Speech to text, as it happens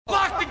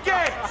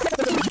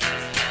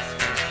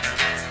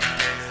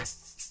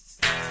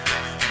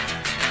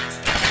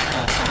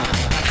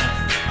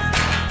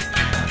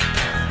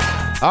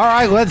All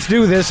right, let's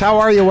do this. How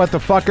are you, what the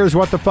fuckers,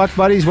 what the fuck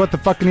buddies, what the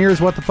fucking ears,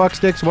 what the fuck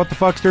sticks, what the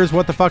fucksters,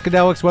 what the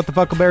fuckadelics, what the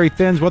fuckleberry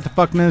fins, what the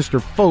fuck minister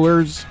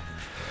fullers.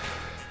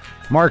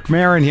 Marc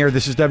Maron here.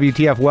 This is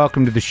WTF.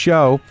 Welcome to the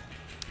show.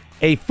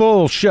 A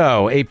full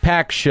show, a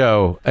packed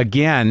show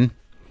again.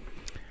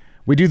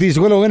 We do these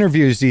little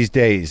interviews these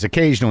days,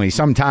 occasionally,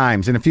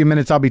 sometimes. In a few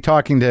minutes, I'll be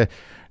talking to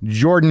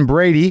Jordan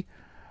Brady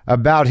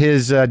about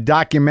his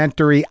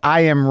documentary,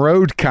 I Am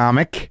Road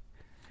Comic,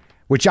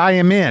 which I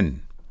am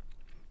in.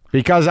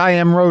 Because I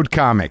am road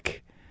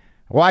comic.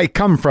 Well, I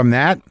come from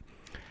that.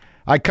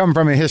 I come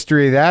from a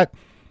history of that.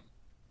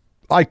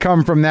 I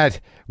come from that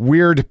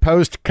weird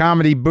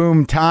post-comedy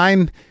boom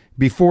time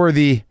before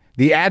the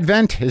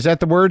advent. Is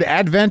that the word?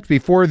 Advent?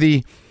 Before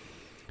the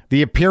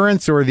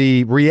appearance or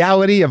the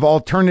reality of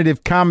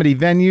alternative comedy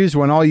venues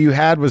when all you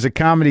had was a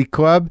comedy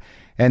club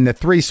and the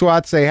 3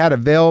 slots they had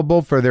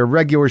available for their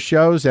regular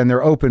shows and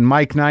their open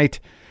mic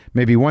night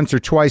maybe once or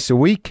twice a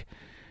week,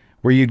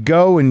 where you'd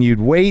go and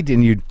you'd wait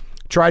and you'd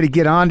try to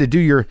get on to do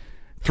your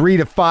 3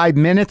 to 5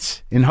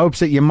 minutes in hopes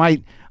that you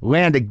might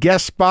land a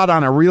guest spot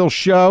on a real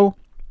show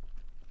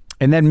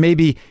and then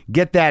maybe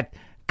get that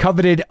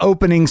coveted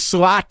opening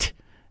slot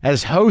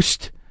as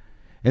host.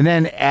 And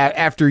then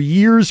after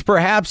years,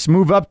 perhaps,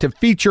 move up to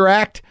feature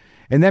act.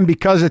 And then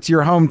because it's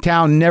your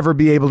hometown, never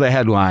be able to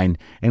headline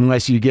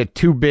unless you get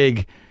too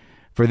big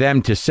for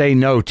them to say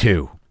no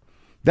to.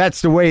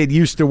 That's the way it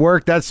used to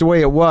work. That's the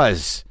way it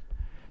was.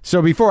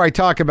 So before I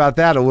talk about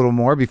that a little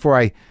more, before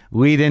I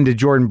lead into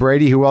Jordan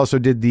Brady, who also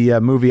did the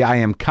movie I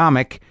Am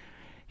Comic,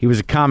 he was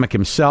a comic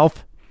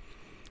himself.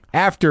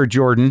 After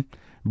Jordan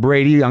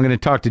Brady, I'm going to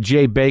talk to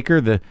Jay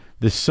Bakker,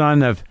 the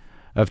son of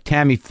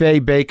Tammy, Faye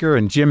Bakker,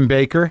 and Jim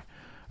Bakker,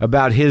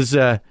 about his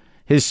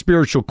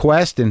spiritual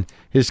quest and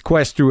his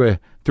quest through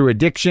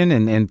addiction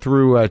and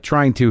through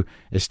trying to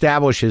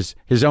establish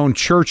his own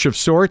church of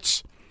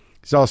sorts.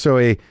 He's also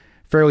a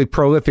fairly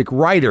prolific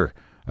writer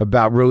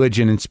about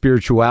religion and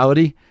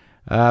spirituality.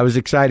 I was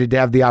excited to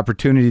have the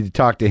opportunity to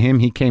talk to him.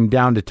 He came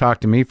down to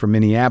talk to me from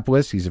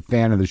Minneapolis. He's a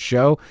fan of the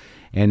show,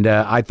 and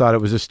I thought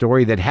it was a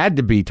story that had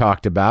to be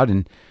talked about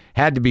and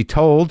had to be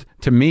told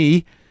to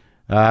me.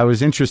 I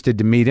was interested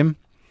to meet him.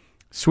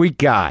 Sweet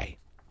guy.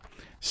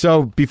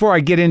 So before I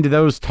get into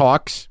those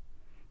talks,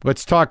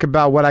 let's talk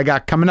about what I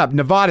got coming up.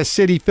 Nevada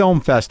City Film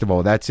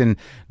Festival. That's in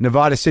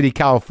Nevada City,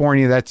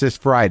 California. That's this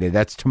Friday.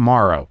 That's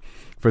tomorrow.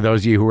 For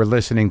those of you who are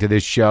listening to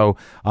this show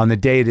on the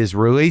day it is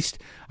released,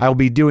 I'll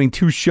be doing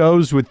 2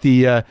 shows with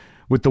the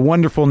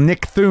wonderful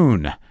Nick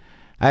Thune.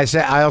 I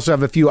also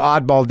have a few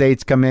oddball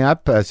dates coming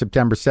up.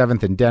 September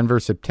 7th in Denver,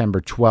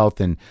 September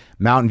 12th in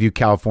Mountain View,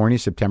 California,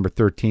 September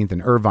 13th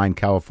in Irvine,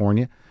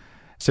 California,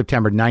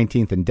 September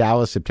 19th in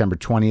Dallas, September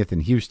 20th in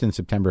Houston,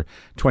 September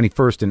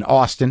 21st in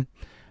Austin.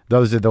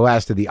 Those are the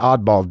last of the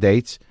oddball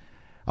dates.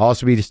 I'll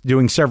also be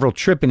doing several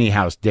Trippany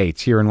House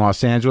dates here in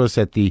Los Angeles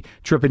at the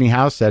Trippany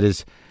House that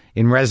is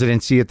in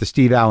residency at the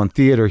Steve Allen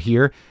Theater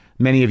here.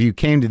 Many of you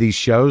came to these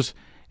shows.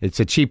 It's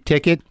a cheap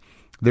ticket.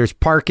 There's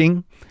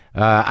parking.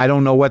 I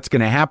don't know what's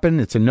going to happen.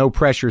 It's a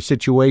no-pressure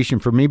situation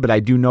for me, but I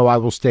do know I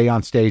will stay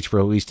on stage for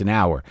at least an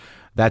hour.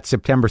 That's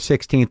September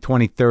 16th,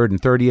 23rd,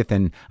 and 30th,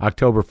 and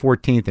October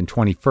 14th and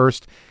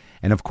 21st.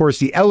 And, of course,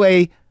 the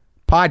LA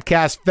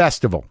Podcast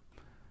Festival,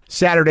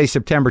 Saturday,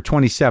 September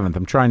 27th.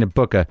 I'm trying to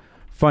book a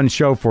fun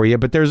show for you,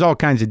 but there's all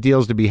kinds of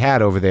deals to be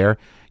had over there.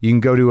 You can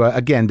go to,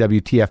 again,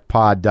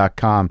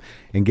 WTFpod.com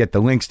and get the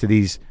links to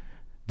these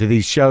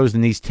shows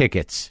and these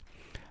tickets.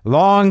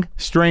 Long,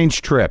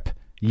 strange trip.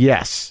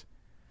 Yes.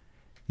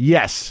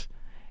 Yes.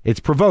 It's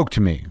provoked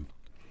me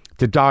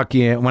to talk,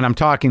 when I'm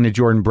talking to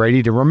Jordan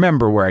Brady, to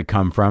remember where I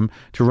come from,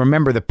 to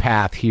remember the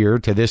path here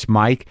to this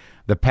mic,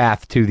 the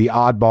path to the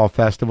Oddball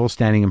Festival,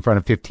 standing in front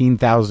of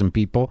 15,000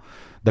 people,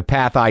 the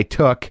path I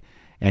took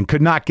and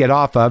could not get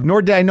off of,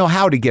 nor did I know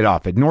how to get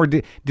off it, nor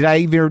did I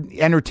even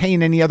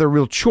entertain any other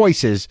real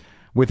choices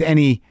with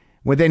any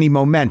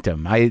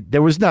momentum.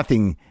 There was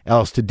nothing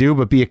else to do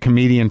but be a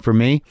comedian for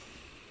me.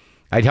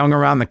 I'd hung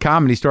around the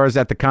Comedy Store. I was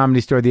at the Comedy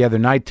Store the other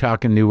night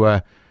talking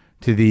to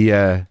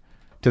the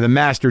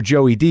master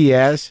Joey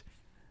Diaz,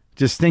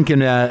 just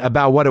thinking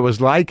about what it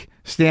was like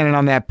standing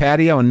on that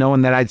patio and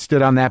knowing that I'd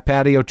stood on that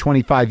patio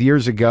 25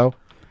 years ago,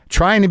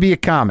 trying to be a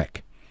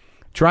comic,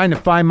 trying to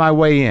find my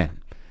way in.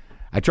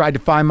 I tried to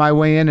find my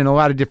way in a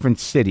lot of different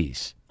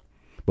cities.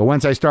 But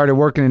once I started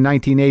working in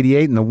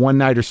 1988 in the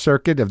one-nighter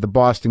circuit of the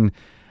Boston,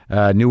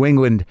 New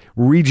England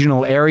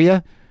regional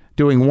area,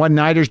 doing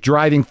one-nighters,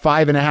 driving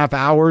 5.5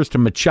 hours to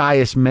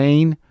Machias,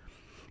 Maine,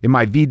 in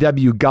my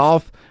VW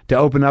Golf to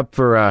open up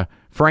for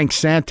Frank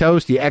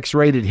Santos, the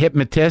X-rated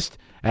hypnotist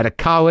at a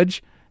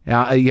college,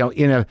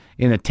 in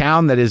a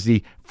town that is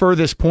the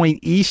furthest point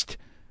east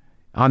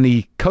on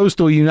the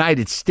coastal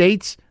United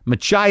States,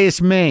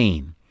 Machias,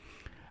 Maine.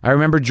 I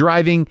remember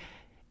driving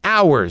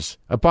hours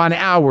upon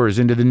hours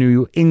into the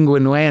New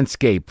England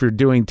landscape to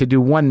do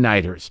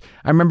one-nighters.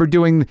 I remember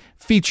doing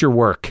feature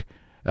work,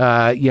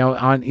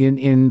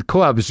 in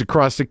clubs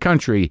across the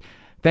country.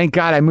 Thank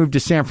God I moved to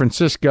San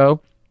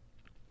Francisco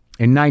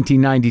in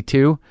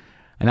 1992.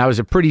 And I was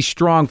a pretty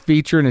strong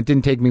feature, and it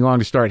didn't take me long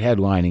to start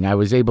headlining. I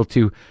was able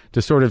to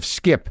sort of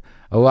skip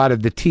a lot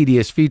of the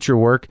tedious feature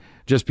work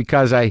just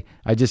because I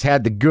just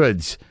had the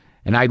goods,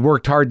 and I'd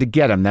worked hard to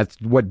get them. That's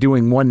what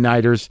doing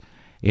one-nighters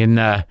in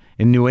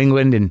New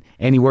England and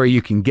anywhere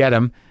you can get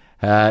them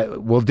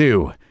will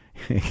do.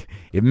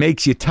 It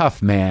makes you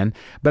tough, man.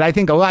 But I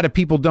think a lot of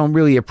people don't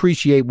really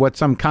appreciate what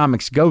some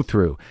comics go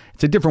through.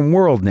 It's a different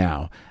world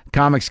now.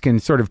 Comics can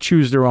sort of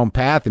choose their own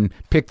path and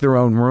pick their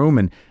own room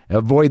and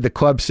avoid the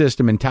club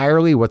system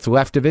entirely, what's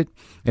left of it,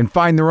 and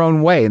find their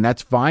own way. And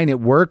that's fine. It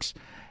works.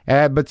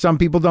 But some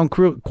people don't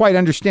quite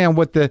understand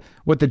what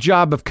the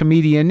job of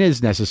comedian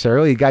is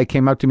necessarily. A guy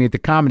came up to me at the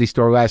Comedy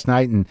Store last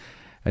night, and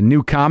a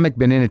new comic,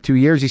 been in it 2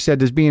 years. He said,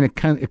 does being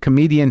a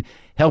comedian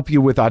help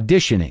you with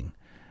auditioning?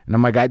 And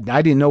I'm like, I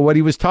didn't know what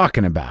he was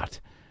talking about.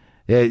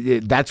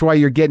 That's why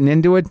you're getting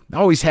into it? I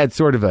always had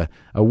sort of a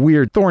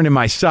weird thorn in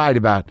my side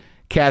about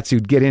cats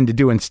who'd get into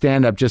doing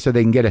stand-up just so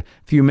they can get a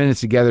few minutes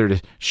together to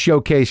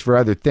showcase for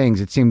other things.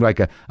 It seemed like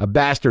a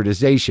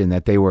bastardization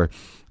that they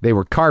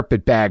were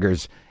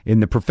carpetbaggers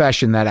in the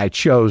profession that I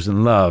chose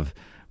and love.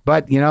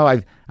 But, you know,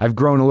 I've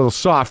grown a little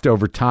soft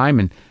over time,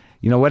 and,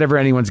 you know, whatever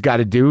anyone's got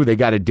to do, they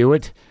got to do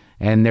it.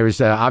 And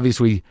there's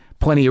obviously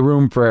plenty of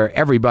room for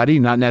everybody,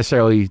 not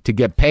necessarily to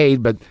get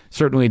paid, but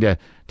certainly to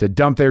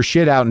dump their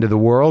shit out into the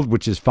world,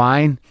 which is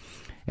fine.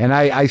 And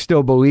I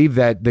still believe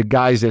that the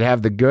guys that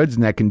have the goods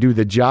and that can do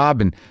the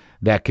job and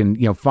that can,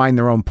 you know, find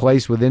their own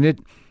place within it,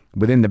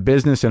 within the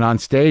business and on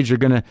stage are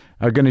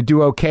gonna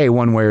do okay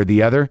one way or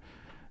the other.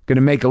 Gonna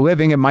make a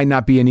living. It might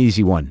not be an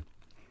easy one.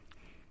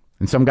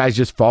 And some guys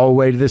just fall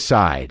away to the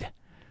side.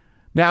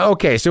 Now,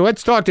 okay, so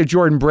let's talk to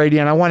Jordan Brady,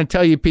 and I want to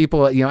tell you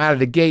people, you know, out of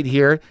the gate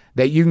here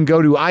that you can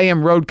go to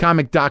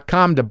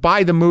iamroadcomic.com to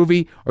buy the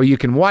movie, or you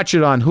can watch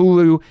it on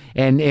Hulu,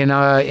 and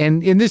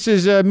this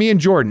is me and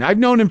Jordan. I've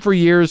known him for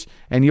years,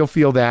 and you'll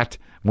feel that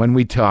when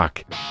we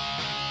talk.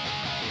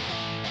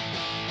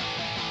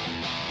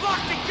 Lock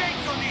the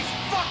gates on these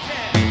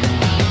fuckheads!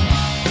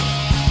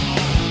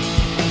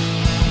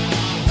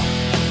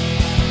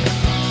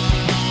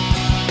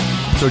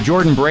 So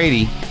Jordan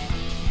Brady,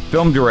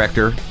 film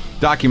director,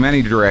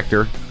 documentary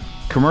director,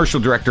 commercial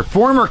director,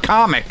 former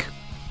comic.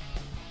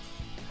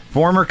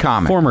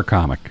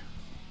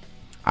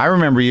 I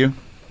remember you.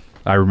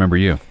 I remember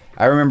you.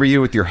 I remember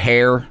you with your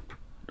hair.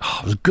 Oh,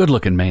 it was a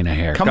good-looking mane of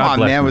hair. Come on,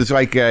 man. It was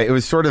like it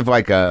was sort of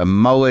like a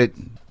mullet,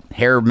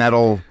 hair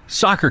metal.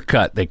 Soccer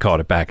cut, they called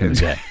it back in the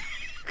day.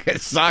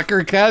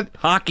 Soccer cut?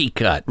 Hockey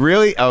cut.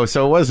 Really? Oh,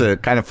 so it was a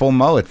kind of full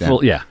mullet then.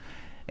 Yeah.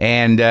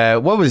 And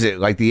what was it?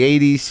 Like the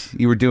 80s?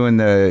 You were doing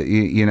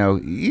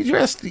you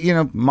dressed,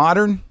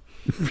 modern?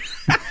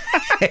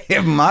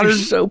 Modern? You're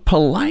so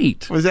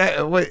polite. Was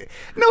that what?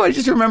 No, I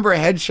just remember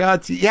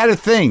headshots. You had a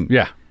thing.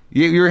 Yeah.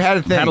 You had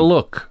a thing. Had a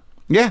look.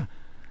 Yeah.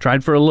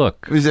 Tried for a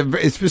look. It was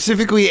a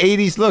specifically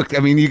 80s look. I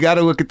mean, you got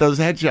to look at those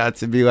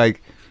headshots and be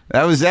like,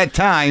 that was that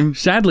time.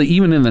 Sadly,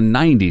 even in the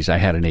 90s, I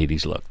had an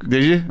 80s look.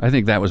 Did you? I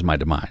think that was my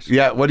demise.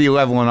 Yeah. What are you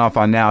leveling off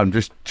on now? I'm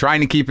just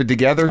trying to keep it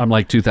together. I'm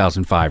like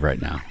 2005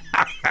 right now.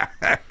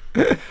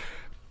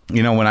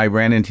 When I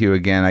ran into you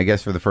again, I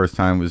guess for the first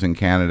time was in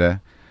Canada,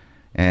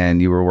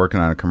 and you were working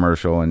on a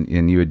commercial,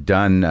 and you had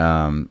done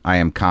I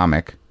Am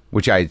Comic,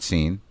 which I had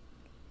seen.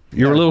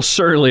 You were a little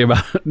surly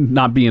about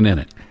not being in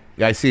it.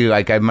 I see,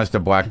 like, I must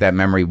have blocked that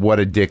memory. What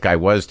a dick I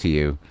was to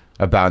you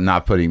about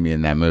not putting me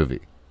in that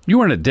movie. You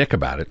weren't a dick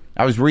about it.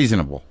 I was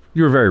reasonable.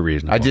 You were very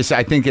reasonable.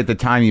 I think at the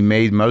time you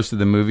made most of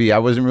the movie, I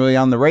wasn't really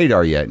on the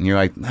radar yet. And you're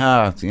like,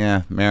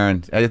 yeah,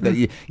 Marin.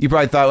 You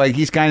probably thought, like,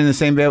 he's kind of in the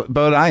same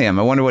boat I am.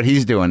 I wonder what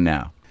he's doing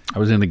now. I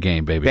was in the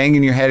game, baby.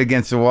 Banging your head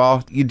against the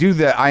wall. You do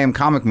the I Am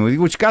Comic movie,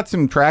 which got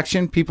some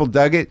traction. People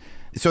dug it.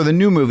 So the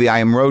new movie, I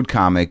Am Road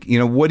Comic,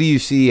 what do you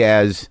see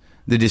as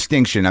the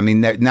distinction? I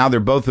mean, now they're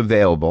both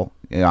available.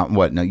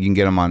 What? You can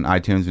get them on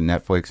iTunes and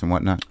Netflix and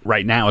whatnot?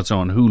 Right now it's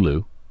on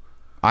Hulu.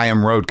 I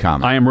Am Road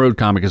Comic. I Am Road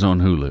Comic is on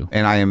Hulu.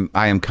 And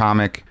I Am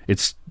Comic.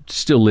 It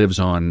still lives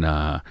on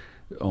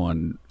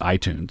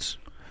iTunes.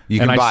 You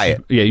can buy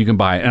it. Yeah, you can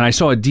buy it. And I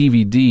saw a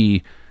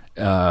DVD.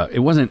 It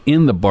wasn't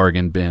in the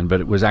bargain bin,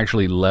 but it was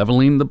actually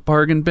leveling the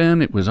bargain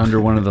bin. It was under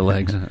one of the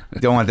legs.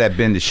 Don't want that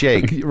bin to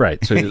shake.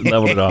 Right, so you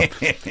leveled it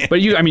off.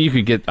 But you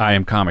could get I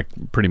Am Comic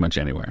pretty much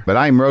anywhere. But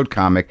I Am Road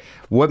Comic,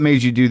 what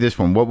made you do this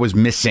one? What was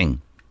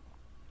missing?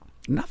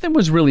 Nothing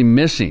was really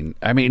missing.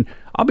 I mean,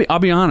 I'll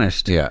be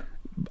honest. Yeah.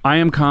 I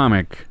Am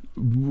Comic,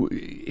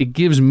 it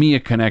gives me a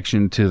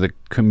connection to the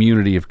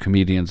community of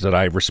comedians that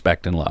I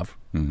respect and love.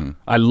 Mm-hmm.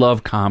 I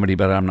love comedy,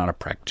 but I'm not a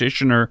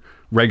practitioner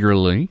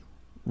regularly.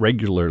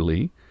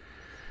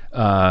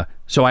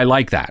 So I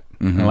like that.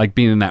 Mm-hmm. I like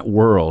being in that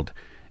world.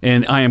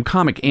 And I Am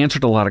Comic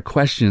answered a lot of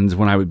questions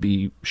when I would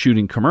be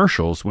shooting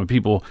commercials, when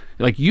people,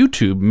 like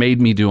YouTube made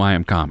me do I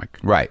Am Comic.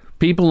 Right.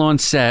 People on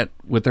set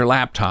with their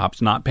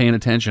laptops not paying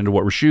attention to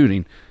what we're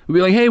shooting would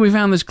be like, hey, we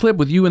found this clip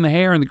with you in the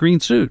hair and the green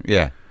suit.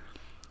 Yeah.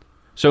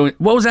 So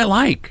what was that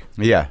like?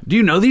 Yeah. Do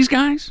you know these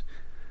guys?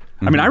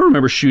 Mm-hmm. I mean, I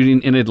remember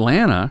shooting in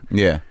Atlanta.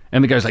 Yeah.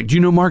 And the guy's like, do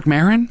you know Marc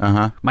Maron?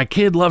 Uh-huh. My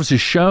kid loves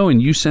his show,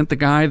 and you sent the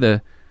guy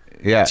the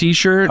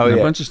T-shirt and a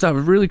bunch of stuff. It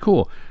was really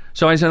cool.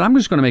 So I said, I'm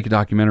just going to make a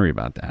documentary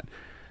about that.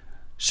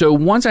 So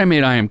once I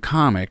made I Am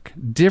Comic,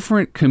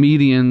 different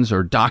comedians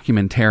or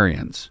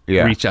documentarians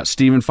reached out.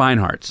 Stephen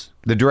Feinhart's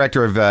the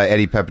director of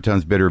Eddie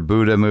Pepitone's Bitter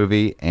Buddha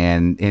movie,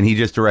 and he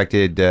just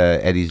directed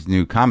Eddie's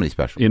new comedy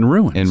special, In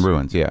Ruins. In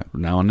Ruins, yeah,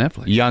 now on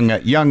Netflix.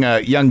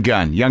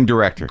 Young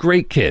director,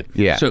 great kid.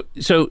 Yeah.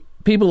 So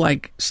people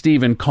like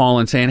Stephen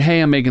calling saying,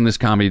 "Hey, I'm making this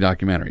comedy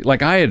documentary."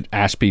 Like I had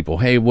asked people,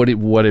 "Hey, what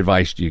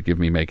advice do you give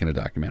me making a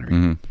documentary?"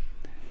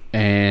 Mm-hmm.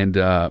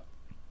 And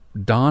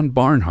Don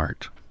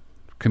Barnhart,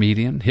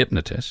 comedian,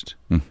 hypnotist,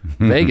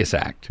 Vegas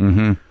act,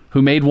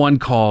 who made one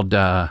called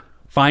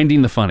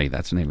Finding the Funny.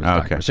 That's the name of his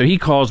documentary. So he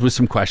calls with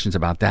some questions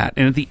about that.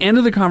 And at the end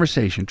of the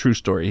conversation, true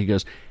story, he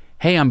goes,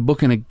 "Hey, I'm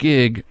booking a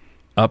gig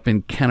up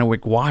in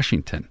Kennewick,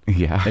 Washington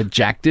at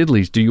Jack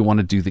Diddley's. Do you want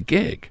to do the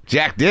gig?"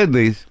 Jack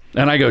Diddley's.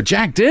 And I go,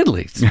 "Jack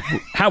Diddley's?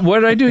 What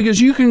did I do?" He goes,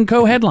 "You can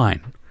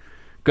co-headline.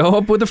 Go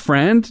up with a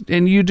friend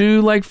and you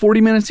do like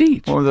 40 minutes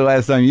each." When was the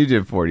last time you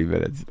did 40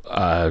 minutes?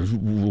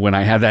 When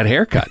I had that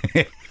haircut.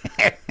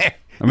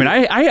 I mean,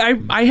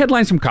 I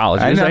headlined some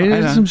colleges. I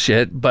did some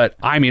shit, but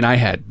I mean, I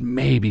had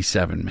maybe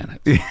 7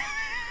 minutes.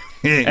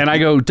 And I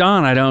go,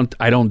 "Don, I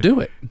don't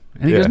do it."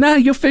 And he goes, "Nah,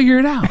 you'll figure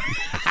it out."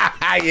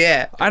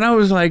 Yeah. And I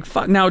was like,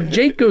 "Fuck." Now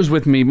Jake goes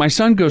with me. My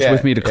son goes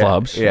with me to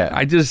clubs. Yeah.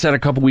 I did a set a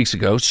couple weeks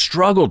ago.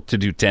 Struggled to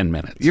do 10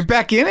 minutes. You're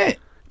back in it.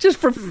 Just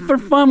for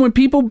fun. When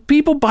people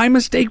by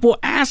mistake will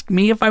ask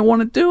me if I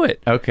want to do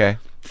it. Okay.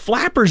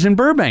 Flappers in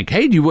Burbank.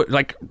 Hey, do you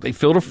like? They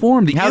filled a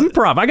form. The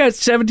Improv. I got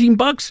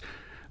 $17.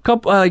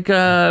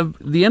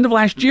 The end of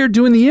last year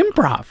doing the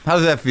Improv. How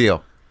does that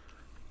feel?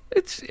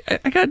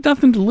 I got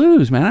nothing to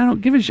lose, man. I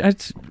don't give a shit.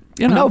 It's,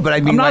 No, but I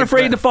mean, I'm not like,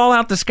 afraid to fall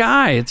out the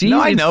sky. It's easy.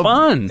 No, I know. It's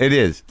fun. It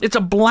is. It's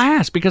a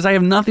blast because I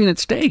have nothing at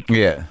stake.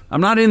 Yeah.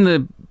 I'm not in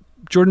the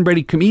Jordan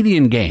Brady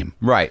comedian game.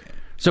 Right.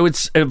 So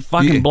it's a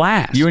fucking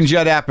blast. You and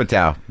Judd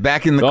Apatow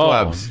back in the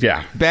clubs.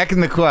 Yeah. Back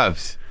in the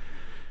clubs.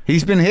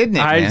 He's been hitting it,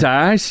 man.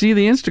 I see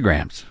the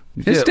Instagrams.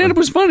 His stand-up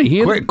was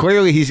funny.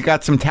 Clearly, he's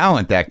got some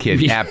talent, that kid,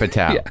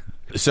 Apatow. Yeah.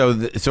 So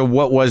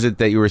what was it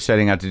that you were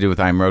setting out to do with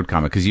I'm Road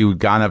Comic? Because you had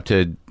gone up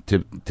to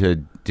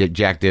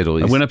Jack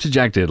Diddley's. I went up to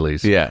Jack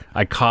Diddley's. Yeah.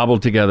 I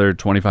cobbled together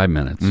 25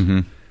 minutes.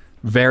 Mm-hmm.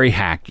 Very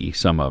hacky,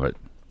 some of it.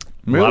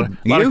 A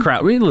lot of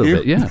crowd. A little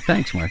bit. Yeah.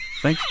 Thanks, Marc.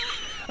 Thanks.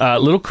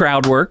 Little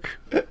crowd work.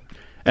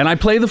 And I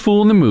play the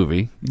fool in the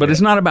movie, but it's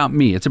not about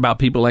me. It's about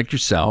people like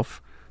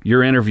yourself.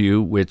 Your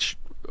interview, which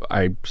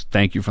I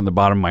thank you from the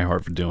bottom of my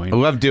heart for doing. I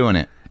love doing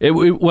it.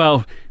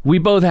 Well, we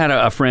both had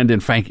a friend in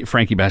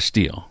Frankie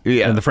Bastille.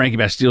 Yeah. And the Frankie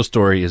Bastille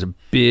story is a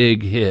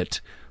big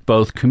hit,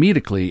 both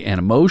comedically and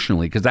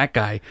emotionally, because that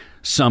guy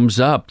sums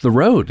up the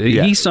road.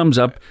 Yeah. He sums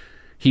up,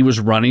 he was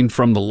running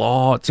from the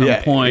law at some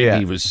point. Yeah.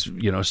 He was,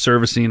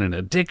 servicing an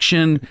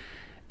addiction,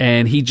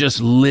 and he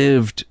just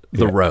lived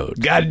the road.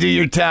 Got to do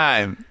your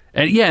time.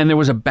 And there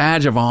was a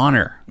badge of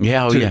honor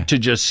to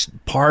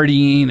just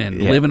partying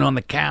and living on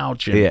the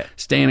couch and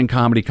staying in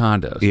comedy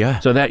condos. Yeah.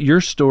 So that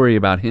your story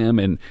about him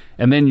and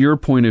then your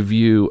point of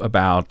view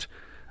about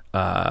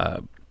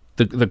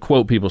the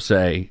quote people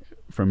say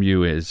from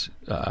you is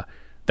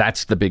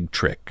that's the big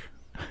trick.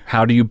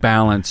 How do you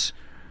balance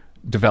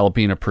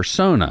developing a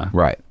persona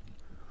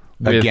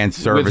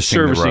against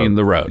servicing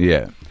the road?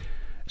 Yeah.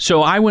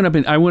 So I went up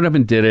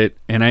and did it,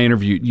 and I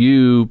interviewed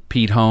you,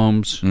 Pete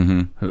Holmes,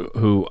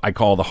 who I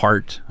call the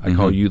heart. I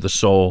call you the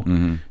soul.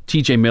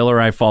 TJ Miller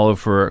I followed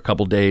for a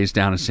couple days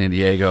down in San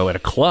Diego at a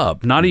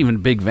club, not even a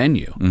big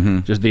venue,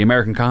 just the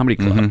American Comedy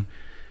Club.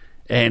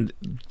 And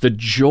the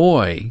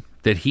joy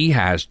that he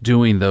has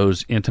doing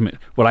those intimate,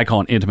 what I call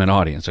an intimate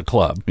audience, a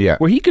club,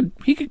 where he could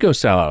go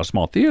sell out a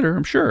small theater,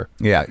 I'm sure.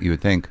 Yeah, you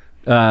would think.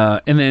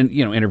 And then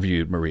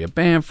interviewed Maria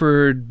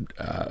Bamford,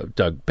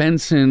 Doug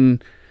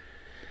Benson,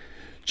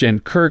 Jen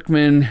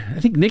Kirkman. I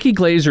think Nikki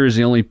Glaser is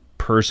the only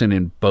person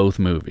in both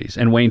movies.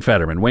 And Wayne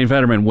Fetterman. Wayne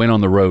Fetterman went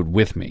on the road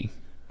with me.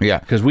 Yeah.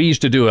 Because we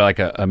used to do like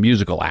a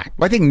musical act.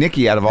 Well, I think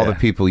Nikki, out of all the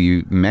people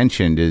you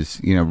mentioned, is,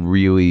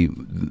 really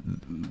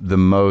the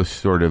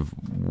most sort of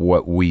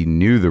what we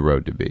knew the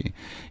road to be.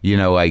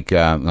 Like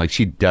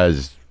she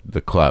does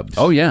the clubs.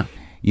 Oh, yeah.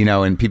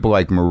 And people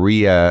like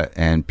Maria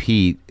and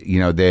Pete,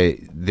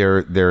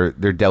 they're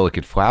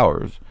delicate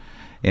flowers.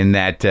 In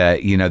that,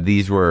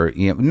 these were,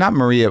 not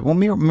Maria, well,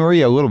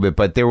 Maria a little bit,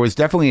 but there was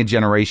definitely a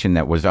generation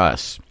that was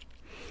us.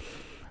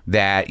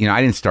 That,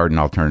 I didn't start in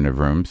alternative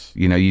rooms.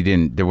 You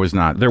didn't, there was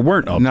not. There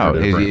weren't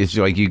alternative rooms. It's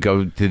like you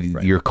go to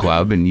your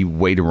club and you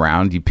wait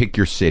around, you pick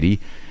your city,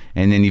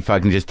 and then you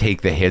fucking just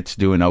take the hits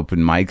doing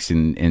open mics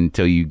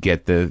until you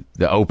get the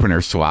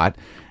opener slot,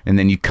 and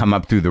then you come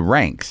up through the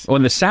ranks. Well,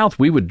 in the South,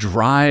 we would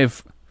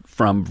drive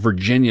from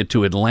Virginia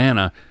to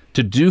Atlanta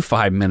to do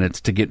 5 minutes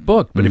to get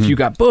booked. But if you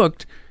got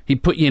booked,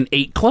 he'd put you in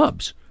 8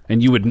 clubs,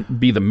 and you would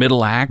be the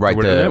middle act. Right,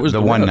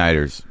 the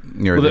one-nighters,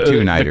 or the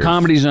two-nighters. The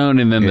Comedy Zone,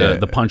 and then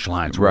the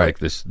punchlines were like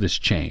this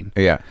chain.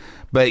 Yeah.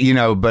 But,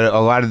 but a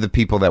lot of the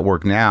people that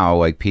work now,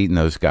 like Pete and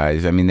those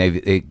guys, I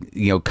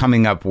mean,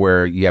 coming up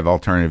where you have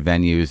alternative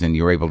venues and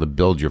you're able to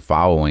build your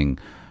following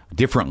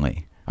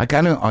differently. like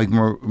I don't like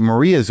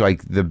Maria's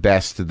like the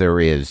best there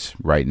is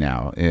right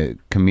now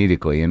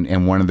comedically,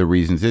 and one of the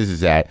reasons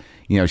is that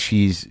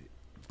she's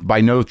by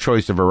no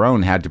choice of her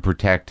own had to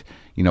protect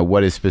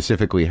what is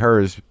specifically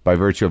hers by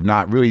virtue of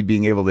not really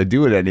being able to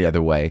do it any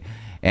other way.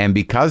 And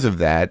because of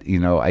that,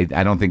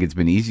 I don't think it's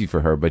been easy for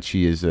her, but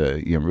she is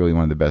really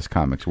one of the best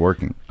comics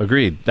working.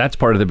 Agreed. That's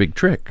part of the big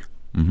trick.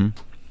 Mm-hmm.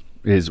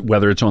 Is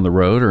whether it's on the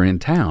road or in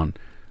town,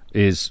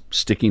 is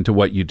sticking to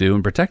what you do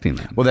and protecting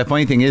that. Well, that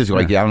funny thing is,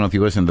 I don't know if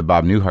you listened to the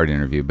Bob Newhart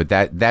interview, but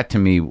that to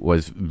me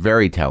was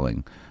very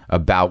telling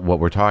about what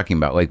we're talking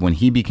about. Like when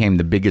he became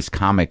the biggest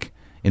comic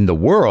in the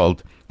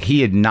world, he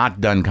had not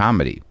done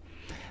comedy.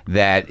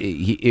 That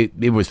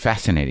it was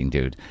fascinating,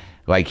 dude.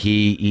 Like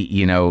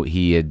he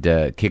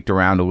had kicked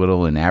around a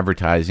little in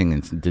advertising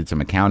and did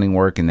some accounting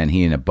work, and then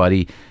he and a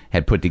buddy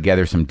had put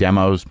together some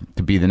demos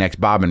to be the next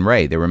Bob and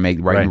Ray. They were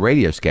writing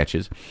radio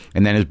sketches,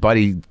 and then his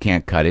buddy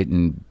can't cut it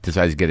and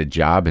decides to get a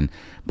job, and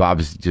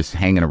Bob's just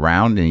hanging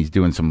around, and he's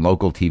doing some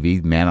local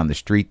TV, man on the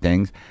street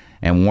things.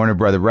 And Warner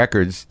Brother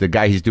Records, the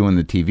guy he's doing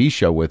the TV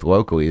show with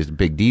locally, is a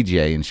big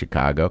DJ in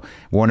Chicago.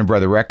 Warner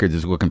Brother Records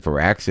is looking for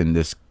acts, and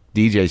this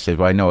DJ says,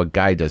 well, I know a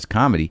guy who does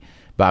comedy,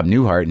 Bob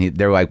Newhart, and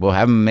they're like, well,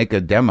 have him make a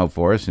demo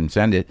for us and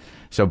send it.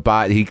 So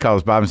he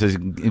calls Bob and says,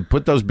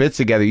 put those bits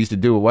together. You used to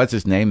do it, what's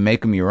his name,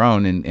 make them your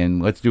own,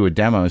 and let's do a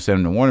demo and send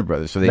them to Warner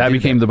Brothers. So that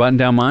became the Button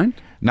Down Mind?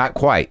 Not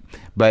quite,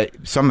 but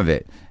some of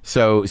it.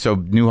 So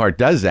Newhart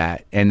does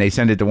that, and they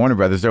send it to Warner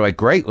Brothers. They're like,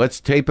 great, let's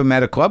tape him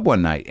at a club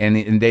one night. And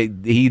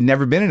he'd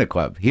never been in a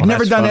club. He'd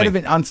never done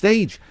anything on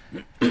stage.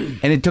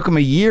 And it took him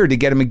a year to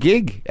get him a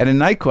gig at a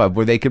nightclub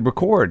where they could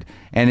record.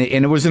 And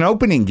it was an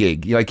opening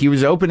gig. Like he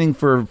was opening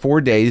for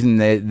 4 days,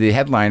 and the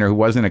headliner, who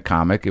wasn't a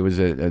comic, it was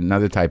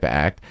another type of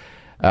act,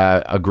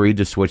 agreed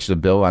to switch the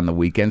bill on the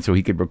weekend so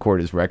he could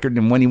record his record.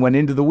 And when he went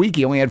into the week,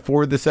 he only had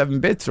 4 of the 7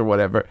 bits or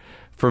whatever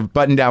for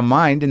Button Down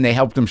Mind, and they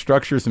helped him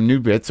structure some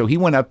new bits. So he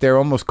went up there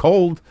almost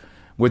cold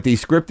with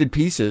these scripted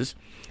pieces.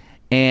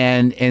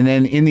 And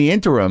then in the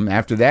interim,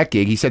 after that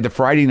gig, he said the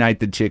Friday night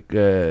the chick,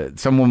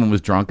 some woman was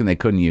drunk and they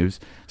couldn't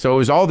use. So it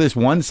was all this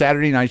one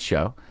Saturday night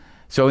show.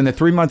 So in the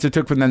 3 months it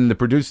took for them to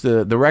produce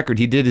the record,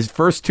 he did his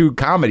first 2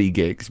 comedy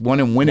gigs, one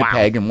in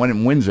Winnipeg and one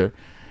in Windsor.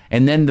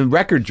 And then the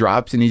record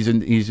drops, and he's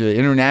an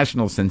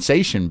international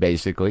sensation,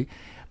 basically.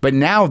 But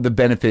now the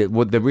benefit,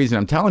 the reason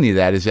I'm telling you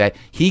that is that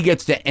he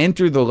gets to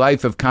enter the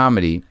life of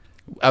comedy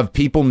of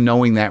people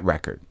knowing that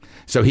record.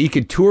 So he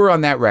could tour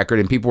on that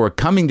record, and people were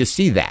coming to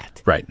see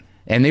that. Right.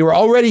 And they were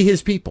already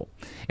his people.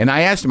 And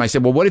I asked him, I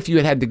said, well, what if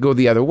you had to go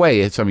the other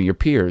way as some of your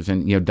peers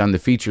and done the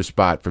feature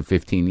spot for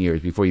 15 years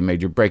before you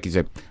made your break? He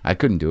said, I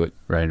couldn't do it.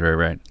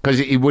 Right. Because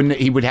he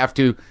would have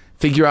to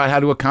figure out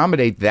how to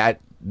accommodate that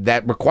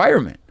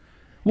requirement.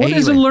 What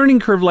is a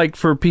learning curve like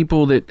for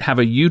people that have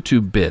a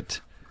YouTube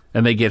bit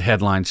and they get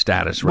headline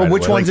status? Right. Well,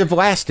 which ones have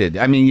lasted?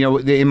 I mean,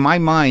 in my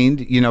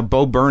mind,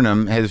 Bo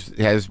Burnham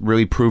has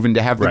really proven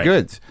to have the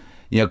goods.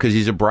 Because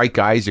he's a bright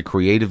guy, he's a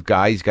creative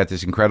guy, he's got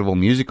this incredible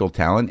musical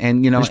talent,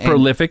 and he's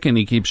prolific, and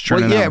he keeps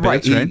churning out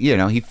bits, right?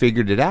 He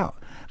figured it out.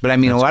 But I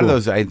mean, a lot of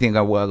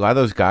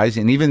those guys,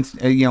 and even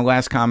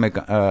Last Comic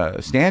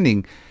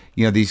Standing,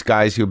 these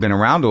guys who've been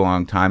around a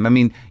long time. I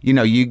mean,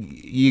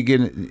 you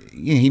can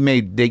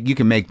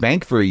make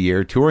bank for a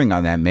year touring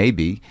on that,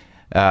 maybe.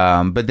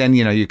 But then,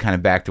 you're kind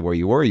of back to where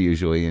you were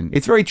usually. And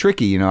it's very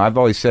tricky. I've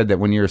always said that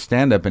when you're a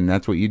stand-up and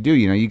that's what you do,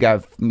 you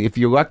got, if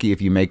you're lucky, if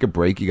you make a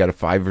break, you got a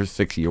 5 or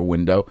 6 year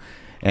window.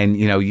 And,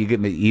 you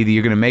get, either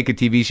you're going to make a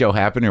TV show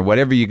happen or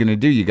whatever you're going to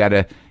do, you got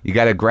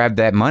to grab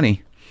that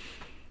money.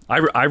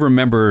 I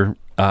remember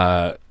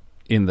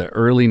in the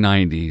early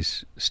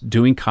 90s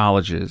doing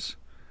colleges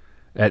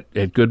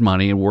at good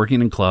money and working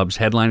in clubs,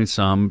 headlining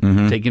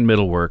some, taking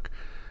middle work,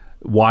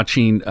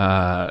 watching...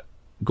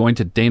 going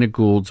to Dana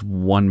Gould's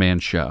one-man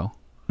show,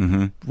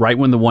 right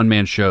when the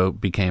one-man show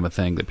became a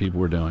thing that people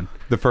were doing.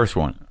 The first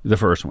one.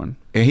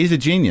 And he's a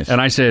genius.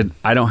 And I said,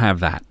 I don't have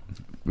that.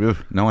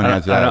 No one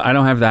has that. I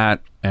don't have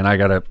that, and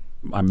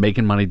I'm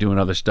making money doing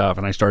other stuff,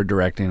 and I started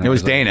directing. It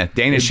was Dana.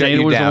 Dana shut you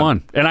down. Dana was the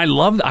one. And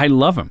I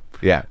love him.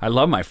 Yeah. I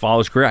love him. I follow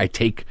his career. I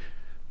take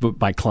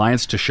my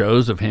clients to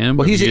shows of him.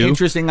 Well, he's an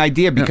interesting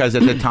idea because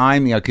at the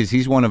time, because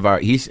he's one of our...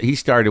 He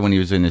started when he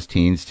was in his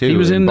teens, too, he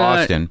was in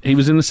Boston. He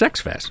was in the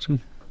Sex Fest.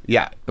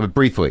 Yeah,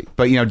 briefly.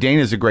 But,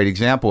 Dana's a great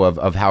example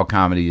of how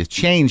comedy has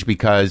changed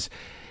because,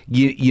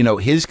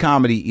 his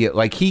comedy,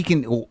 like he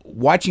can,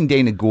 watching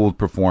Dana Gould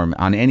perform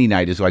on any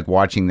night is like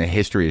watching the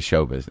history of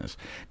show business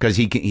because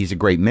he's a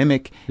great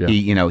mimic. Yeah.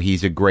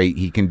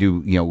 He can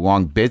do,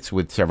 long bits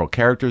with several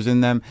characters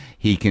in them.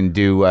 He can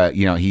do,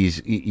 he's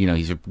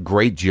a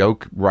great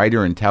joke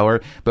writer and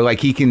teller, but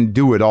like he can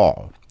do it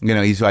all.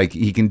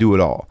 He can do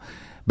it all.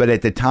 But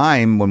at the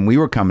time when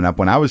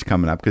I was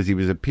coming up, because he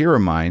was a peer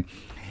of mine,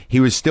 he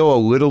was still a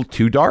little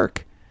too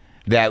dark.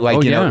 That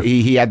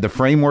he had the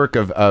framework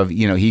of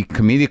he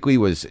comedically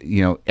was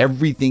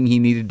everything he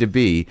needed to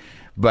be,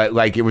 but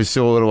like it was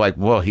still a little like,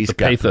 well, he's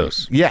got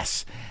pathos.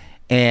 Yes,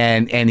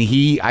 and I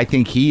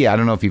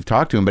don't know if you've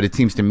talked to him, but it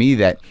seems to me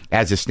that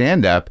as a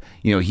stand-up,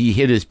 he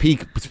hit his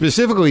peak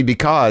specifically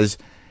because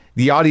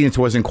the audience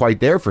wasn't quite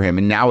there for him,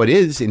 and now it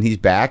is, and he's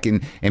back,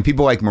 and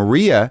people like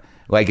Maria,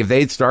 like if they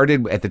had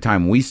started at the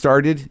time we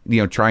started,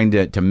 trying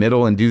to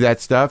middle and do that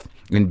stuff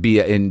and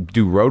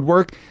do road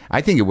work,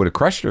 I think it would have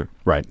crushed her.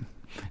 Right.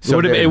 So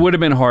it would have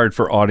been hard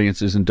for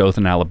audiences in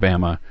Dothan,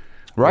 Alabama,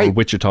 right, or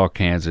Wichita,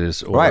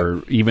 Kansas,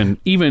 or even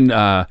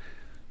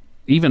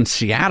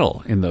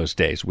Seattle in those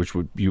days, which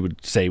you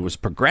would say was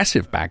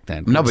progressive back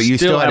then. No, but you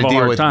still had to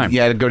deal with time. You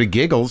had to go to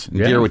Giggles and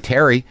deal with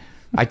Terry.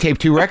 I taped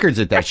 2 records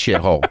at that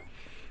shithole.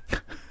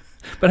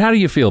 But how do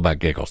you feel about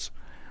Giggles?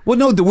 Well,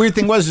 no, the weird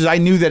thing was I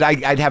knew that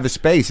I'd have a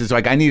space. It's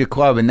like I need a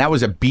club, and that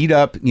was a beat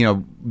up,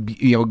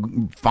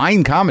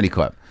 fine comedy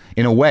club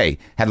in a way.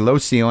 Had low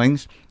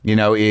ceilings,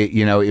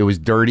 it was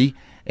dirty,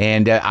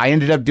 and I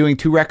ended up doing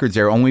 2 records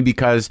there only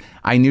because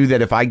I knew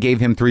that if I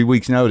gave him 3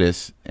 weeks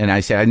notice and I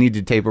said I need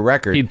to tape a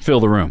record, he'd fill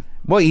the room.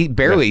 Well, he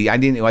barely. Yeah. I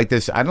didn't like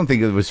this. I don't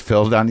think it was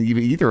filled on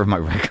either of my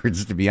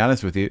records, to be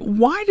honest with you.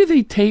 Why do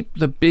they tape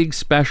the big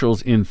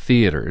specials in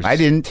theaters? I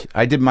didn't.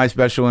 I did my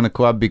special in a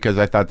club because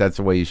I thought that's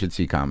the way you should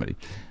see comedy.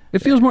 It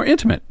feels more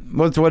intimate.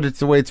 Well, it's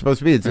the way it's supposed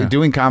to be. It's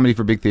doing comedy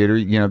for big theater.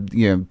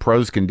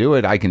 Pros can do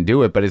it. I can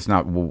do it, but it's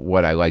not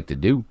what I like to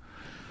do.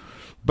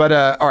 But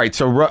all right.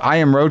 So I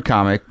Am Road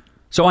Comic.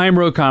 So I Am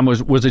Road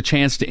Comic was a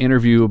chance to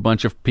interview a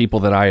bunch of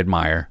people that I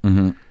admire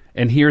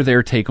and hear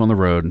their take on the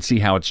road and see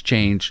how it's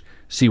changed.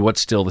 See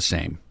what's still the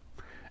same.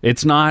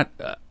 It's not.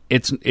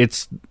 It's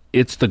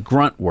the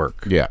grunt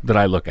work that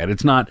I look at.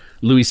 It's not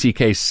Louis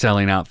C.K.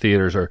 selling out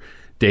theaters or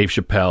Dave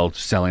Chappelle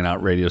selling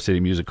out Radio City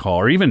Music Hall,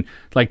 or even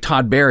like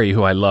Todd Barry,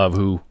 who I love,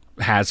 who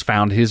has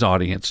found his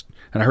audience.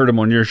 And I heard him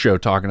on your show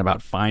talking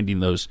about finding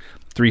those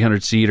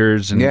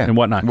 300-seaters and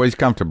whatnot. What he's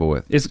comfortable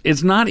with.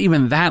 It's not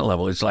even that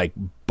level. It's like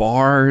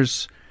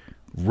bars,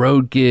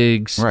 road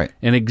gigs, right,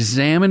 and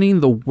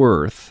examining the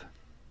worth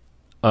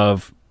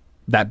of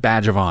that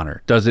badge of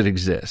honor. Does it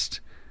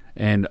exist?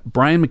 And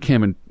Brian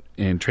McKim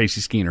and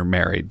Tracy Skeen are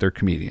married. They're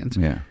comedians.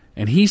 Yeah.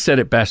 And he said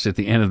it best at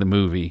the end of the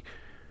movie.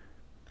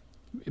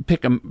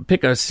 Pick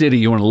a city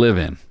you want to live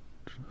in.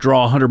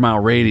 Draw a 100-mile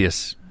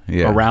radius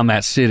around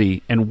that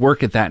city and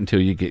work at that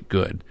until you get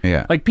good.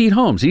 Yeah. Like Pete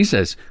Holmes, he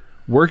says,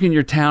 work in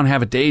your town,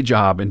 have a day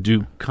job, and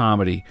do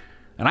comedy.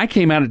 And I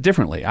came at it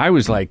differently. I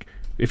was like,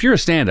 if you're a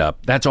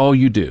stand-up, that's all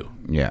you do.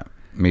 Yeah,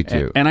 me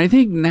too. And I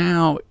think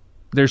now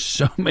there's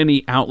so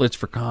many outlets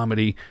for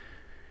comedy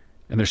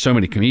and there's so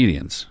many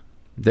comedians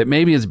that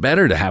maybe it's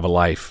better to have a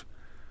life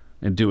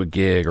and do a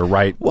gig or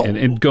write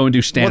and go and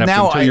do stand-up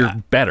until you're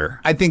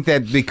better. I think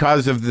that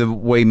because of the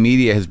way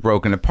media has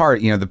broken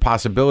apart, the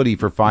possibility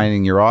for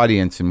finding your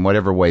audience in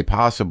whatever way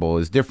possible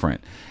is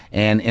different.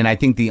 And I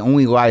think the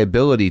only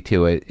liability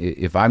to it,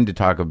 if I'm to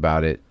talk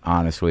about it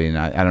honestly, and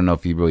I don't know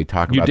if you really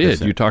talk about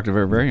this. You talked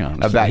very, very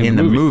honestly. About in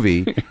the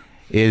movie,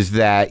 is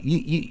that,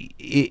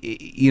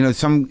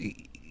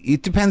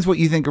 it depends what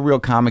you think a real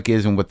comic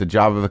is and what the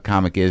job of a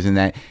comic is, and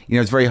that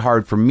it's very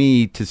hard for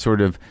me to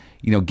sort of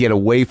get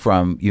away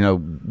from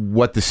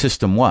what the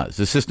system was.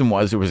 The system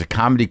was, it was a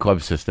comedy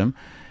club system.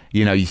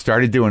 You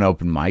started doing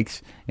open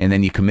mics, and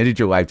then you committed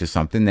your life to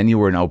something. Then you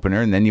were an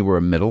opener, and then you were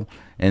a middle,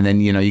 and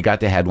then you got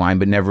the headline,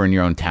 but never in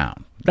your own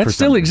town. That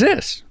still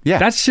exists. Yeah,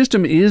 that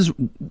system is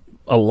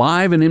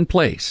alive and in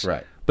place.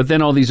 Right. But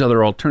then all these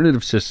other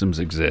alternative systems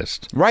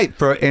exist. Right.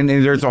 And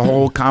there's a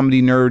whole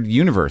comedy nerd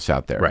universe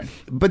out there. Right.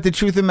 But the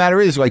truth of the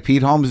matter is, like,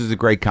 Pete Holmes is a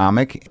great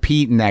comic.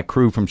 Pete and that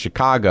crew from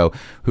Chicago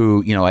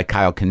who, like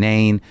Kyle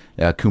Kinane,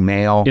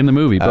 Kumail. In the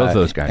movie, both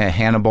those guys.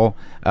 Hannibal.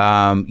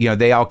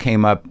 They all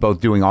came up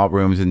both doing alt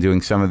rooms and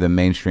doing some of the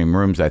mainstream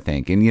rooms, I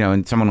think. And,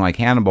 and someone like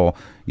Hannibal,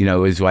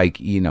 is like,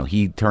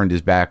 he turned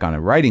his back on a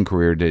writing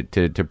career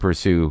to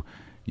pursue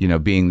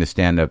being the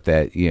stand-up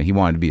that, he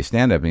wanted to be a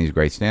stand-up, and he's a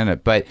great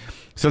stand-up. But,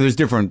 so there's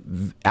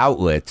different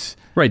outlets.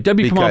 Right.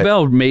 W. Kamau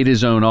Bell made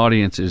his own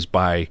audiences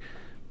by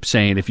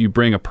saying if you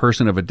bring a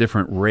person of a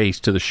different race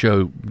to the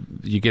show,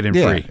 you get in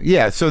free.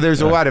 Yeah, so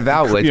there's a lot of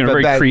outlets.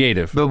 Very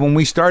creative. But when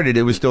we started,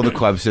 it was still the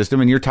club system,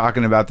 and you're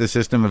talking about the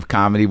system of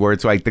comedy where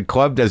it's like the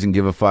club doesn't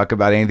give a fuck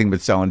about anything but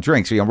selling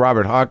drinks.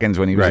 Robert Hawkins,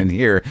 when he was in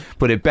here,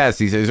 put it best.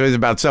 He says it's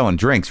about selling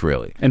drinks,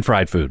 really. And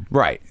fried food.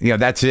 Right.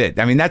 That's it.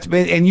 I mean,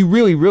 and you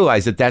really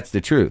realize that that's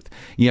the truth.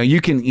 You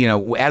can,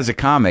 as a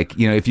comic,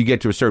 if you get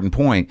to a certain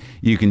point,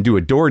 you can do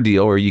a door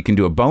deal or you can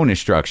do a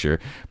bonus structure.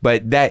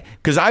 But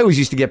because I always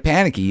used to get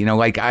panicky,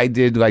 like I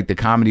did like the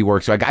Comedy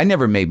Works. Like I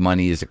never made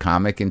money as a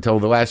comic until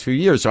the last few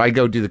years. So I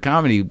go do the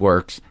Comedy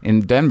Works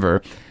in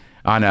Denver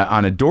on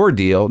a door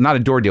deal, not a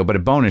door deal, but a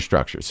bonus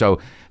structure. So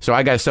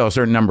I got to sell a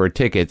certain number of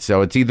tickets.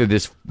 So it's either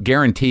this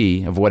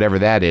guarantee of whatever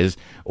that is,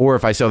 or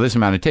if I sell this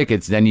amount of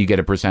tickets, then you get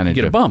a percentage.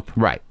 You get a bump.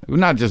 Right.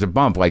 Not just a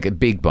bump, like a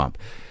big bump.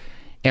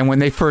 And when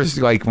the first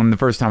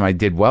time I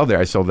did well there,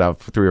 I sold out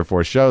 3 or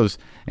 4 shows,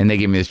 and they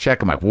gave me this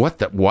check. I'm like,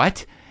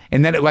 what?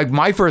 And then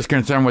my first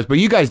concern was, but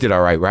you guys did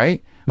all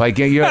right? Like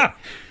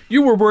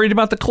you were worried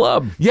about the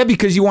club. Yeah,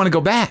 because you want to go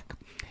back.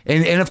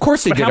 And of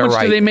course they did all right. How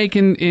much do they make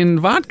in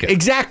vodka?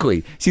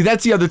 Exactly. See,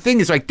 that's the other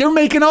thing. It's like they're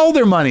making all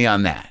their money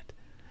on that.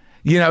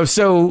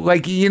 So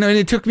like, and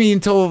it took me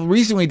until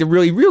recently to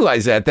really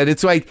realize that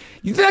it's like,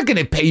 they're not going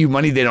to pay you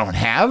money they don't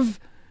have,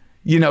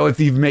 if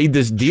you've made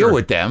this deal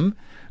with them.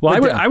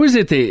 Well, I was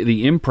at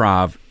the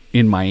Improv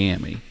in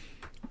Miami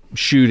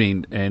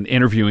shooting and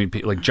interviewing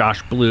people like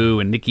Josh Blue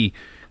and Nikki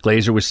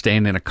Glazer was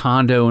staying in a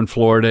condo in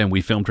Florida, and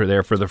we filmed her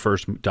there for the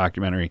first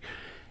documentary.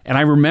 And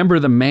I remember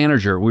the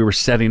manager, we were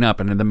setting up,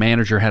 and then the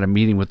manager had a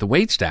meeting with the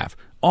waitstaff.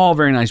 All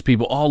very nice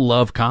people, all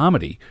love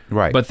comedy.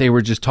 Right. But they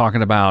were just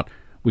talking about,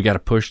 we got to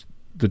push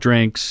the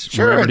drinks.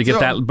 Sure, Remember to get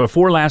that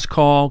before last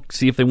call,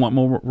 see if they want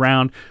more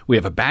round. We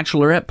have a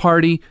bachelorette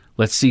party.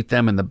 Let's seat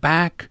them in the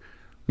back.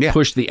 Yeah.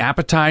 Push the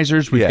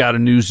appetizers. We've Yeah. got a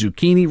new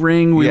zucchini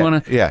ring. We Yeah,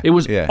 want to. yeah, It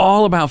was yeah.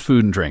 all about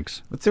food and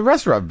drinks. It's a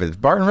restaurant business,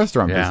 bar and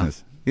restaurant Yeah.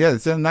 business. Yeah,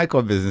 it's a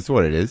nightclub business.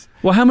 What it is.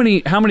 Well, how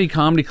many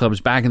comedy clubs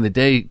back in the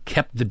day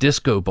kept the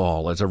disco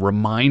ball as a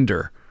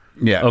reminder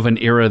Yeah. of an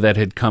era that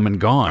had come and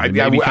gone? And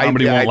maybe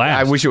comedy won't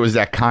last. I wish it was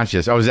that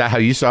conscious. Oh, is that how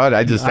you saw it?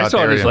 I just thought I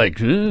saw it as like,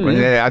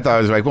 Yeah, I thought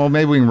it was like, well,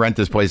 maybe we can rent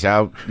this place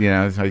out.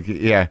 It's like,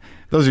 yeah,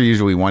 those are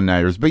usually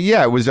one-nighters. But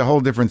yeah, it was a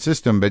whole different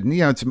system. But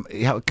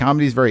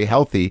comedy is very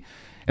healthy,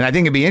 and I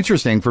think it'd be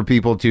interesting for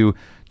people to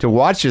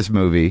watch this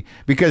movie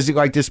because,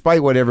 like,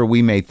 despite whatever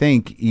we may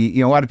think,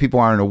 a lot of people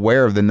aren't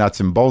aware of the nuts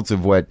and bolts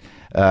of what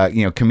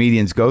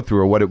comedians go through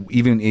or what it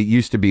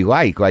used to be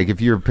like. Like, if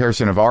you're a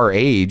person of our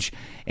age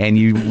and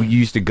you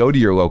used to go to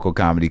your local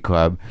comedy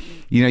club,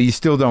 you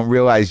still don't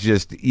realize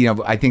just,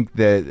 I think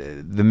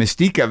the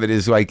mystique of it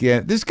is like,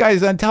 yeah, this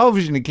guy's on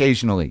television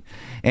occasionally,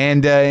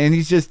 and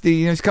he's just,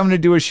 he's coming to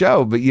do a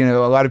show. But,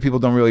 a lot of people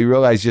don't really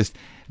realize just,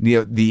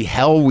 the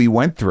hell we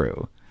went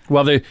through.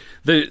 Well,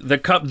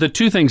 the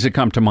two things that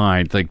come to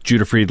mind, like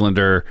Judah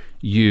Friedlander,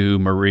 you,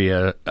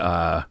 Maria,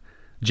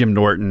 Jim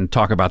Norton,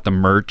 talk about the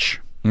merch.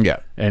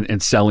 Yeah.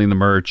 And selling the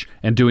merch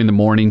and doing the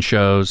morning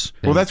shows.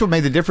 Well, that's what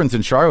made the difference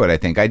in Charlotte, I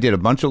think. I did a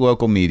bunch of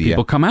local media.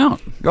 People come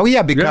out. Oh,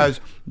 yeah, because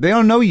they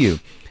don't know you.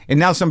 And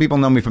now some people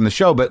know me from the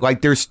show, but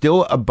like there's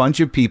still a bunch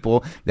of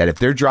people that if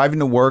they're driving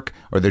to work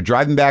or they're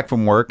driving back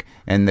from work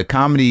and the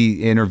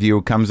comedy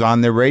interview comes on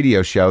their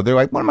radio show, they're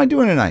like, what am I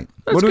doing tonight?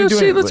 Let's go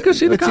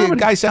see the comedy. The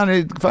guy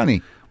sounded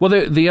funny.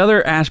 Well, the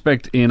other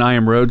aspect in I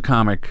Am Road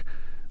Comic,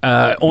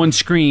 on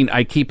screen,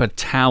 I keep a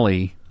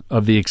tally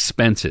of the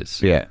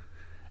expenses. Yeah.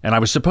 And I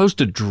was supposed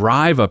to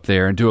drive up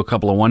there and do a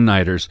couple of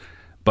one-nighters,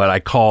 but I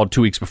called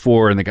 2 weeks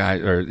before,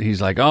 and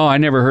he's like, oh, I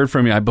never heard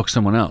from you. I booked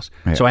someone else.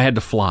 Yeah. So I had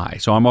to fly.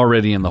 So I'm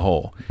already in the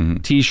hole. Mm-hmm.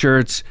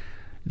 T-shirts,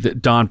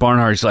 Don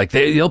Barnhart's like,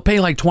 they'll pay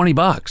like $20.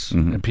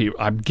 Mm-hmm. And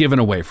I'm giving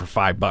away for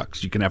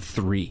 $5. You can have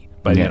 3.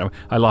 But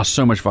I lost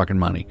so much fucking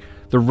money.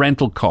 The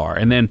rental car.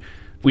 And then,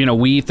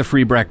 we eat the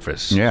free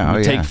breakfast. Yeah,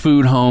 we take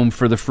food home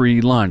for the free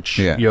lunch.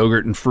 Yeah.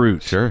 Yogurt and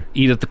fruit. Sure.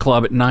 Eat at the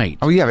club at night.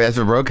 Oh, yeah, as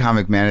a road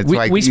comic, man,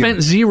 it's we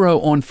spent zero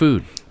on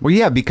food. Well,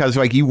 yeah, because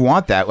like you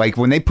want that. Like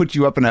when they put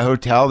you up in a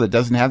hotel that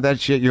doesn't have that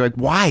shit, you're like,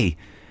 why?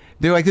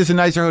 They're like, this is a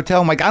nicer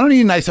hotel. I'm like, I don't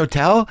need a nice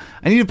hotel.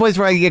 I need a place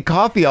where I can get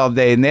coffee all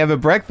day, and they have a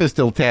breakfast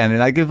till 10,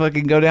 and I can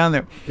fucking go down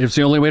there. It's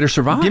the only way to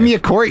survive. Give me a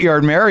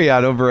Courtyard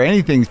Marriott over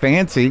anything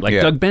fancy. Like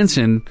Doug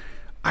Benson,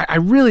 I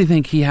really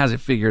think he has it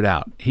figured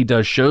out. He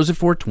does shows at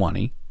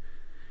 420.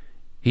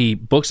 He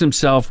books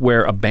himself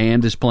where a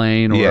band is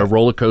playing or a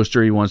roller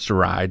coaster he wants to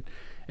ride.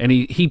 And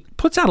he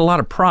puts out a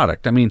lot of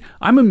product. I mean,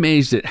 I'm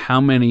amazed at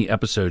how many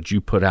episodes you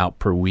put out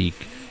per week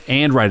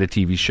and write a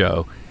TV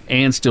show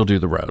and still do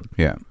the road.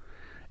 Yeah.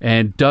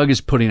 And Doug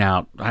is putting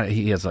out,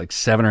 he has like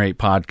 7 or 8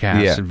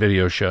 podcasts and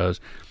video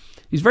shows.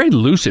 He's very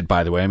lucid,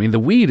 by the way. I mean, the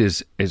weed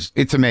is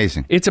it's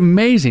amazing. It's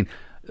amazing.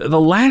 The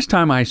last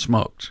time I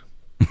smoked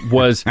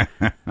was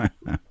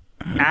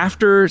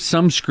after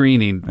some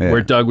screening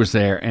where Doug was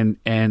there,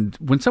 and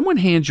when someone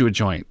hands you a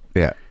joint,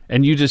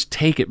 and you just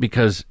take it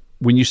because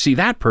when you see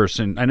that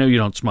person, I know you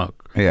don't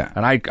smoke,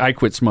 and I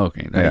quit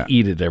smoking. I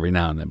eat it every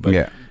now and then,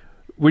 but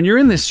when you're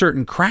in this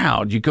certain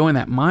crowd, you go in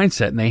that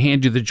mindset, and they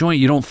hand you the joint,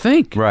 you don't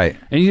think, right,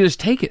 and you just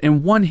take it.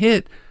 And one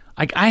hit,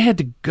 like I had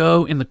to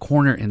go in the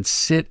corner and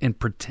sit and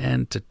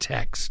pretend to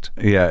text.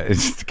 Yeah,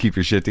 it's to keep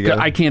your shit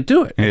together. I can't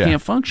do it. I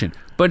can't function.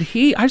 But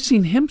I've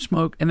seen him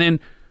smoke, and then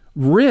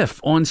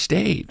riff on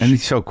stage. And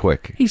he's so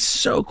quick. He's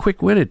so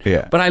quick-witted.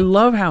 Yeah. But I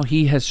love how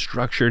he has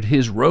structured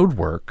his road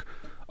work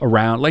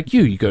around, like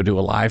you go to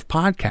a live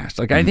podcast.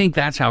 Like, I think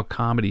that's how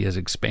comedy has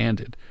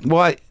expanded.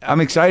 Well,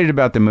 I'm excited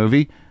about the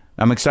movie.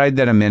 I'm excited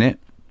that I'm in it.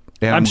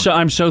 I'm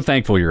so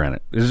thankful you're in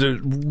it. This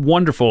is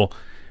wonderful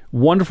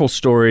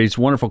stories,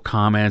 wonderful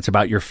comments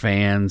about your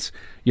fans,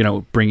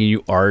 bringing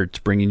you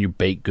art, bringing you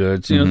baked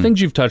goods,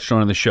 things you've touched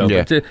on in the show.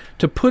 Yeah. But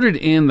to put it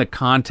in the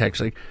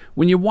context, like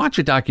when you watch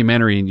a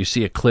documentary and you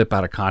see a clip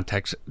out of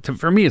context,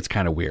 for me, it's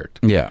kind of weird.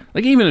 Yeah.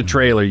 Like even a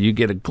trailer, you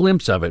get a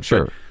glimpse of it.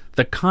 Sure.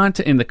 But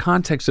in the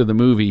context of the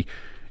movie,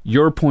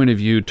 your point of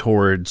view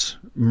towards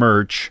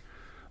merch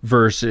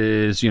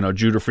versus,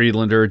 Judah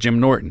Friedlander or Jim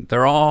Norton,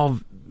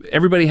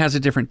 everybody has a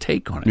different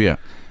take on it. Yeah.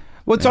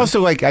 Well, it's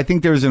also like, I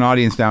think there's an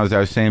audience now, as I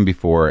was saying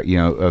before,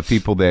 of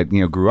people that,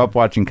 grew up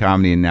watching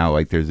comedy, and now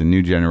like there's a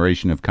new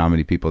generation of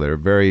comedy people that are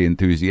very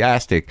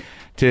enthusiastic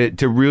to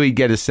really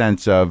get a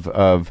sense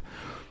of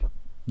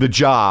the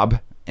job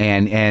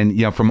and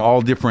you know, from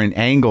all different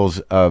angles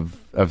of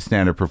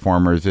stand-up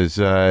performers is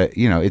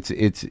you know,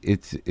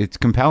 it's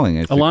compelling.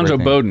 It's Alonzo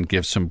Bowden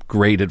gives some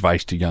great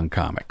advice to young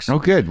comics. Oh,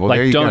 good. Well, like,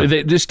 there you go.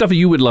 This stuff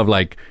you would love.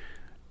 Like,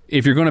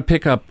 if you're going to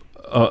pick up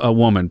a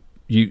woman,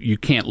 you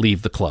can't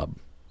leave the club.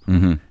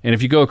 Mm-hmm. And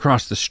if you go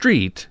across the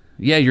street,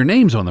 yeah, your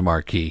name's on the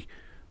marquee,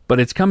 but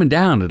it's coming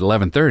down at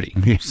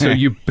 11:30. So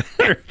you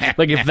better,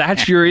 like, if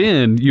that's your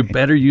in, you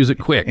better use it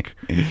quick.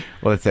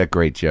 Well, it's that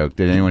great joke.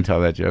 Did anyone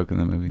tell that joke in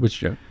the movie? Which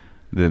joke?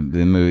 The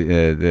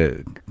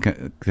movie,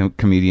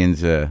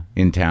 comedian's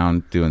in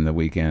town doing the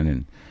weekend,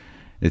 and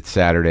it's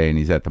Saturday, and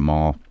he's at the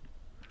mall.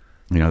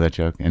 You know that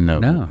joke? And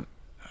no.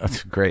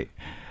 That's great.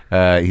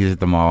 He's at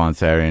the mall on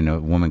Saturday, and a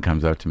woman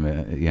comes up to me,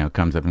 you know,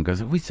 comes up and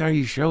goes, "We saw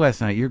your show last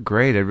night. You're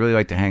great. I'd really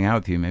like to hang out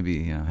with you. Maybe,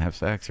 you know, have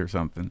sex or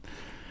something.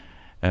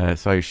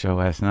 Saw your show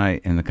last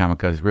night." And the comic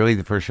goes, "Really?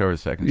 The first show or the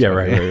second show?" Yeah,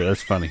 right.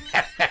 That's funny.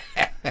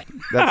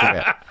 That's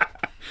it.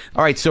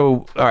 All right.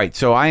 So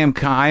I am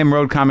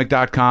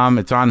roadcomic.com.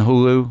 It's on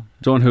Hulu.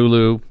 It's on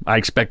Hulu. I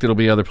expect it'll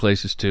be other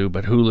places too,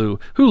 but Hulu,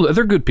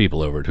 they're good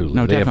people over at Hulu.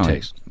 No, they definitely.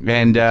 have taste.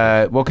 And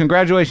well,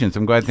 congratulations.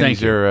 I'm glad things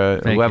Thank you. are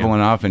Thank leveling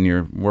you. off and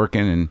you're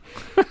working, and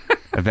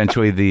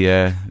eventually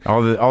the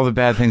all the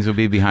bad things will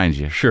be behind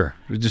you. Sure.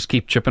 Just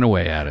keep chipping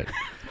away at it.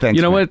 Thanks.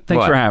 You know man. what?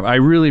 Thanks for having. I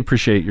really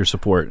appreciate your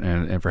support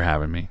and for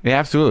having me. Yeah,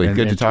 absolutely. And,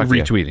 Good to talk to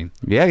you. retweeting.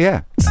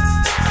 Yeah.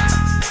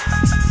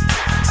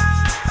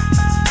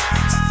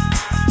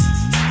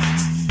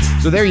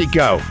 So there you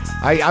go.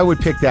 I would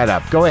pick that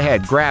up. Go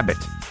ahead, grab it.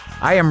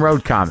 I Am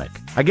Road Comic.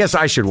 I guess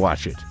I should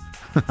watch it.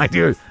 I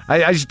do.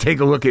 I should take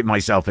a look at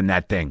myself in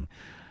that thing.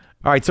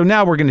 All right, so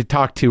now we're going to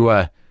talk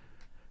to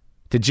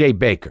Jay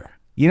Bakker.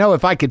 You know,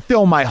 if I could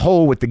fill my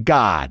hole with the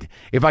God,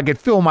 if I could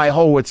fill my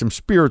hole with some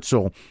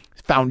spiritual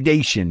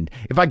foundation,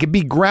 if I could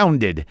be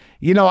grounded.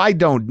 You know, I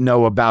don't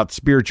know about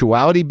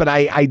spirituality, but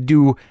I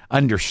do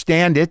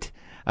understand it.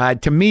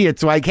 To me,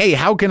 it's like, hey,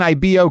 how can I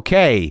be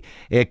okay?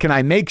 Can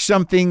I make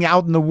something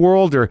out in the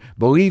world, or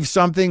believe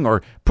something,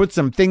 or put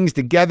some things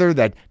together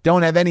that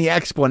don't have any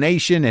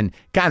explanation and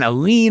kind of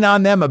lean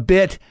on them a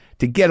bit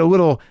to get a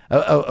little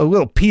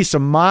peace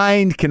of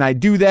mind? Can I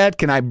do that?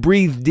 Can I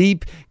breathe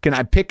deep? Can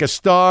I pick a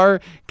star?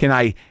 Can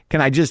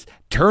I just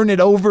turn it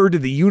over to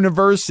the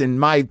universe and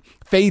my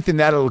faith in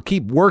that it'll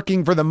keep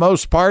working for the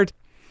most part?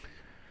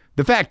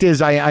 The fact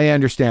is, I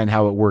understand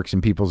how it works in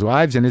people's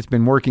lives, and it's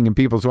been working in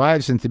people's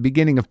lives since the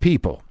beginning of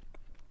people.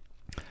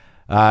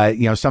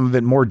 You know, some of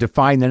it more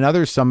defined than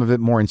others, some of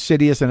it more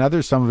insidious than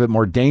others, some of it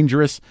more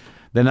dangerous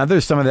than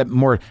others, some of it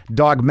more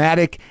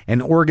dogmatic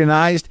and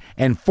organized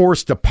and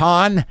forced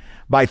upon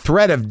by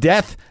threat of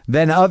death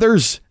than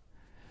others.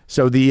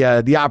 So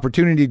the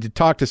opportunity to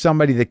talk to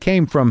somebody that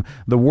came from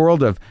the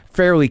world of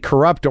fairly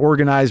corrupt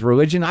organized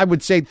religion, I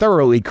would say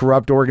thoroughly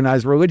corrupt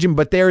organized religion,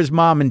 but there's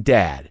mom and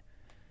dad.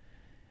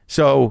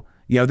 So,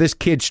 you know, this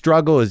kid's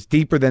struggle is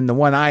deeper than the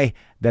one I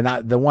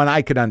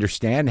could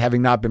understand,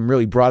 having not been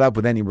really brought up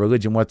with any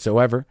religion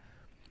whatsoever.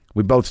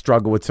 We both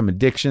struggle with some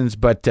addictions,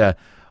 but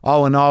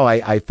all in all,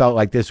 I felt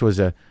like this was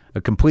a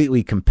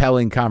completely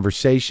compelling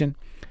conversation,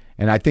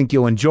 and I think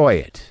you'll enjoy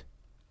it.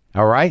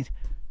 All right?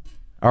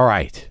 All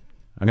right.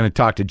 I'm going to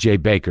talk to Jay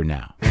Bakker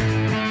now.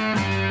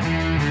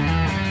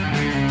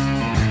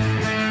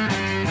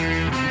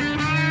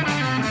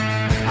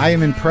 I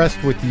am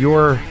impressed with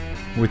your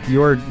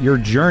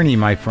journey,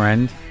 my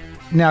friend.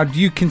 Now, do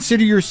you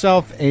consider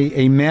yourself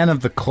a man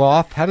of the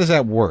cloth? How does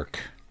that work?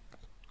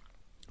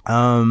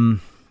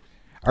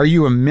 Are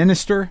you a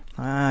minister?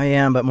 I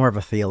am, but more of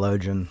a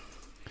theologian.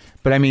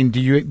 But I mean,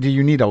 do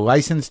you need a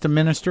license to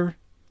minister?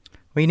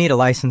 Well, you need a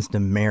license to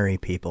marry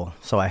people,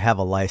 so I have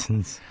a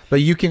license.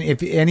 But you can,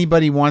 if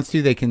anybody wants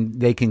to, they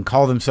can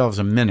call themselves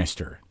a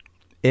minister.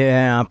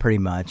 Yeah, pretty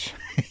much.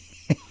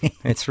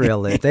 It's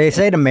real. They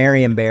say to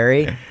marry and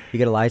bury. You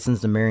get a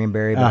license to marry and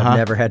bury, but I've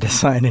never had to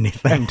sign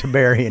anything to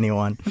bury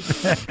anyone.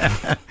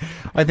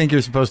 I think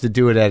you're supposed to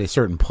do it at a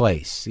certain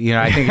place. You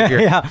know, I think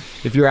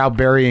if you're out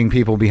burying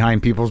people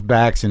behind people's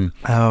backs and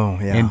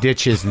and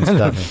ditches and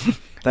stuff.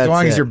 As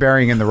long as you're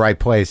burying in the right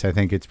place, I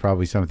think it's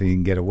probably something you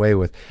can get away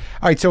with.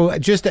 All right, so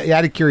just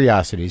out of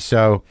curiosity,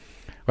 so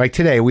like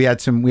today we had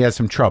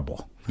some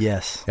trouble.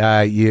 Yes.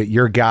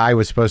 Your guy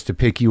was supposed to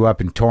pick you up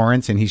in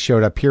Torrance, and he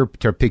showed up here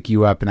to pick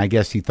you up, and I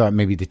guess he thought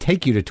maybe to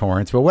take you to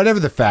Torrance. But whatever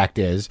the fact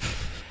is,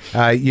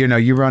 you know,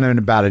 you run in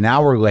about an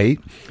hour late,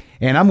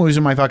 and I'm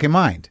losing my fucking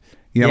mind.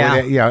 You know,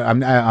 I'm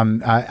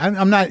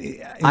not.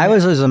 I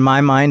was losing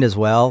my mind as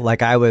well.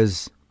 Like I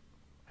was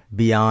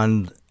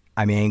beyond.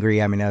 I'm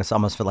angry. I mean, I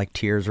almost felt like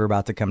tears were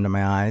about to come to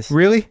my eyes.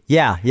 Really?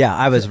 Yeah.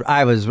 I was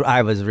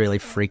really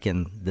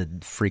freaking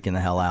the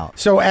hell out.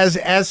 So,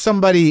 as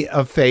somebody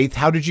of faith,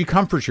 how did you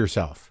comfort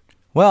yourself?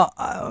 Well,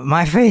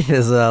 my faith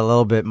is a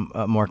little bit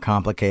more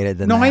complicated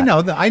than that.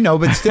 No, I know,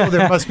 but still,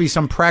 there must be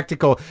some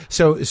practical.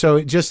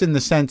 So just in the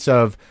sense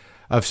of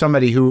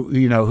somebody who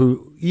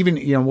even,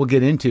 you know, we'll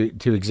get into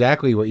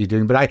exactly what you're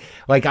doing, but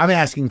I'm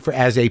asking for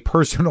as a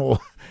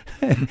personal.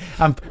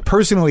 I'm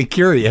personally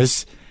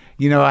curious.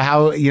 You know,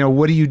 how, you know,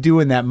 what do you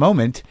do in that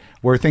moment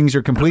where things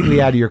are completely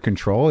out of your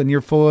control and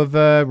you're full of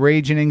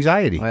rage and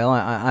anxiety. Well,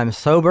 I'm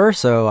sober,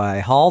 so I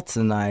halt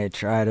and I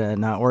try to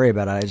not worry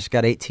about it. I just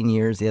got 18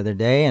 years the other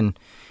day, and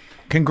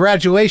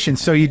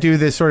congratulations. So you do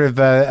this sort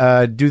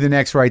of do the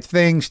next right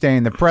thing, stay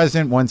in the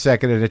present, 1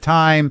 second at a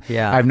time.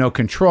 Yeah. I have no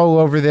control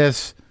over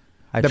this.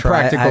 I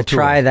practical tool.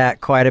 try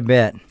that quite a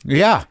bit.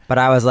 Yeah. But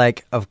I was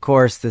like, of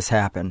course this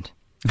happened.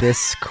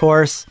 This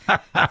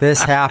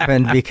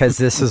happened because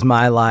this is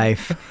my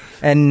life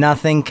and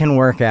nothing can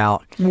work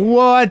out.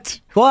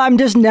 What? Well, I'm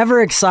just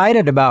never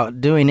excited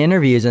about doing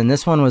interviews, and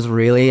this one was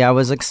really, I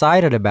was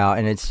excited about,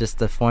 and it's just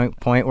the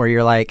point where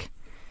you're like,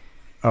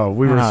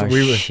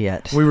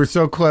 shit. We were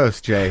so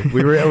close, Jay.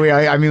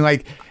 I mean,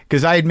 like,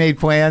 because I had made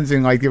plans,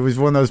 and like it was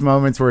one of those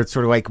moments where it's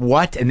sort of like,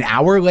 what, an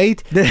hour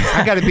late?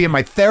 I got to be at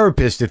my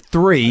therapist at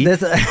 3, and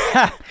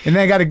then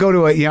I got to go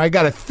to I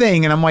got a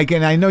thing, and I'm like,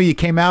 and I know you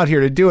came out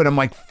here to do it. I'm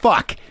like,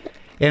 fuck,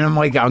 and I'm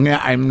like, I'm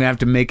gonna have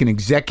to make an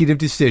executive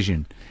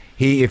decision.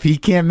 If he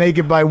can't make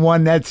it by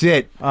 1, that's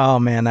it. Oh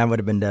man, I would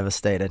have been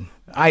devastated.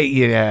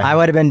 I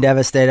would have been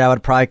devastated. I would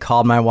have probably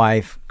called my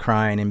wife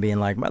crying and being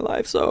like, my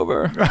life's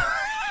over.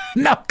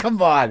 No, come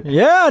on.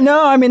 Yeah,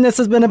 no, I mean, this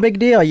has been a big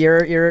deal.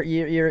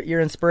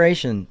 You're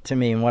inspiration to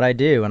me and what I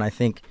do, and I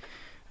think.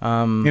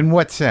 In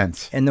what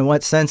sense? In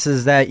what sense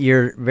is that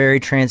you're very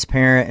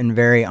transparent and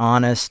very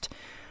honest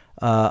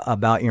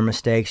about your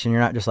mistakes, and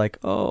you're not just like,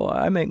 oh,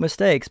 I make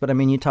mistakes, but I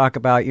mean, you talk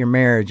about your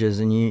marriages,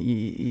 and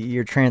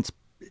your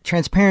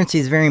transparency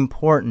is very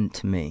important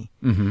to me.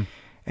 Mm-hmm.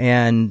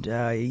 And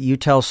you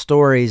tell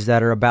stories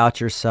that are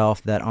about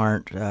yourself that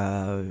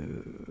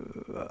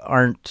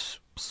aren't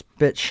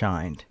spit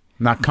shined.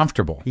 Not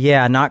comfortable.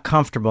 Yeah, not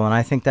comfortable. And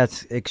I think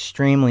that's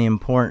extremely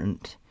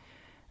important.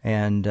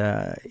 And,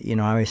 I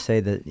always say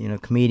that,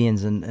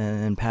 comedians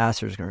and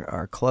pastors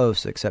are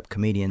close, except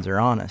comedians are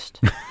honest.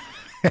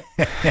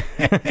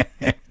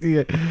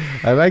 Yeah,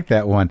 I like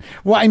that one.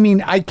 Well, I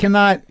mean,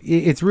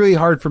 it's really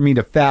hard for me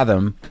to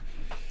fathom,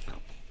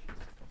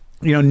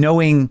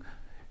 knowing,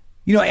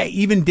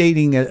 even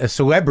dating a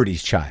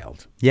celebrity's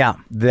child. Yeah.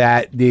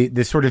 That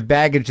the sort of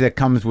baggage that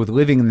comes with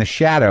living in the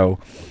shadow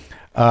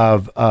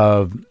of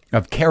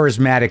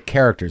charismatic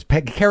characters,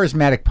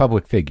 charismatic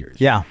public figures.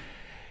 Yeah.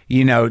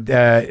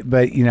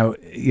 But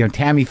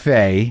Tammy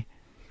Faye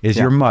is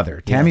your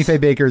mother. Tammy Faye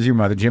Bakker is your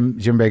mother. Jim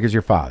Bakker's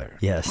your father.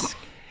 Yes.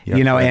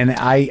 And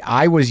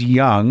I was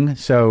young,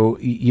 so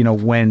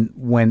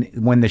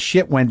when the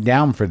shit went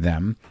down for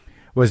them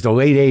was the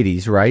late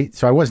 80s, right?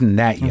 So I wasn't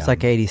that young. It's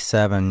like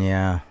 87,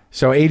 yeah.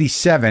 So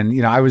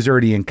 87, I was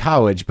already in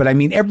college, but I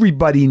mean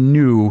everybody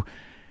knew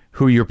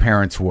who your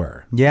parents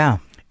were. Yeah.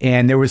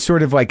 And there was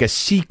sort of like a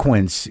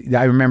sequence,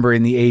 I remember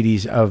in the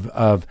 80s,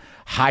 of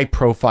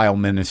high-profile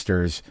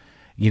ministers,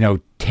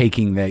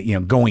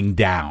 taking going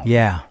down.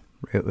 Yeah,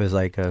 it was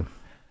like a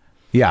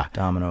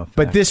domino effect.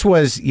 But this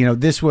was,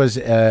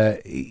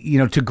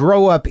 to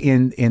grow up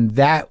in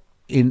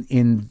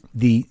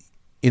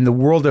the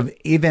world of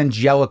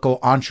evangelical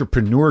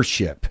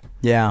entrepreneurship.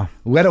 Yeah.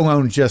 Let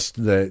alone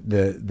just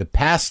the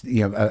past,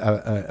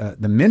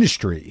 the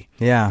ministry.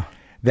 Yeah.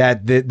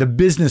 That the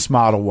business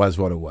model was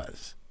what it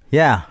was.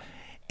 Yeah.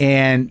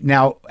 And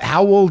now,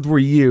 how old were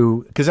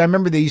you? Because I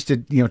remember they used to,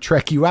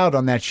 trek you out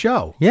on that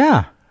show.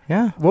 Yeah.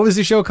 Yeah. What was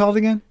the show called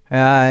again?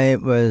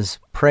 It was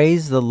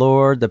Praise the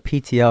Lord, the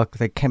PTL.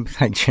 They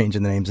kept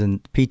changing the names,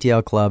 and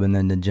PTL Club, and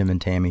then the Jim and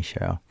Tammy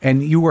show.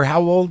 And you were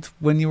how old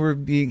when you were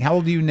how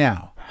old are you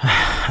now?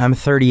 I'm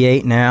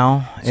 38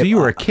 now. So you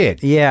were a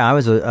kid. Yeah, I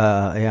was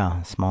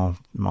a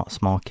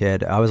small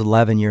kid. I was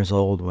 11 years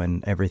old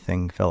when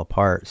everything fell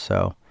apart.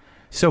 So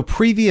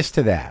previous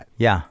to that,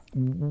 yeah.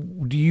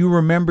 Do you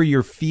remember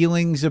your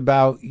feelings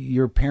about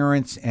your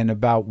parents and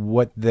about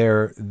what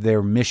their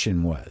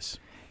mission was?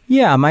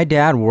 Yeah, my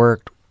dad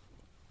worked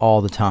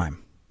all the time.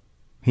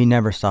 He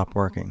never stopped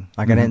working.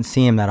 Like I didn't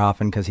see him that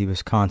often because he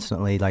was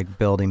constantly like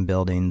building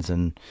buildings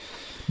and.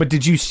 But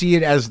did you see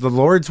it as the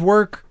Lord's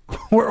work,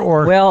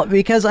 or? Well,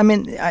 because I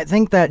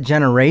think that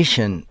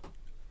generation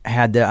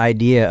had the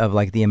idea of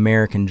like the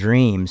American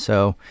dream.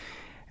 So,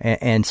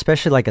 and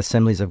especially like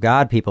Assemblies of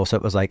God people. So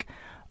it was like,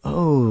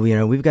 oh,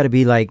 we've got to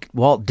be like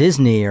Walt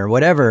Disney or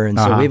whatever. And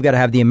so we've got to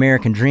have the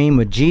American dream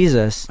with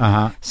Jesus.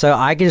 So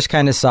I just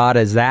kind of saw it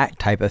as that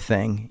type of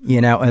thing,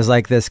 as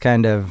like this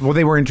kind of... Well,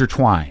 they were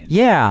intertwined.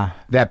 Yeah.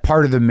 That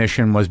part of the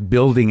mission was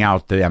building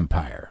out the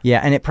empire. Yeah,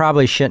 and it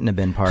probably shouldn't have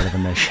been part of the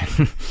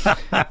mission.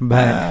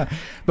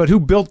 But who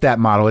built that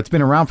model? It's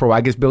been around for a while.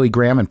 I guess Billy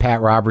Graham and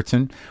Pat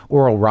Robertson,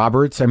 Oral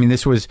Roberts. I mean,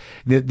 this was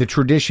the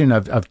tradition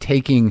of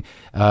taking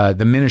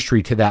the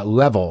ministry to that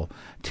level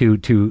to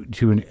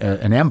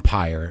an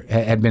empire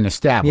had been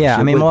established.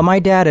 Yeah, well, my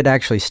dad had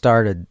actually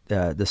started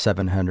the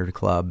 700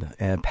 Club,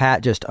 and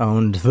Pat just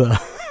owned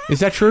the... Is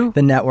that true?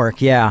 The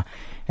network, yeah.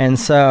 And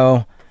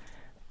so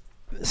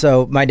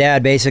my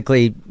dad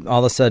basically, all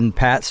of a sudden,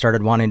 Pat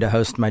started wanting to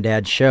host my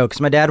dad's show,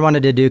 because my dad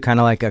wanted to do kind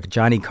of like a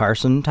Johnny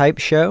Carson type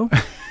show.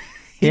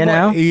 He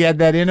had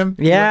that in him?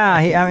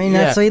 Yeah,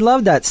 he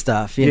loved that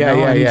stuff, you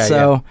know? And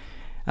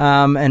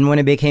And when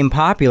it became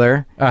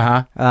popular,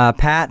 Uh-huh.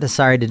 Pat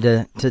decided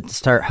to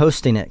start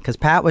hosting it because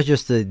Pat was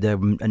just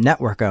the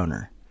network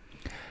owner.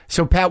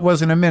 So Pat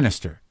wasn't a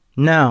minister.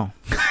 No.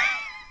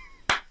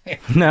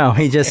 No,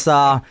 he just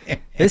saw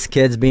this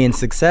kid's being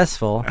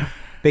successful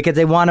because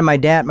they wanted my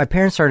dad. My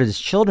parents started as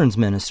children's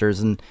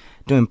ministers and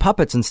doing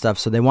puppets and stuff,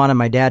 so they wanted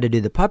my dad to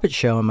do the puppet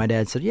show, and my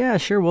dad said, yeah,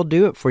 sure, we'll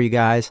do it for you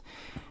guys.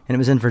 And it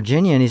was in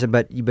Virginia, and he said,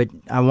 but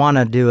I want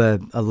to do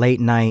a late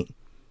night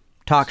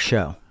talk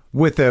show.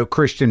 With a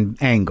Christian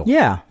angle.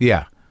 Yeah.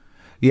 Yeah.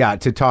 Yeah,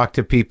 to talk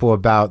to people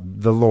about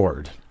the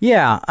Lord.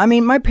 Yeah. I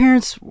mean, my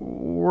parents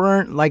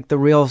weren't like the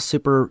real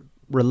super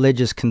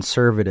religious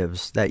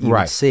conservatives that you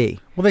would see.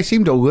 Well, they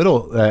seemed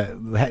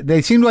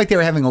they seemed like they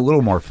were having a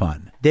little more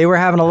fun. They were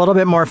having a little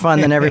bit more fun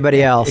than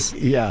everybody else.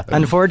 Yeah.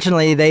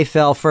 Unfortunately, they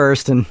fell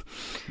first, and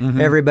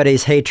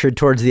everybody's hatred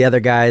towards the other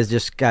guys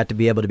just got to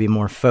be able to be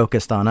more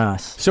focused on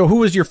us. So who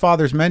was your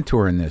father's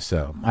mentor in this,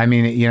 though? I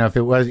mean, if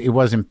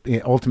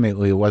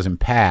ultimately it wasn't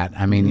Pat.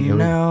 I mean,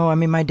 No, I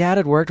mean, my dad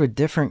had worked with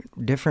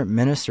different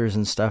ministers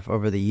and stuff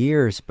over the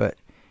years, but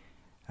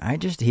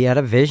he had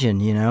a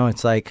vision,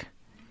 It's like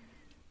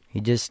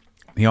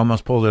he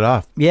almost pulled it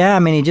off. Yeah, I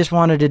mean, he just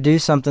wanted to do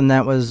something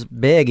that was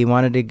big. He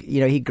wanted to,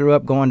 he grew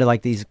up going to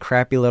like these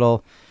crappy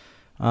little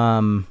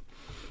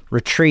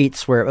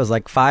retreats where it was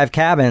like 5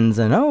 cabins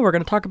and, we're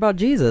going to talk about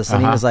Jesus.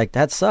 And he was like,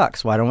 that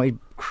sucks. Why don't we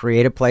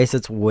create a place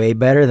that's way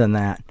better than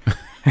that?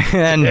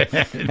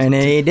 and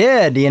he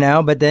did,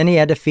 but then he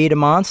had to feed a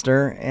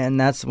monster. And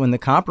that's when the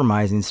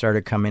compromising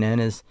started coming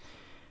in is,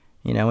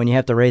 when you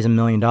have to raise $1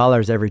 million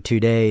every 2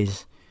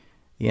 days,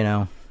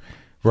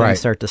 things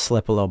start to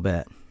slip a little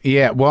bit.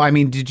 Yeah, well, I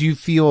mean, did you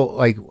feel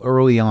like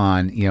early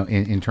on,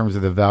 in terms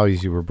of the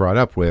values you were brought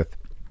up with,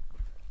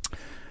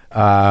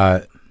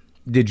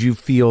 did you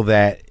feel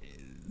that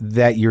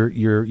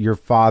your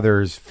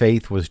father's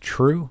faith was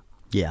true?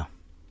 Yeah,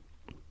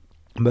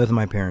 both of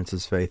my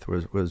parents' faith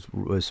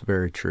was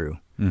very true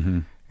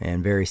and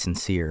very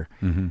sincere.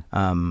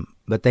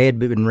 But they had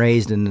been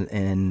raised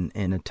in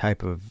a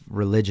type of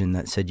religion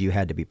that said you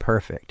had to be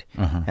perfect,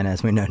 and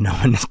as we know, no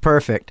one is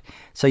perfect,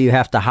 so you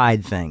have to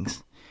hide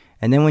things.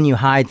 And then when you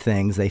hide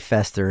things, they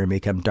fester and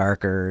become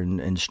darker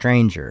and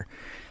stranger.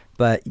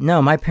 But no,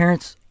 my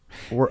parents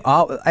were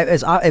all...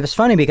 It was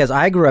funny because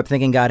I grew up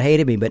thinking God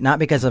hated me, but not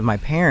because of my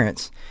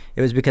parents.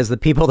 It was because the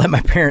people that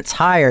my parents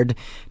hired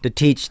to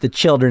teach the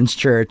children's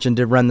church and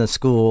to run the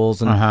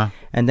schools and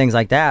things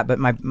like that. But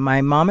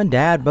my mom and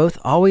dad both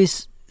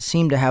always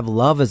seemed to have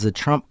love as a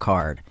trump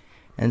card.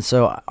 And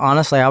so,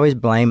 honestly, I always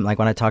blame... Like,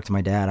 when I talk to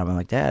my dad, I'm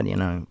like, Dad,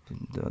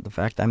 the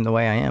fact I'm the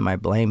way I am, I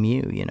blame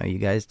you. You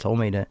guys told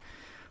me to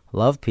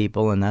love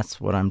people, and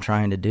that's what I'm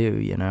trying to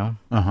do,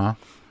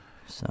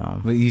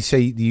 So, But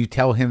you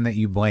tell him that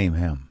you blame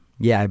him.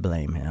 Yeah, I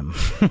blame him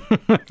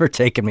for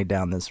taking me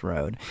down this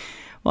road.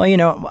 Well,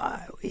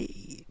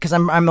 because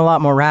I'm a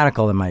lot more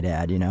radical than my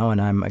dad, and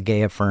I'm a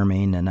gay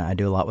affirming, and I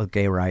do a lot with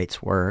gay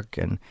rights work,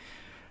 and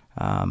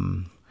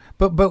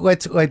But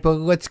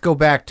let's go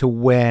back to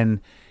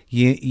when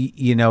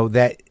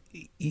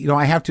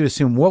I have to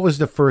assume, what was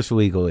the first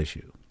legal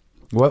issue?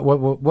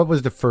 What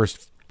was the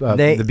first?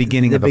 The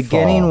beginning of the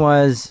beginning fall.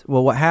 was,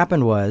 well, what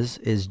happened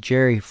is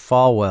Jerry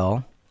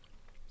Falwell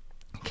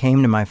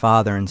came to my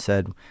father and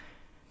said,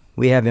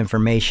 we have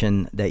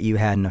information that you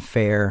had an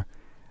affair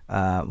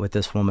with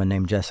this woman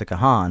named Jessica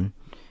Hahn,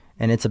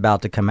 and it's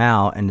about to come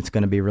out, and it's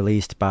going to be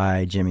released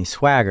by Jimmy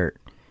Swaggart.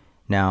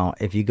 Now,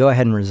 if you go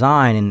ahead and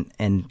resign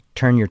and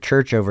turn your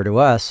church over to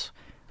us,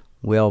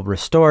 we'll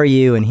restore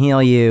you and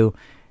heal you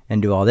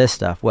and do all this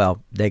stuff.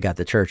 Well, they got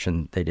the church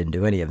and they didn't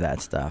do any of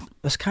that stuff. It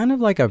was kind of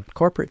like a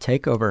corporate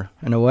takeover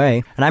in a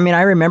way. And I mean,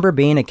 I remember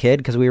being a kid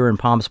because we were in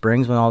Palm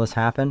Springs when all this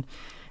happened,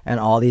 and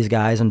all these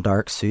guys in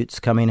dark suits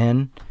coming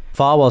in.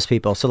 Falwell's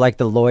people. So like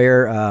the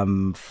lawyer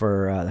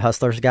for the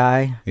Hustlers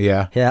guy.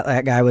 Yeah.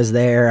 That guy was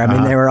there. I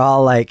mean, they were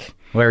all like...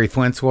 Larry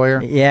Flint's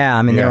lawyer? Yeah.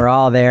 I mean, they were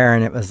all there,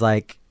 and it was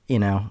like,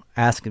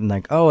 asking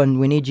like, and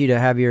we need you to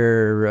have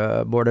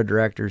your board of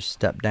directors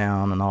step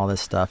down and all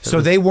this stuff.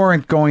 They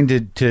weren't going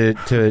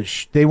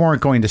they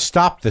weren't going to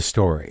stop the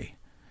story.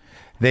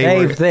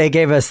 They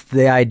gave us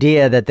the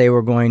idea that they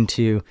were going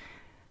to...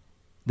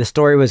 The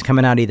story was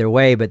coming out either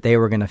way, but they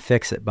were going to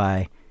fix it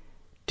by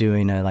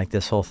doing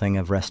this whole thing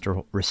of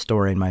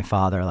restoring my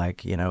father.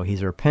 Like,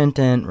 he's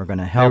repentant. We're going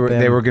to help him.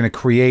 They were going to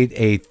create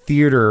a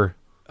theater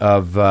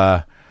of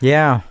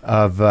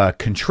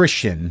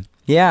contrition.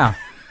 Yeah.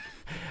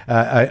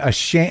 A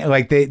shame.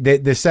 Like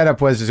the setup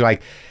was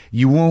like,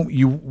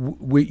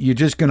 you're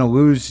just going to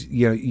lose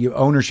your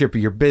ownership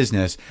of your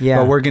business. Yeah.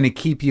 But we're going to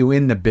keep you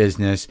in the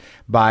business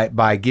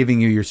by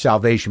giving you your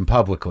salvation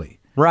publicly.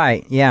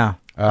 Right. Yeah.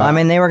 I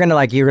mean, they were going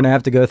to you're going to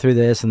have to go through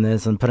this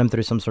and put him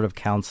through some sort of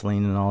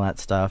counseling and all that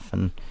stuff.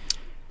 And,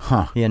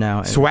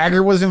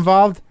 Swaggart was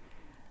involved?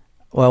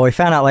 Well, we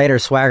found out later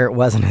Swaggart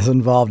wasn't as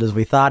involved as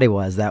we thought he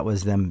was. That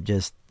was them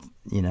just,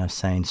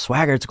 saying,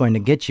 Swaggart's going to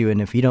get you,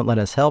 and if you don't let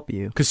us help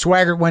you. Because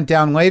Swaggart went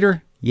down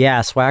later?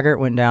 Yeah, Swaggart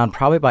went down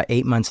probably about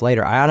 8 months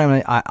later.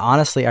 I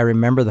honestly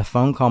remember the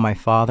phone call my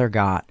father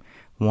got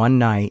one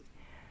night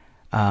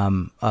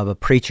of a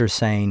preacher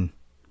saying,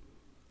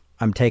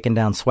 "I'm taking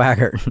down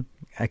Swagger,"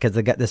 because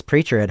this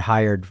preacher had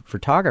hired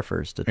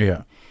photographers to.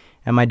 Yeah.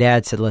 And my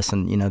dad said,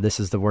 "Listen, this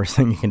is the worst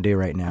thing you can do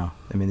right now.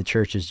 I mean, the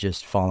church is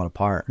just falling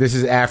apart." This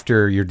is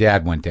after your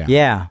dad went down.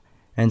 Yeah.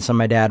 And so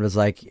my dad was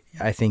like,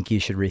 "I think you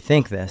should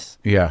rethink this."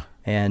 Yeah.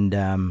 And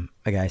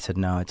the guy said,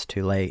 "No, it's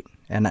too late."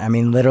 And I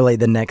mean, literally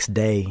the next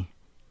day,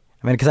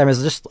 because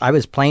I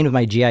was playing with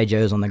my G.I.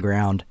 Joes on the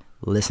ground,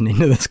 listening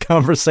to this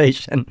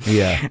conversation.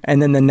 Yeah.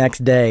 And then the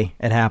next day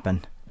it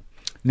happened.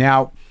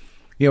 Now,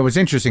 it was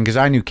interesting because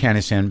I knew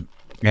Kennison,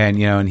 and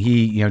and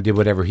he did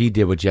whatever he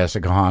did with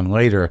Jessica Hahn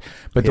later.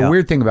 But the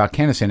weird thing about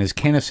Kennison is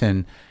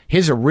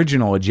his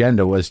original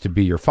agenda was to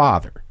be your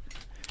father.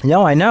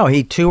 No, I know.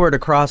 He toured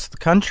across the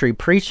country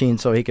preaching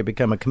so he could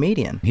become a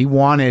comedian. He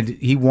wanted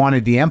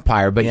the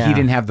empire, but he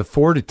didn't have the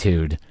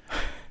fortitude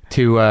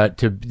to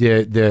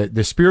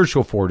the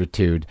spiritual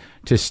fortitude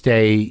to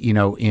stay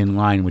in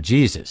line with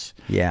Jesus.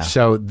 Yeah.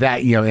 So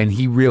that and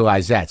he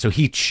realized that, so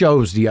he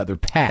chose the other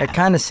path. It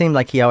kind of seemed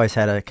like he always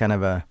had a kind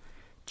of a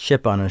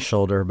chip on his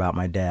shoulder about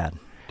my dad.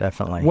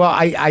 Definitely. Well,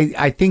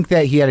 I think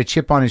that he had a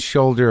chip on his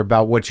shoulder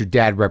about what your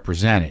dad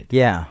represented.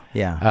 Yeah.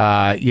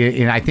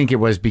 And I think it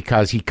was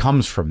because he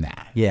comes from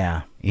that.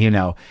 Yeah.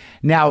 Now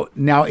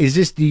is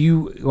this, do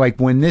you, like,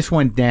 when this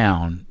went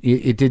down,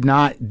 it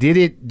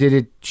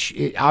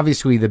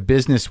obviously the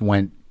business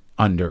went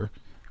under,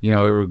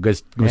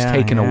 it was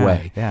taken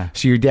away. Yeah.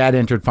 So your dad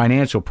entered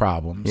financial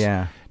problems.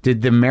 Yeah.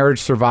 Did the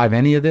marriage survive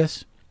any of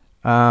this?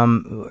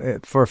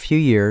 For a few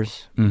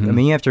years. Mm-hmm. I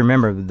mean, you have to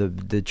remember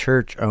the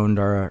church owned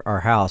our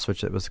house,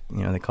 which it was,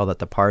 they called it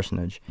the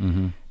parsonage.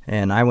 Mm-hmm.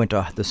 And I went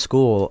to the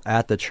school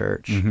at the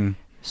church. Mm-hmm.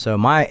 So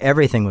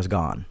everything was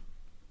gone.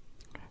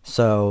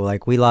 So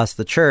like we lost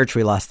the church,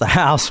 we lost the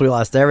house, we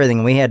lost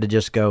everything. We had to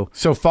just go.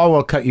 So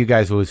Falwell cut you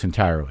guys loose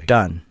entirely.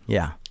 Done.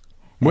 Yeah.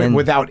 And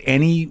Without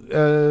any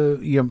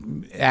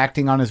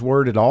acting on his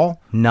word at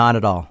all? Not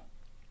at all.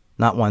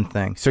 Not one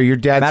thing. So your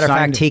dad Matter of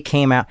signed fact, he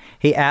came out.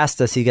 He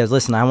asked us. He goes,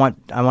 "Listen, I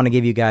want to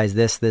give you guys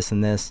this, this,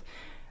 and this.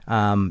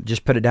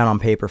 Just put it down on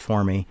paper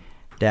for me."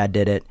 Dad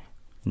did it.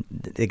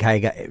 The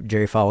guy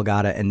Jerry Falwell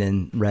got it and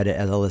then read it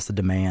as a list of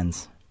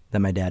demands that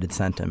my dad had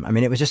sent him. I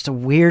mean, it was just the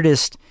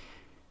weirdest,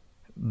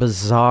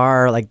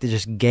 bizarre, like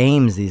just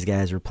games these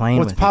guys were playing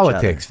with. It's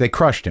politics. Each other. They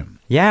crushed him.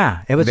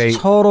 Yeah, it was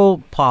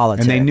total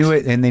politics, and they knew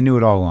it. And they knew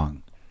it all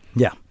along.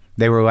 Yeah.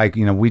 They were like,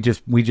 we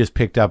just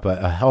picked up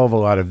a hell of a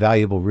lot of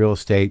valuable real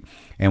estate,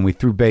 and we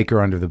threw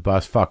Bakker under the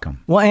bus. Fuck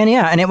him. Well,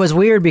 and it was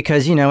weird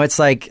because it's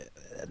like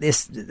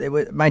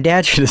my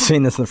dad should have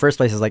seen this in the first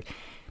place. It's like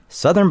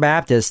Southern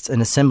Baptists and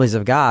Assemblies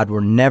of God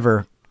were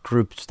never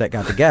groups that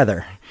got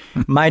together.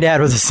 My dad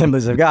was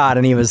Assemblies of God,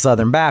 and he was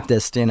Southern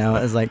Baptist. It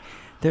was like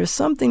there's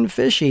something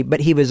fishy,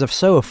 but he was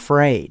so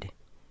afraid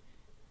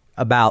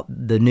about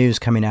the news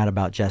coming out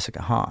about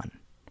Jessica Hahn.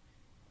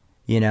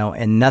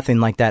 And nothing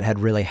like that had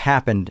really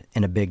happened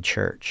in a big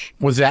church.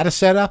 Was that a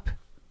setup?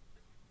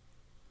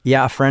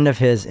 Yeah, a friend of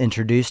his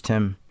introduced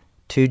him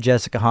to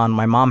Jessica Hahn.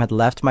 My mom had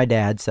left my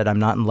dad, said, "I'm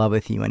not in love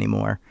with you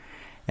anymore."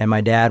 And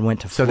my dad went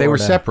to Florida. So they were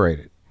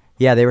separated?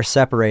 Yeah, they were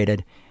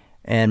separated.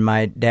 And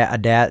my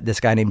dad, this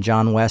guy named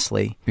John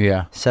Wesley,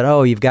 said,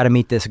 "Oh, you've got to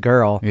meet this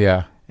girl."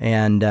 Yeah.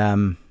 And,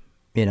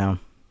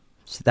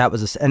 so that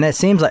was, and it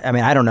seems like,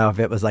 I don't know if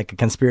it was like a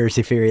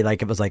conspiracy theory,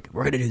 like it was like,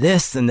 we're going to do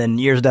this, and then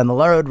years down the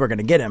road, we're going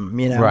to get him,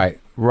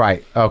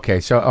 Right.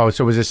 Okay. So it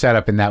was a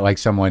setup in that, like,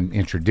 someone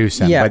introduced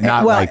them, but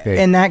not like they...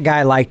 And that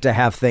guy liked to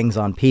have things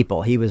on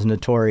people. He was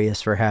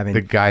notorious for having... The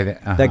guy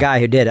that... The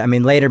guy who did it.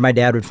 Later my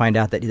dad would find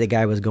out that the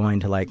guy was going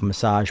to, like,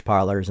 massage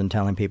parlors and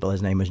telling people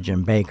his name was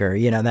Jim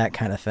Bakker, that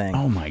kind of thing.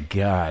 Oh, my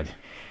God.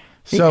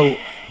 So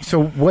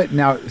what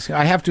now? So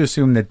I have to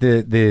assume that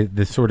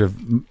the sort of...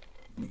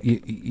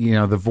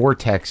 the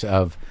vortex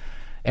of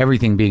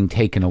everything being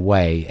taken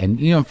away,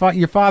 and your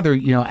father,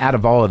 out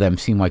of all of them,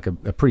 seemed like a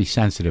pretty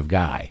sensitive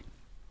guy,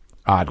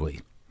 oddly.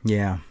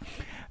 Yeah.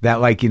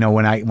 That, like,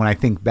 when I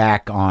think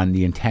back on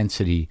the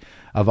intensity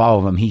of all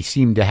of them, he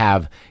seemed to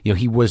have,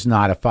 he was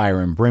not a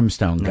fire and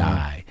brimstone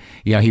guy.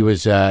 He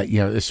was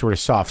this sort of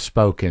soft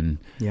spoken,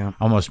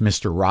 almost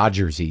Mr.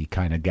 Rogers-y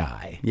kind of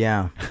guy.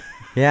 Yeah.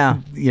 Yeah.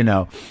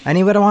 And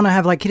he would want to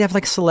have he'd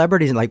have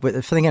celebrities, like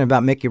thinking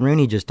about Mickey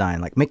Rooney just dying.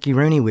 Like Mickey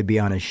Rooney would be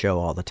on his show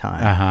all the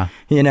time.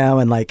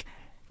 And like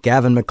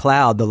Gavin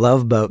McLeod, the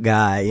Love Boat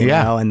guy, you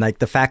know, and like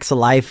the Facts of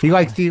Life. He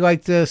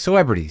liked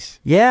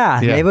celebrities.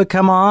 Yeah. They would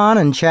come on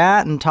and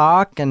chat and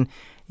talk. And,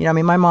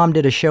 my mom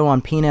did a show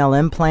on penile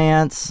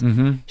implants.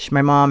 Mm-hmm.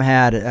 My mom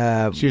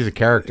had... she was a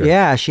character.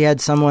 Yeah. She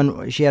had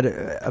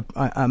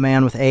a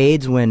man with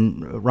AIDS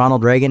when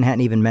Ronald Reagan hadn't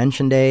even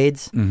mentioned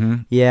AIDS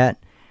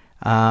yet.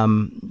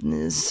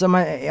 So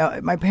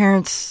my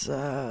parents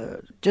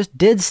just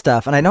did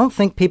stuff, and I don't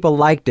think people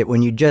liked it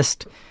when you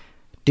just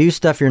do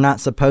stuff you're not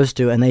supposed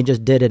to, and they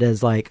just did it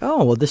as like,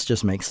 oh, well, this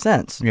just makes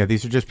sense. Yeah,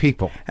 these are just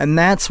people. And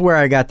that's where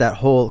I got that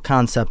whole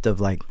concept of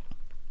like,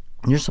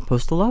 you're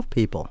supposed to love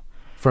people.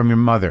 From your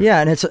mother.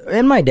 Yeah,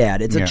 and my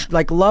dad. It's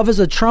like love is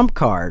a trump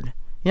card.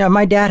 You know,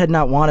 my dad had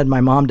not wanted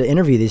my mom to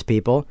interview these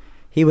people.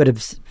 He would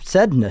have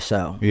said no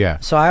so. Yeah.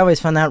 So I always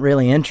found that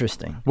really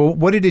interesting. Well,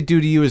 what did it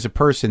do to you as a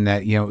person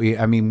that, you know,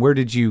 I mean, where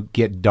did you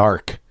get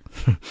dark?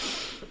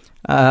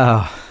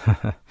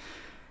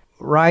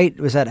 Right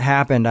as that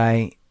happened,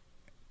 I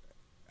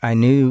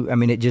knew, I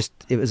mean,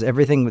 it was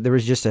everything, there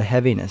was just a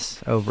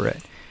heaviness over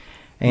it.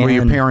 And, Where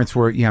your parents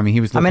were, yeah, I mean, he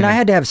was looking I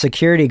had to have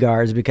security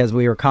guards because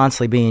we were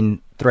constantly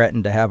being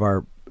threatened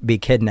to be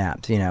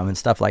kidnapped, you know, and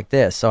stuff like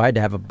this. So I had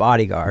to have a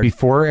bodyguard.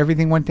 Before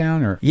everything went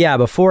down, or? Yeah,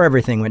 before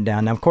everything went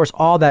down. Now, of course,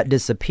 all that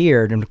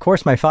disappeared. And of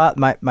course, my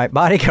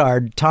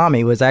bodyguard,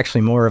 Tommy, was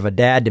actually more of a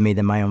dad to me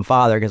than my own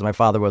father because my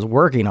father was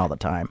working all the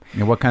time.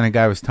 And what kind of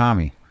guy was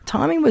Tommy?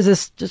 Tommy was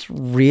this just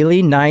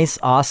really nice,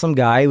 awesome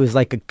guy. He was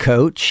like a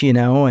coach, you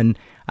know, and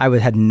I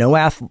had no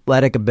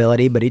athletic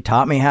ability, but he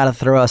taught me how to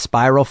throw a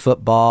spiral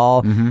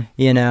football,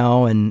 you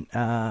know, and,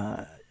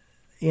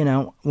 you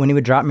know, when he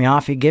would drop me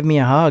off, he'd give me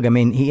a hug. I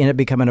mean, he ended up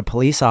becoming a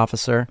police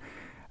officer.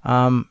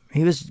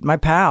 He was my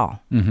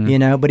pal, you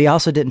know, but he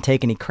also didn't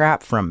take any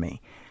crap from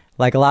me.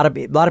 Like a lot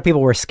of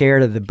people were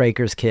scared of the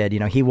Baker's kid. You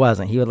know, he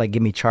wasn't. He would like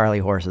give me Charlie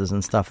horses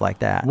and stuff like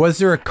that. Was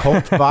there a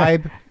cult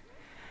vibe?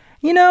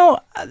 You know,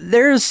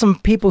 there's some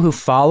people who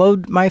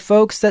followed my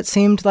folks that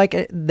seemed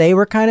like they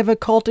were kind of a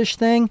cultish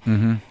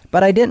thing,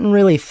 but I didn't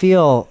really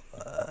feel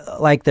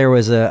like there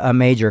was a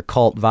major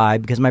cult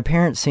vibe because my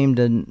parents seemed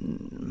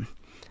to.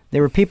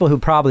 There were people who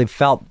probably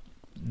felt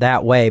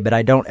that way, but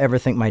I don't ever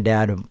think my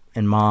dad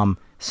and mom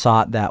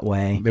saw it that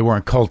way. They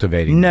weren't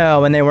cultivating.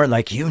 No, and they weren't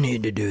like, you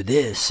need to do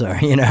this, or,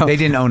 you know. They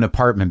didn't own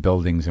apartment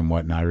buildings and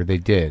whatnot, or they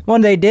did. Well,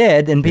 they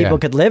did, and people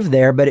could live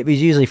there, but it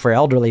was usually for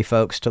elderly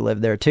folks to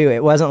live there, too.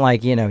 It wasn't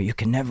like, you know, you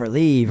can never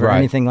leave or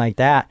anything like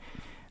that.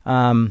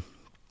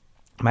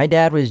 My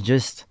dad was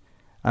just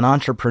an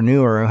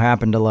entrepreneur who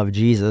happened to love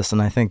Jesus,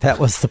 and I think that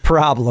was the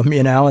problem,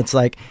 you know. It's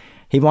like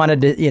he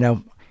wanted to, you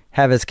know,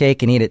 have his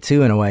cake and eat it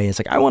too in a way. It's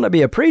like, I want to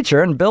be a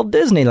preacher and build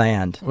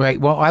Disneyland. Right.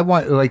 Well, I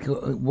want, like,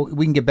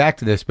 we can get back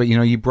to this, but, you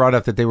know, you brought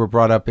up that they were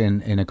brought up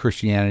in a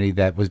Christianity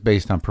that was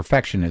based on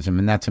perfectionism,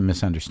 and that's a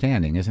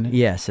misunderstanding, isn't it?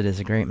 Yes, it is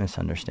a great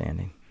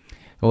misunderstanding.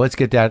 Well, let's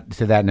get to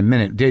that in a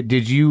minute.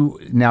 Did you,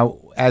 now,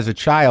 as a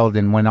child,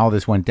 and when all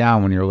this went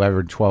down, when you were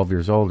 11, 12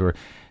 years old, or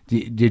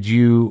did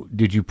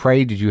you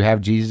pray? Did you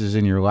have Jesus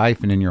in your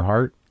life and in your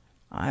heart?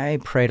 I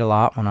prayed a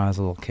lot when I was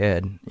a little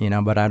kid, you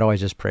know, but I'd always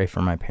just pray for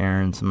my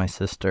parents and my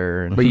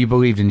sister. But you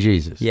believed in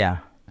Jesus? Yeah.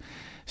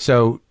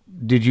 So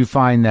did you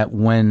find that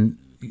when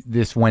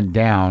this went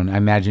down, I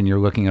imagine you're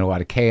looking at a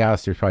lot of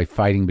chaos, there's probably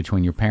fighting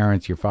between your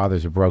parents, your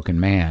father's a broken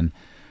man.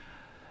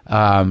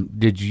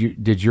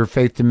 Did your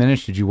faith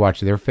diminish? Did you watch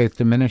their faith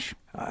diminish?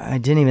 I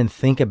didn't even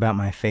think about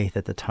my faith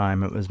at the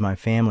time. It was my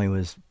family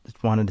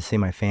wanted to see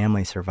my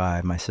family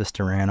survive. My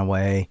sister ran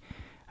away.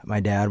 My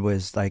dad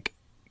was like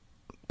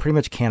pretty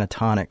much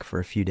catatonic for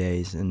a few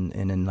days and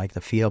in like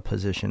the fetal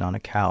position on a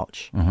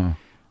couch. So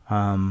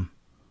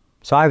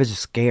I was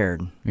just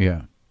scared.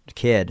 Yeah.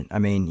 Kid. I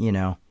mean, you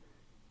know.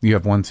 You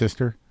have one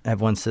sister? I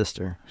have one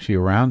sister. She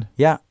around?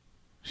 Yeah.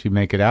 She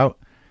make it out?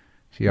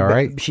 She all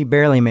right? She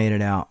barely made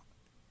it out,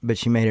 but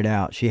she made it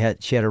out. She had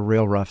a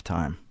real rough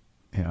time.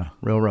 Yeah.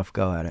 Real rough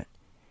go at it.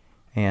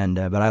 And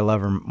but I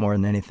love her more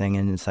than anything,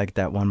 and it's like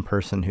that one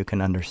person who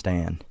can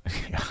understand.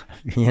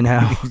 You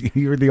know?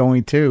 You're the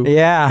only two.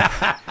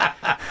 Yeah.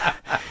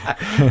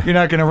 You're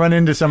not going to run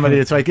into somebody.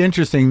 It's like,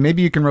 interesting.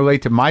 Maybe you can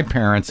relate to my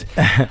parents.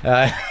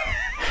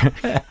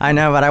 I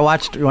know, but I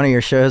watched one of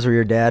your shows where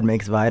your dad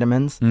makes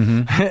vitamins.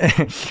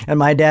 And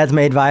my dad's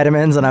made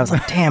vitamins, and I was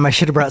like, damn, I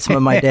should have brought some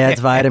of my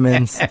dad's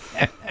vitamins.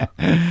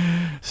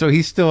 So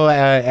he's still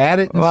at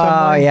it in some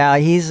Well, way? yeah,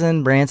 he's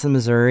in Branson,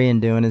 Missouri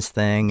and doing his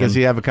thing. Does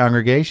he have a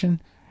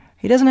congregation?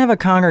 He doesn't have a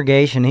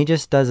congregation. He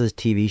just does his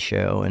TV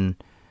show and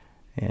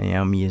you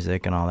know,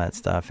 music and all that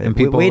stuff. And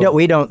we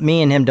don't.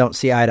 Me and him don't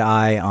see eye to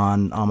eye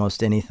on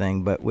almost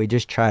anything, but we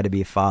just try to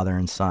be father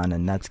and son,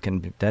 and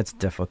that's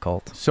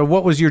difficult. So,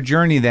 what was your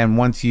journey then?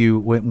 When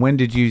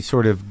did you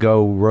sort of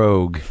go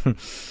rogue?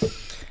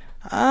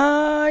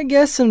 I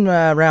guess in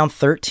around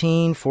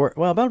 13, 14.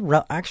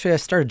 Well, actually, I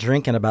started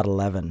drinking about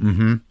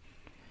 11.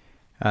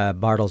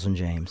 Bartles and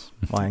James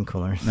wine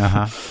coolers.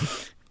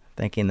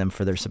 Thanking them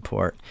for their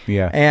support.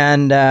 Yeah.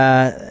 And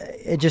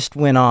it just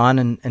went on.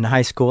 And in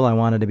high school, I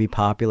wanted to be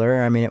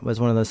popular. I mean, it was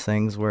one of those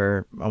things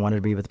where I wanted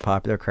to be with the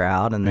popular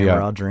crowd, and they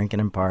were all drinking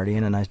and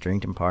partying, and I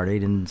drank and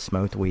partied and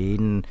smoked weed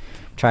and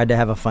tried to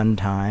have a fun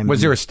time. Was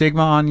there a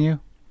stigma on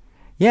you?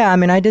 Yeah, I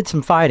mean, I did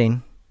some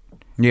fighting.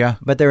 Yeah.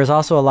 But there was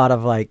also a lot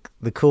of, like,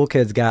 the cool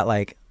kids got,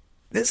 like,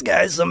 this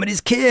guy's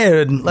somebody's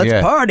kid.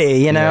 Let's party,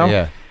 you know?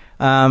 Yeah.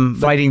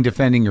 Fighting,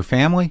 defending your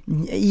family?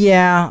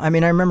 Yeah. I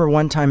mean, I remember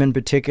one time in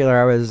particular,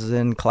 I was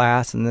in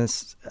class and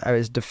I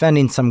was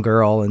defending some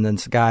girl, and then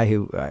this guy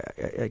who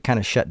I kind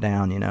of shut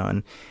down, you know,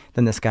 and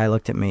then this guy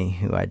looked at me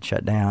who I'd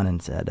shut down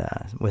and said,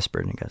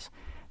 whispered, and he goes,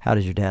 how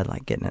does your dad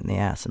like getting it in the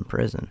ass in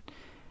prison?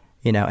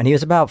 You know, and he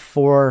was about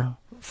four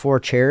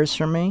chairs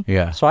from me.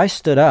 Yeah. So I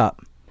stood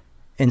up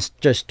and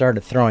just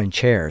started throwing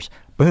chairs.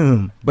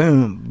 Boom,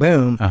 boom,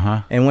 boom.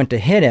 And went to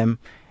hit him.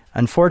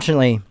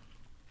 Unfortunately,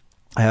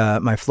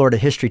 my Florida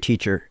history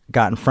teacher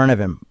got in front of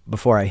him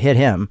before I hit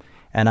him,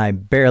 and I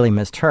barely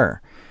missed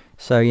her.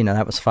 So,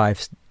 that was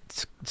 5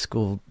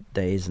 school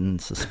days in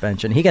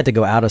suspension. He got to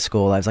go out of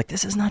school. I was like,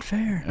 this is not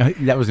fair.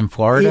 That was in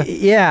Florida?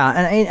 Yeah,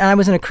 and I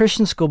was in a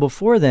Christian school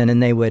before then,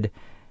 and they would,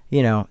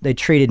 they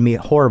treated me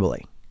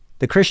horribly.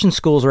 The Christian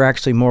schools are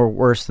actually more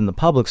worse than the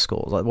public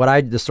schools.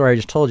 The story I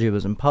just told you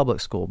was in public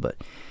school, but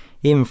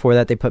even before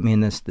that, they put me in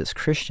this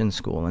Christian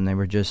school, and it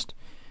was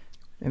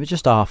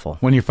just awful.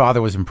 When your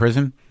father was in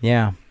prison?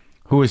 Yeah.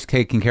 Who was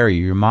taking care of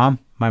you? Your mom?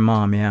 My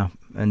mom, yeah.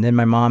 And then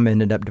my mom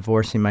ended up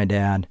divorcing my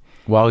dad.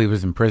 While he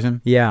was in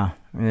prison? Yeah,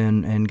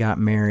 and got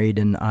married,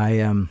 and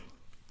I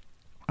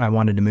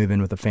wanted to move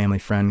in with a family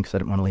friend because I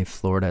didn't want to leave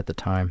Florida at the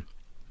time.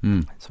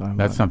 So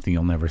That's something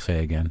you'll never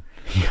say again.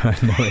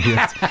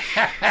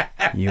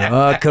 You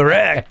are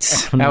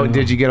correct. How,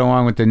 did you get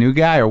along with the new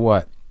guy or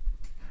what?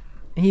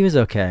 He was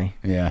okay.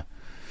 Yeah.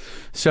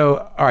 So,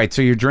 all right,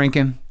 so you're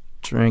drinking?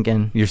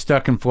 Drinking. You're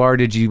stuck in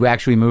Florida. Did you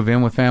actually move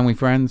in with family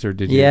friends, or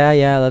did you? Yeah,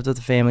 I lived with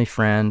a family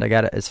friend.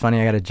 It's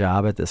funny, I got a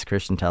job at this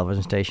Christian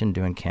television station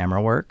doing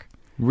camera work.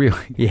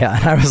 Really? Yeah,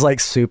 and I was like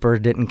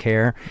didn't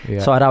care. Yeah.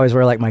 So I'd always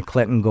wear like my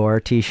Clinton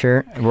Gore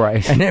t-shirt.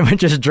 Right. And it would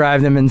just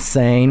drive them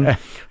insane.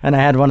 And I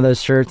had one of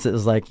those shirts that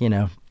was like,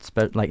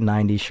 like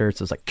 90s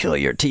shirts. It was like, kill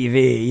your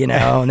TV,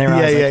 and they were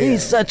always like,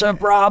 he's such a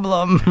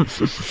problem.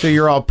 So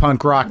you're all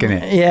punk rocking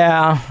it.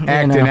 Yeah.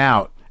 Acting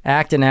out.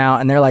 Acting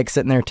out. And they're like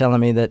sitting there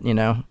telling me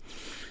that,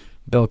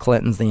 Bill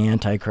Clinton's the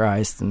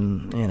Antichrist.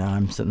 And,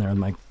 I'm sitting there with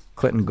my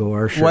Clinton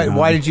Gore shirt.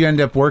 Why did you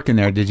end up working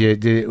there?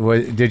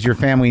 Did your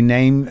family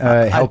name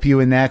help you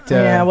in that?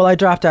 Yeah, well, I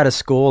dropped out of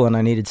school and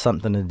I needed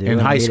something to do. In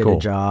high school? A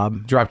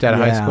job. Dropped out of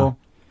high school?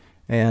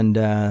 And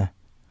I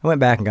went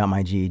back and got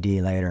my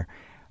GED later.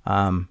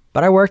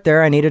 But I worked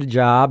there. I needed a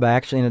job. I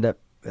actually ended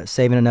up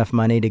saving enough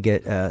money to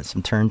get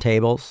some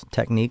turntables,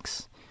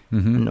 techniques.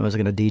 Mm-hmm. And I was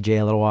going to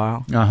DJ a little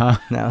while. Uh-huh.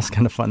 That was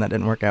kind of fun. That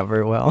didn't work out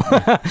very well.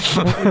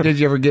 Did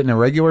you ever get in a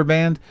regular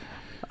band?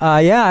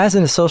 Yeah, I was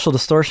in a Social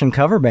Distortion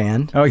cover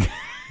band. Oh,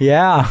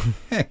 yeah.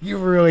 You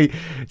really.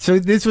 So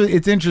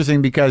it's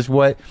interesting because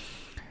what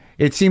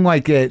it seemed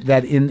like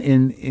that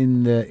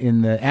in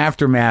the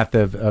aftermath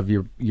of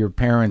your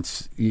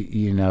parents,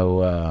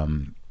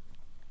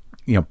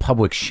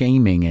 public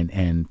shaming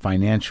and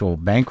financial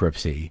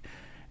bankruptcy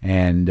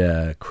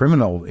and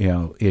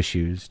criminal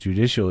issues,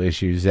 judicial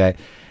issues, that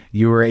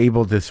you were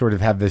able to sort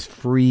of have this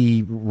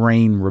free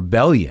reign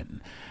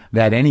rebellion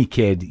that any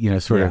kid,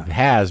 sort of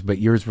has, but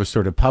yours was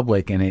sort of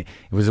public, and it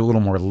was a little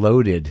more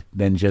loaded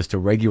than just a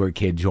regular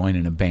kid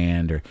joining a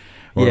band or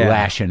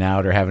lashing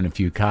out or having a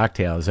few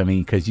cocktails. I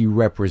mean, because you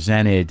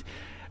represented,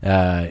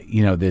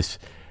 this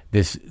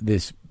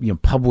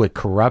public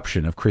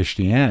corruption of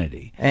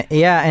Christianity. And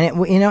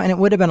it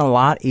would have been a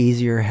lot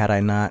easier had I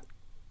not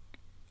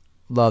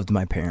loved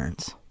my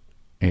parents.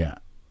 Yeah.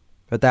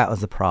 But that was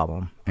the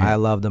problem. Yeah. I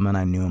loved them and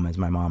I knew them as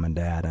my mom and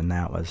dad, and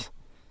it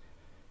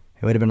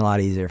would have been a lot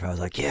easier if I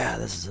was like, yeah,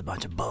 this is a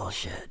bunch of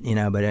bullshit,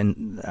 but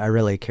I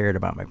really cared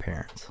about my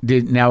parents.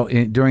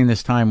 During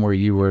this time where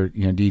you were,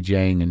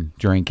 DJing and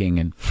drinking,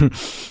 and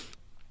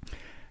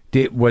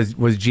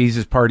was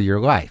Jesus part of your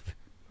life?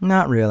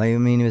 Not really. I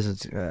mean, it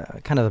was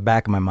kind of the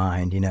back of my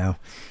mind, kind of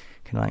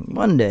like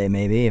one day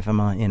maybe if I'm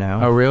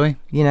Oh, really?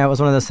 It was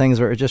one of those things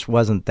where it just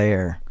wasn't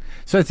there.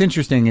 So it's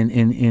interesting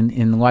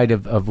in light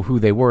of who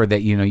they were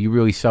that, you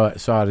really saw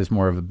it as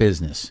more of a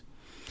business.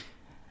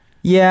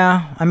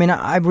 Yeah, I mean,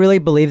 I really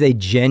believe they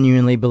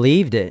genuinely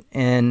believed it,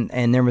 and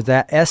there was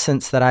that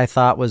essence that I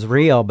thought was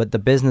real, but the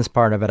business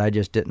part of it,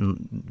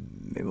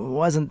 it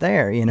wasn't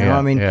there, Yeah,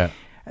 I mean, yeah.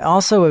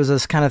 Also, it was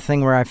this kind of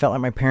thing where I felt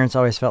like my parents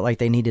always felt like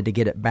they needed to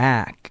get it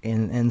back,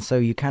 and so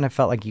you kind of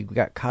felt like you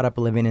got caught up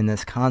living in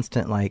this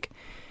constant,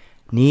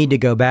 need to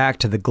go back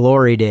to the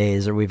glory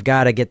days, or we've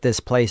got to get this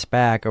place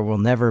back, or we'll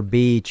never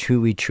be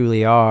who we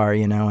truly are,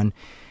 and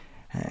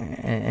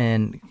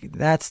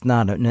that's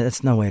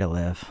no way to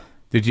live.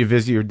 Did you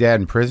visit your dad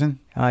in prison?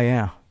 Oh,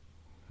 yeah.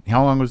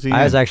 How long was he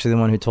I was actually the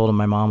one who told him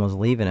my mom was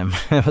leaving him.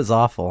 It was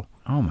awful.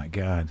 Oh, my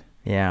God.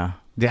 Yeah.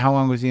 How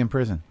long was he in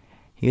prison?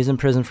 He was in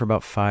prison for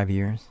about 5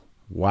 years.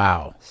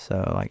 Wow.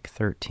 So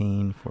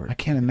 13, 14. I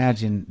can't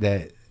imagine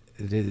that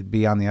it'd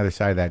be on the other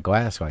side of that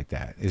glass like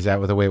that. Is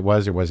that the way it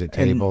was, or was it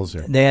tables?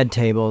 They had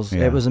tables.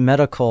 Yeah. It was a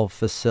medical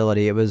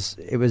facility. It was.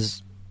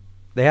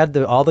 They had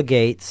all the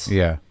gates.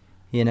 Yeah.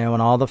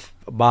 And all the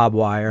barbed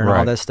wire and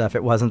all this stuff.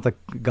 It wasn't the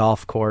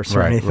golf course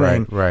or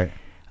anything. Right.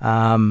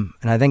 And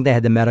I think they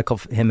had him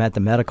at the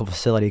medical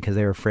facility because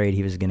they were afraid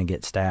he was going to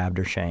get stabbed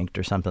or shanked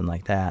or something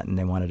like that, and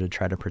they wanted to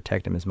try to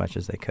protect him as much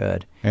as they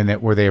could.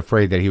 And were they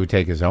afraid that he would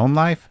take his own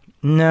life?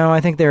 No,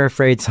 I think they were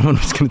afraid someone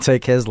was going to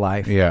take his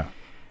life. Yeah.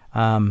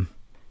 And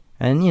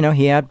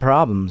he had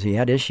problems. He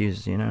had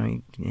issues. He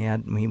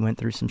went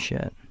through some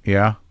shit.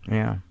 Yeah.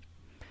 Yeah.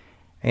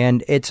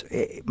 And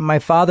my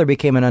father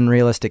became an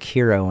unrealistic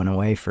hero in a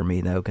way for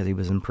me, though, because he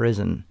was in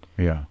prison.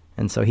 Yeah.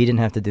 And so he didn't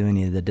have to do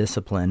any of the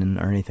discipline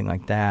or anything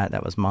like that.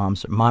 That was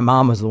mom's. My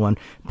mom was the one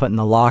putting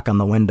the lock on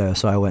the window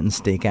so I wouldn't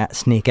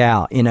sneak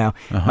out. You know,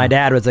 my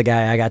dad was the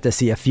guy I got to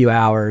see a few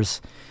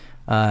hours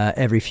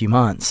every few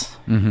months.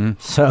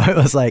 So it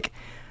was like,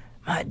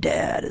 my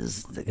dad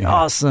is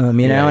awesome,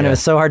 you know, and it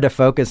was so hard to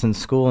focus in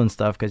school and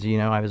stuff because, you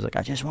know, I was like,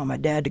 I just want my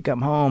dad to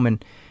come home.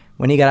 And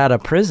when he got out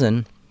of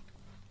prison,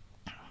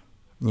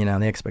 you know,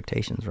 the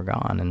expectations were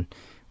gone and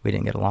we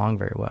didn't get along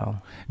very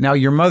well. Now,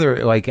 your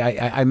mother, like,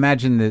 I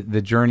imagine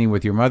the journey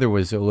with your mother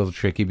was a little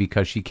tricky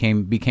because she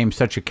became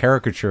such a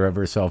caricature of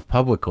herself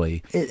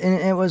publicly.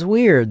 It was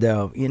weird,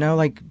 though. You know,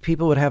 like,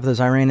 people would have those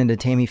I ran into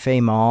Tammy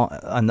Faye mall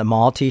on the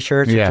mall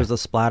T-shirts, which was the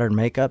splattered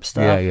makeup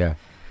stuff. Yeah.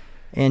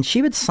 And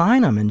she would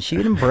sign them, and she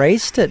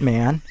embraced it,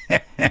 man.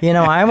 You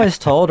know, I always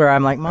told her,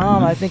 I'm like,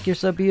 Mom, I think you're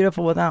so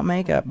beautiful without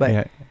makeup.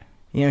 But,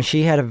 you know,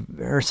 she had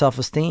her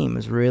self-esteem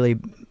was really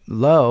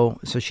low,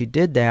 so she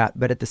did that.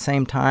 But at the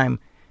same time,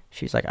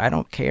 she's like, I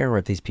don't care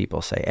what these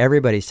people say.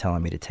 Everybody's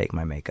telling me to take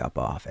my makeup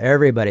off.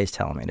 Everybody's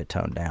telling me to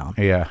tone down.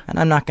 Yeah. And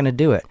I'm not going to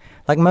do it.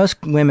 Like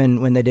most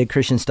women, when they did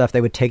Christian stuff,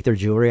 they would take their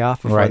jewelry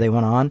off before they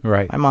went on.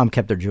 Right. My mom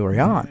kept her jewelry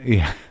on.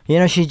 Yeah. You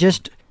know, she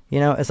just, you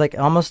know, it's like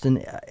almost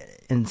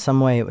in some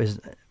way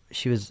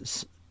she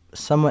was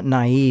somewhat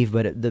naive,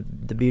 but the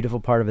beautiful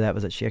part of that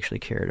was that she actually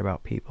cared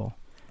about people.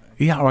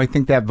 Yeah, well, I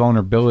think that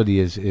vulnerability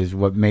is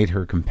what made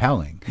her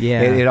compelling.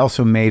 Yeah. It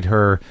also made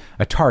her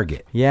a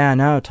target. Yeah,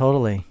 no,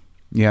 totally.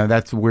 Yeah,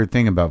 that's the weird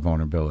thing about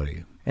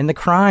vulnerability. And the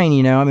crying,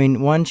 you know, I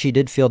mean, one, she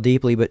did feel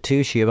deeply, but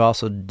two, she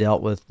also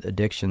dealt with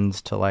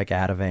addictions to like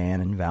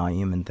Ativan and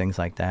Valium and things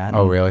like that.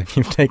 Oh, and really? If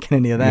you've taken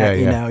any of that,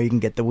 you know, you can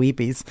get the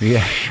weepies.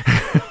 Yeah.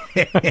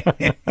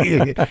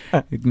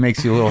 It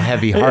makes you a little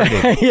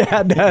heavy-hearted. Yeah,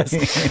 it does.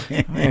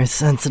 Very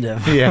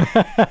sensitive. Yeah.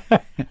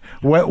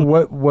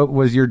 What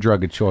was your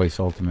drug of choice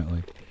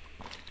ultimately?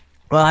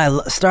 Well,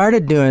 I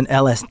started doing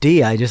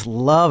LSD. I just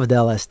loved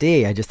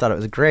LSD. I just thought it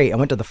was great. I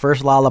went to the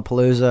first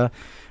Lollapalooza,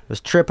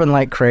 was tripping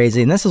like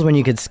crazy, and this is when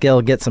you could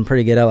still get some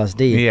pretty good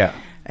LSD. Yeah.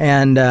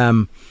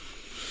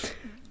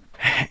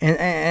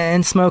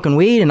 And smoking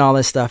weed and all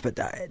this stuff. But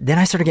then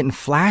I started getting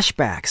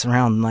flashbacks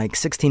around like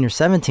 16 or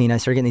 17. I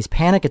started getting these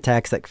panic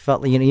attacks that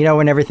felt, you know,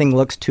 when everything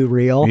looks too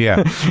real.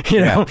 Yeah. You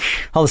know,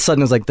 all of a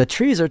sudden it was like, the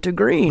trees are too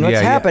green. What's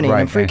happening?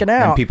 Right. I'm freaking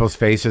out. And people's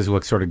faces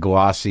look sort of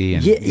glossy.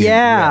 And, you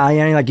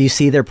know, like you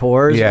see their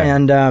pores. Yeah.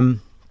 And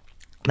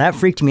that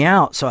freaked me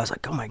out. So I was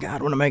like, oh my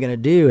God, what am I going to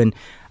do? And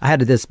I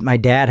had my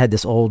dad had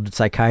this old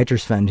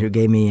psychiatrist friend who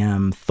gave me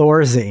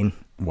Thorazine.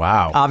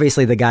 Wow.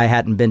 Obviously the guy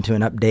hadn't been to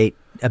an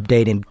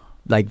updating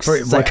like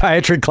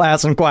psychiatry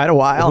class in quite a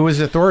while. Who was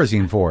the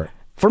Thorazine for?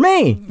 For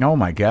me. Oh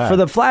my God. For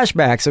the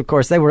flashbacks, of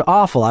course. They were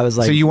awful. I was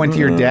like, so you went to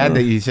your dad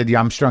that you said, yeah,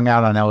 I'm strung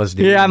out on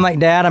LSD. Yeah, I'm like,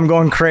 Dad, I'm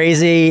going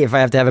crazy. If I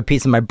have to have a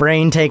piece of my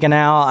brain taken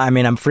out, I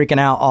mean, I'm freaking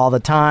out all the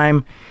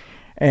time.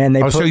 And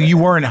they so you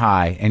weren't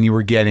high and you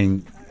were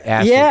getting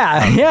acid.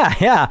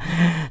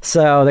 Yeah.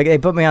 So they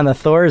put me on the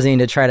Thorazine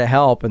to try to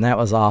help, and that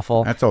was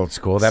awful. That's old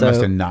school. That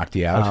must have knocked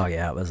you out. Oh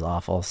yeah, it was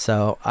awful.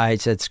 So I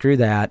said, screw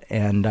that,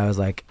 and I was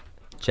like,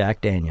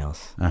 Jack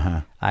Daniels.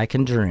 I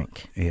can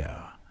drink.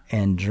 Yeah.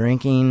 And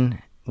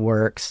drinking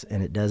works,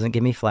 and it doesn't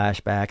give me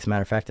flashbacks.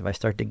 Matter of fact, if I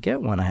start to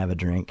get one, I have a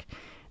drink.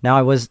 Now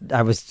I was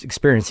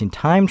experiencing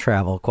time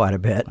travel quite a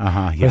bit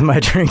with my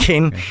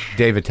drinking.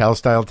 Dave Attell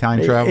style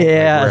time travel?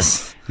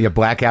 Yes. Like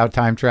blackout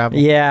time travel?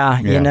 Yeah,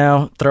 you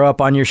know, throw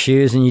up on your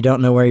shoes and you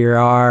don't know where you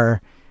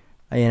are.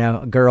 You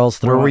know, girls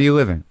throw Where were up. you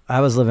living? I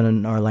was living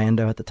in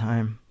Orlando at the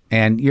time.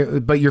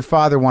 But your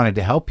father wanted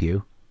to help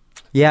you.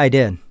 Yeah, I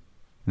did.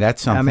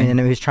 That's something. I mean, and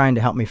he was trying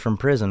to help me from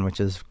prison,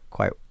 which is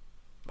quite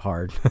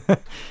hard.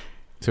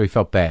 So he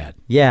felt bad.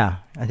 Yeah,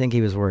 I think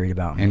he was worried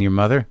about me. And your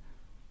mother?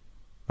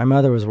 My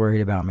mother was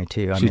worried about me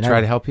too. She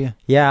tried to help you?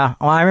 Yeah.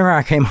 Well, I remember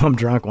I came home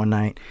drunk one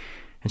night,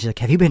 and she's like,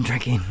 "Have you been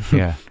drinking?"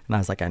 Yeah. And I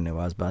was like, "I knew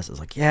I was busted." I was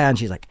like, "Yeah." And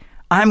she's like,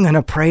 "I'm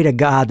gonna pray to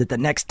God that the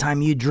next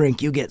time you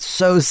drink, you get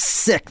so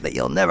sick that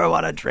you'll never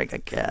want to drink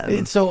again."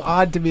 It's so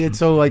odd to me. It's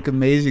so like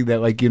amazing that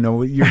like, you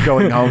know, you're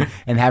going home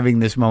and having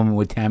this moment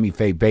with Tammy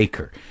Faye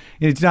Bakker.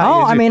 It's not.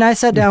 Oh, I mean, I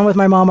sat down with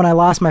my mom when I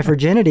lost my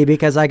virginity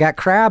because I got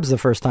crabs the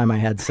first time I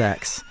had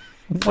sex.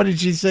 What did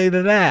she say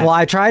to that? Well,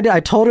 I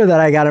told her that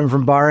I got them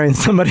from borrowing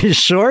somebody's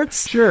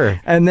shorts. Sure.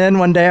 And then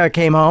one day I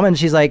came home and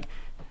she's like,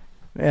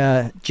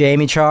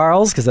 Jamie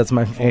Charles, because that's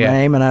my full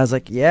name. And I was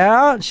like,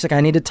 yeah. She's like,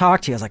 I need to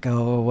talk to you. I was like,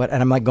 oh, what?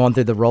 And I'm like going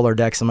through the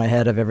Rolodex in my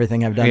head of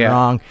everything I've done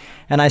wrong.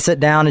 And I sit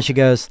down and she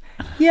goes,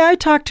 yeah, I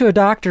talked to a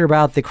doctor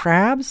about the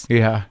crabs.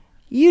 Yeah.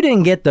 You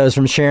didn't get those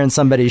from sharing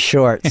somebody's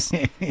shorts.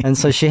 And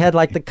so she had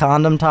like the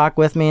condom talk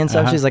with me and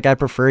stuff. She's like, I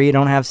prefer you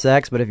don't have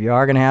sex, but if you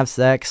are going to have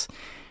sex,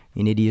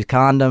 you need to use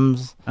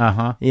condoms.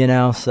 You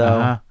know,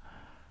 so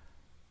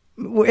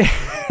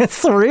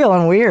it's surreal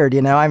and weird,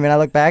 you know. I mean, I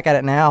look back at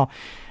it now.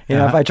 You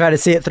know, if I try to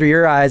see it through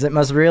your eyes, it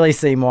must really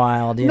seem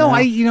wild. You know?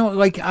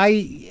 When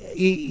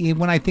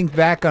I think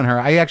back on her,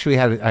 I actually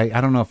had, I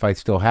don't know if I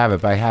still have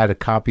it, but I had a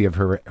copy of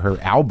her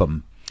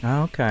album.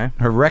 Oh, okay.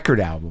 Her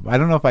record album. I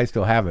don't know if I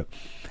still have it.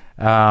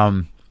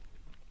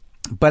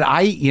 But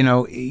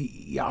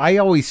I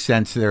always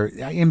sense there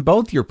in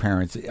both your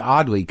parents,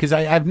 oddly, because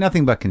I have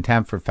nothing but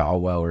contempt for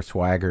Falwell or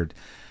Swaggart,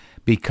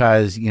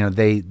 because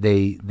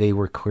they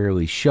were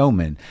clearly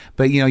showmen.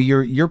 But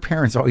your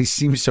parents always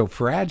seem so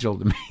fragile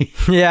to me.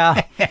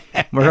 Yeah,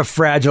 we're a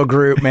fragile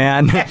group,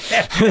 man.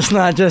 It's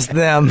not just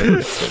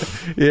them.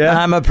 Yeah,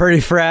 I'm a pretty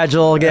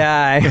fragile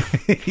guy.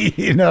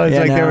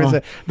 There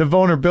was the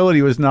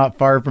vulnerability was not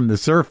far from the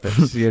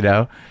surface.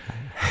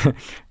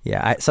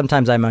 Yeah,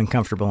 sometimes I'm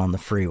uncomfortable on the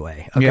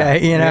freeway.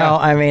 Okay,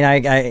 I mean,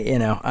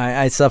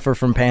 I suffer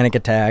from panic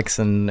attacks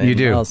and you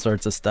do all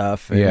sorts of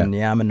stuff. And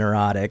I'm a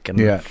neurotic.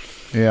 And,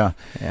 yeah.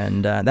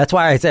 And that's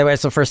why I say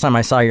it's the first time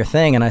I saw your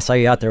thing, and I saw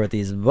you out there with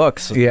these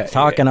books,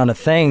 talking on a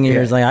thing. And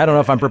you're like, I don't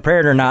know if I'm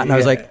prepared or not. And I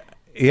was like,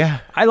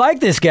 I like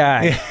this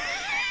guy.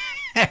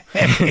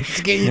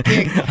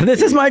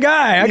 This is my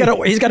guy.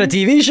 He's got a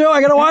TV show.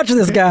 I gotta watch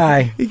this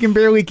guy. He can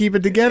barely keep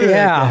it together.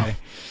 Yeah.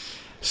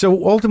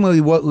 So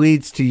ultimately, what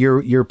leads to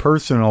your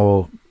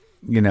personal,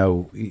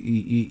 your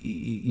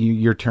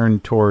turn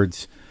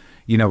towards,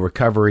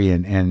 recovery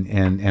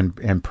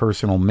and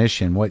personal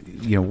mission? What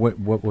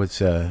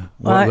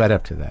led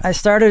up to that? I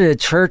started a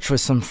church with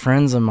some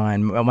friends of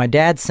mine. Well, my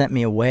dad sent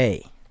me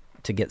away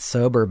to get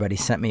sober, but he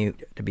sent me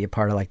to be a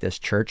part of like this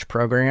church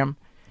program.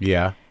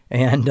 Yeah.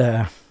 And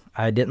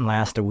I didn't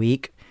last a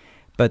week.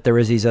 But there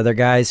was these other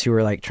guys who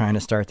were like trying to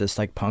start this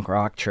like punk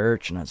rock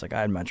church, and I was like,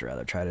 I'd much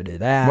rather try to do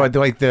that. What,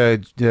 like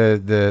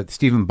the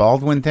Stephen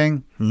Baldwin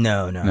thing?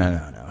 No.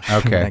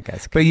 Okay.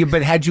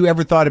 But had you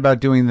ever thought about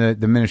doing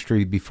the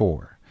ministry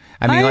before?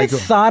 I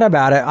thought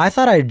about it. I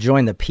thought I'd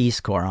join the Peace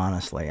Corps,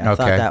 honestly. I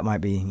thought that might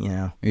be,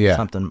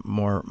 something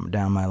more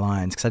down my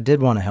lines, because I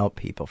did want to help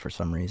people for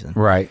some reason.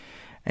 Right.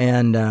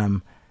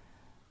 And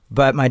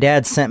but my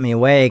dad sent me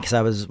away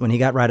because when he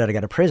got right out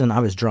of prison,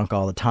 I was drunk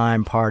all the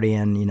time,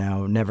 partying,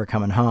 never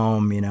coming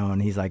home, and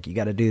he's like, you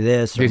got to do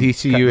this. Did he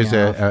see you as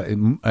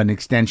an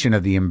extension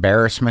of the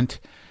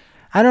embarrassment?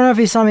 I don't know if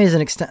he saw me as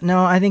an extent.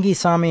 No, I think he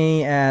saw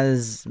me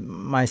as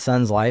my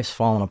son's life's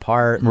falling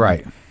apart.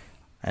 Right.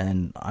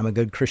 And I'm a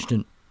good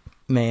Christian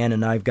man,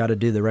 and I've got to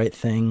do the right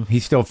thing. He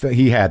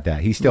had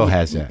that. He still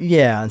has that.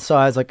 Yeah. And so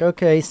I was like,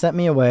 okay, he sent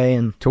me away.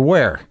 And to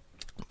where?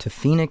 To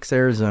Phoenix,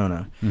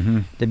 Arizona,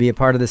 to be a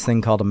part of this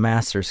thing called a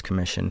Master's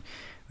Commission,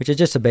 which is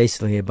just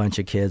basically a bunch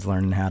of kids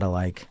learning how to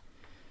like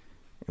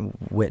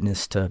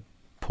witness to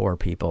poor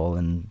people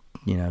and,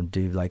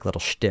 do like little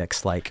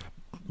shticks, like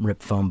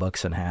rip phone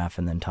books in half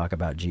and then talk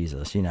about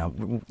Jesus,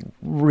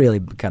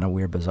 really kind of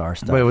weird, bizarre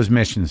stuff. But it was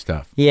mission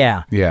stuff.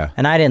 Yeah. Yeah.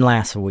 And I didn't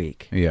last a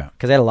week. Yeah.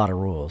 Because I had a lot of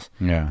rules.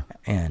 Yeah.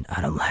 And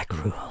I don't like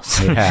rules.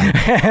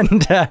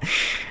 Yeah.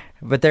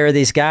 But there were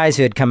these guys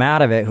who had come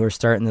out of it who were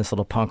starting this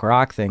little punk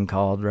rock thing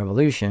called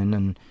Revolution,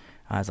 and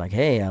I was like,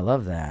 hey, I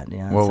love that.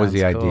 That what was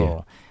the cool.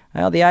 idea?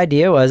 Well, the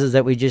idea was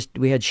that we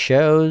had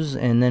shows,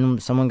 and then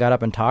someone got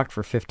up and talked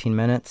for 15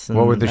 minutes. And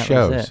what were the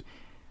shows?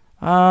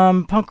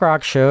 Punk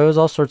rock shows,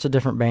 all sorts of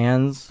different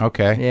bands.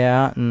 Okay.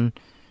 Yeah, and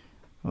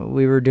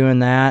we were doing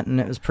that, and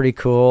it was pretty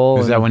cool.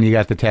 Is that when you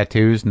got the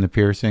tattoos and the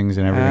piercings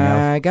and everything else?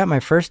 I got my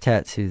first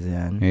tattoo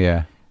then.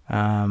 Yeah.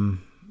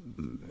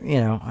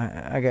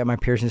 I got my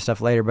piercing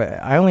stuff later,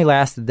 but I only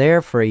lasted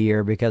there for a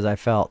year because I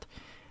felt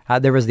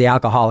there was the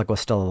alcoholic was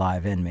still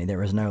alive in me. There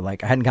was no I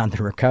hadn't gone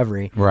through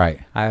recovery.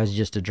 Right. I was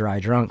just a dry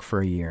drunk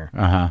for a year.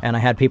 Uh-huh. And I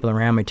had people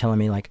around me telling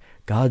me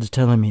God's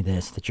telling me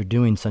that you're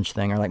doing such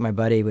thing. Or like my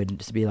buddy would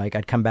just be like,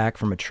 I'd come back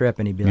from a trip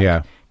and he'd be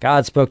like,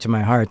 God spoke to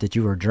my heart that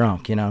you were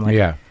drunk. I'm like,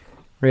 yeah.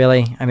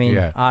 Really? I mean,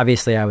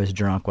 obviously I was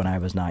drunk when I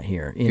was not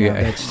here.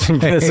 It's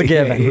a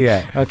given.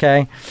 Yeah.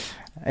 Okay.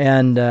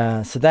 And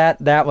so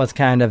that was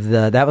kind of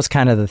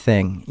the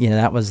thing.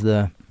 That was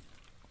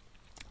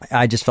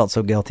I just felt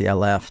so guilty I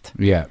left.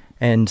 Yeah.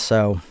 And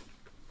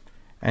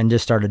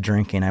just started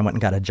drinking. I went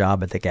and got a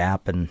job at the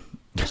Gap and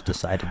just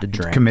decided to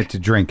drink. Commit to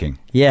drinking.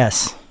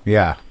 Yes.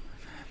 Yeah.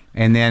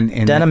 And then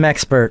denim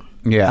expert.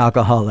 Yeah.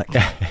 Alcoholic.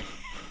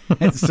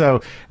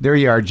 So there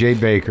you are, Jay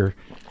Bakker,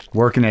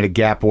 working at a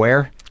Gap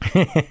where?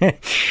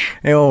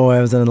 I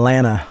was in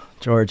Atlanta,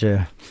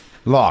 Georgia.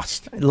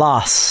 Lost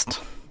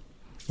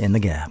in the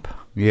Gap.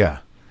 Yeah.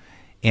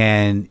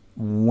 And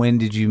when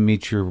did you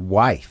meet your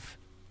wife?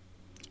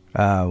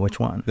 Which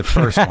one? The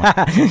first one.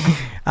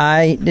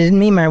 I didn't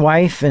meet my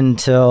wife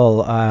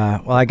until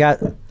I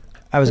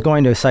was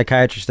going to a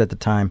psychiatrist at the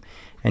time,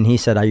 and he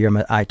said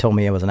I told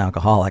me I was an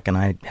alcoholic, and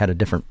I had a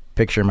different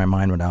picture in my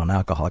mind what an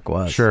alcoholic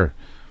was. Sure.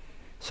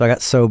 So I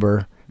got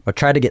sober, or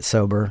tried to get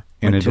sober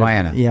in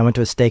Atlanta. I went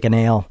to a steak and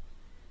ale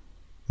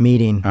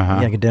meeting,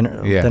 like a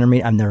dinner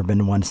meeting. I've never been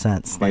to one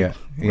since. We're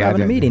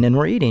having a meeting and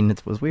we're eating.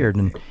 It was weird,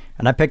 and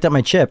I picked up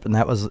my chip, and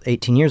that was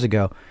 18 years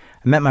ago.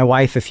 I met my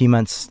wife a few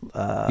months.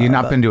 You've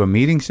not been to a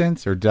meeting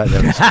since, or did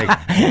that mistake?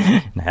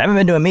 I haven't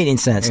been to a meeting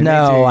since.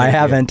 No, I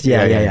haven't.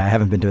 Yeah. I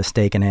haven't been to a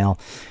steak and ale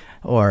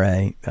or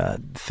a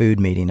food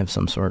meeting of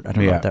some sort. I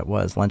don't know what that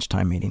was.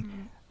 Lunchtime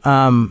meeting.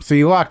 So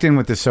you locked in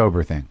with the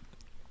sober thing.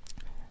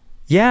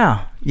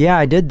 Yeah,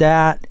 I did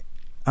that.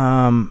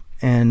 And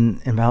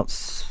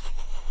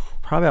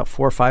probably about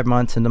 4 or 5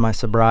 months into my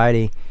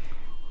sobriety,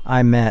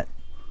 I met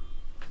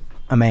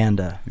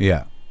Amanda.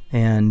 Yeah.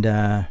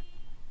 And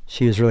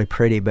she was really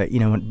pretty, but,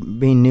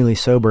 being newly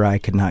sober, I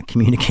could not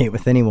communicate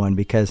with anyone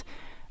because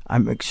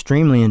I'm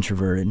extremely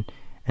introverted.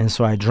 And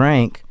so I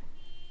drank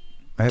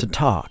to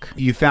talk.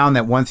 You found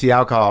that once the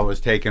alcohol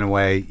was taken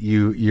away,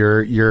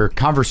 your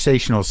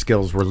conversational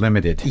skills were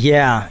limited.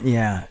 Yeah.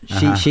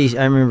 She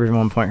I remember at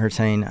one point her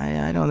saying,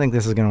 I don't think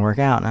this is going to work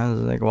out. And I was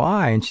like,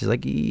 why? And she's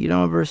like, you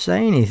don't ever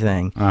say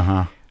anything.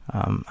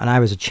 And I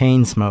was a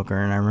chain smoker,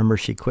 and I remember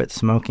she quit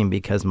smoking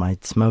because my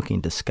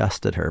smoking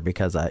disgusted her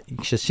because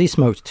she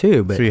smoked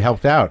too. But so you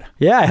helped out.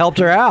 Yeah, I helped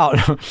her out.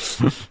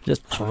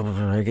 Just,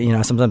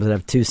 sometimes I'd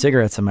have 2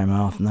 cigarettes in my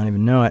mouth and not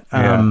even know it.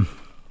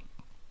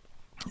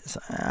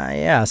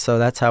 So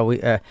that's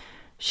how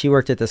she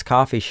worked at this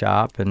coffee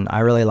shop, and I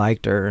really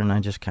liked her, and I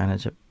just kind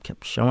of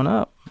kept showing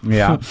up.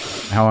 Yeah.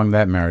 How long did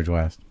that marriage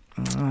last?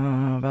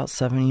 About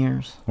 7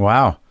 years.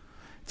 Wow.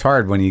 It's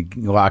hard when you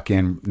lock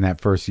in that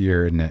first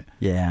year, isn't it?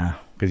 Yeah.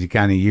 Because you're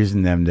kind of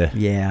using them to...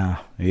 Yeah.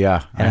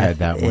 Yeah, I had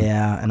that one.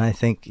 Yeah, and I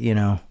think,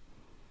 and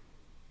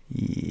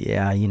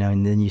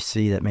then you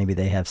see that maybe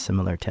they have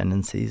similar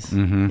tendencies,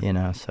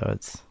 so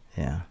it's,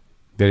 yeah.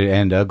 Did it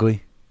end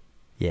ugly?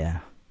 Yeah.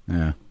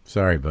 Yeah.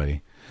 Sorry,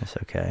 buddy. That's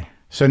okay.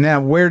 So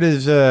now, where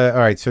does all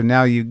right? So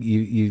now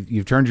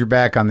you've turned your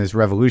back on this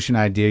revolution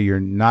idea. You're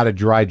not a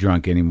dry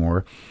drunk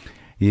anymore.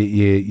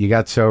 You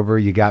got sober.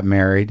 You got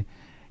married,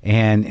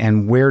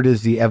 and where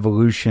does the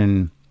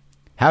evolution?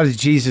 How does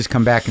Jesus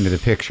come back into the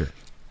picture?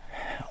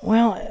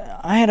 Well,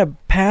 I had a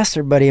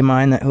pastor buddy of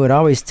mine who would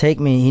always take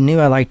me. He knew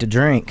I liked to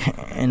drink,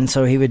 and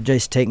so he would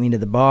just take me to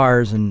the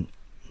bars and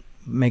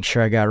make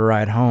sure I got a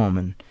ride home.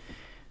 And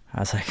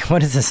I was like,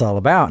 what is this all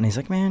about? And he's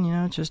like, man,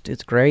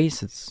 it's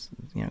grace. It's,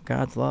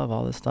 God's love,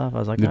 all this stuff. I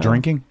was like, the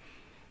drinking?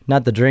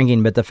 Not the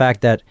drinking, but the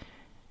fact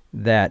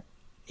that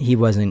he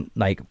wasn't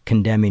like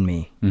condemning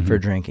me for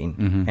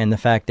drinking. And the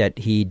fact that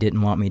he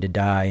didn't want me to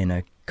die in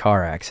a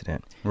car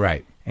accident.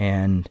 Right.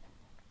 And,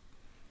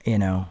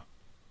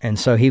 and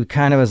so he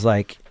kind of was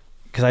like,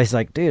 because I was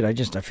like, dude, I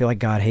feel like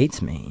God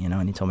hates me,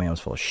 and he told me I was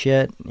full of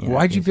shit.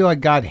 Why'd you feel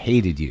like God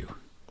hated you?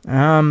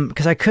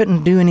 Because I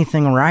couldn't do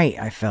anything right.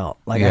 I felt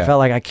like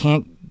I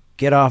can't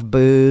get off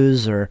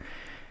booze, or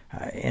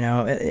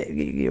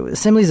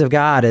Assemblies of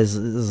God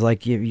is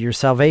like your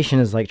salvation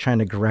is like trying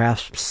to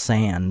grasp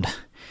sand,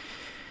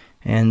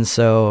 and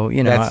so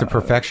that's the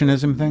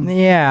perfectionism thing.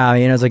 Yeah,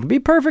 it's like be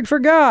perfect for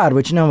God,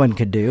 which no one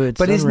could do. It's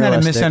but isn't that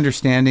a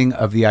misunderstanding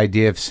of the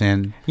idea of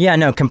sin? Yeah,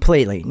 no,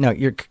 completely. No,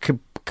 you're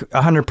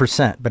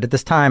 100%. But at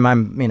this time,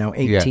 I'm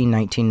 18,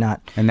 19,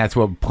 not. And that's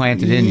what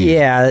planted in you.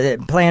 Yeah,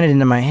 it planted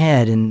into my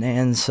head,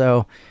 and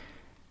so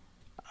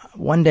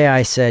one day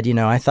I said,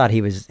 I thought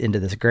he was into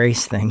this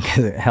grace thing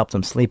because it helped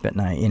him sleep at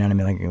night. You know what I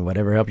mean? Like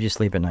whatever helps you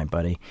sleep at night,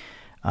 buddy.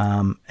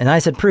 And I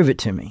said, prove it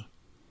to me.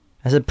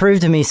 I said, prove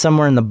to me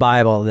somewhere in the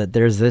Bible that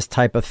there's this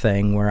type of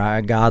thing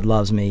where God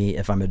loves me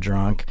if I'm a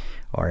drunk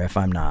or if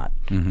I'm not.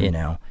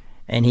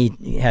 And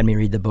he had me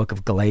read the book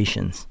of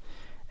Galatians,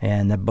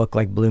 and the book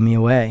blew me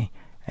away.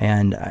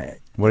 And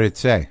what did it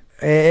say?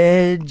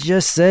 It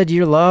just said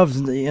you're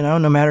loved,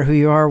 no matter who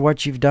you are,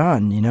 what you've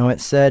done.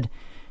 It said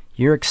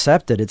you're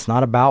accepted. It's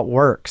not about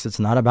works. It's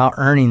not about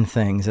earning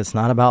things. It's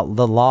not about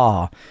the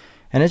law.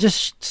 And it's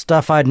just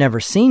stuff I'd never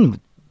seen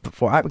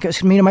before.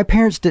 Because my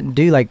parents didn't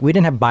do, we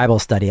didn't have Bible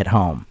study at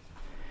home.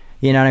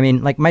 You know what I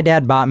mean? My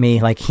dad bought me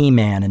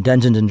He-Man and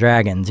Dungeons and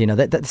Dragons.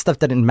 That stuff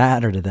didn't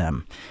matter to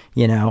them.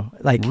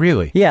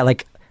 Really? Yeah,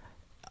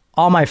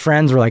 all my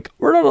friends were like,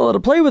 we're not allowed to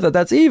play with it.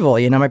 That's evil.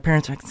 My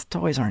parents were like,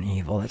 toys aren't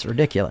evil. That's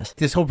ridiculous.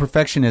 This whole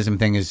perfectionism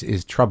thing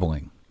is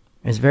troubling.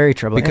 It's very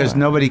troubling. Because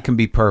nobody can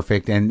be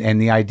perfect,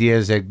 and the idea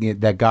is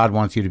that God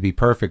wants you to be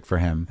perfect for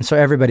him. And so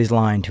everybody's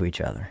lying to each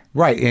other.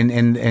 Right,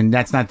 and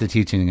that's not the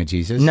teaching of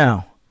Jesus.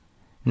 No.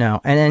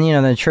 And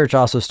then, the church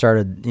also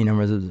started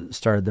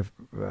the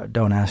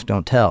don't ask,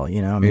 don't tell.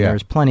 There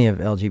was plenty of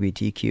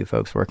LGBTQ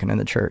folks working in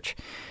the church.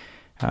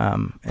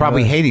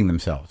 Probably hating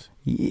themselves.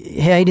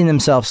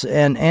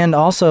 And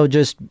also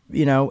just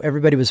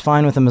everybody was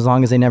fine with them as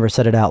long as they never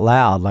said it out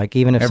loud.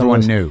 Even if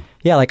everyone knew,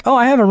 oh,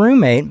 I have a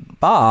roommate,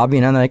 Bob,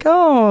 and they're like,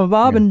 oh,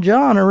 Bob and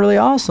John are really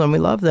awesome, we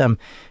love them,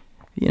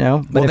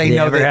 but if they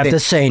never have to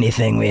say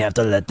anything, we have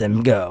to let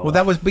them go. Well,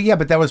 that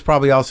was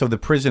probably also the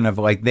prison of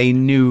they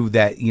knew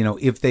that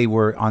if they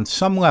were on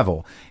some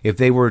level, if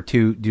they were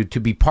to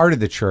be part of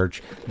the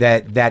church,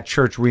 that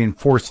church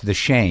reinforced the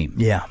shame.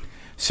 Yeah.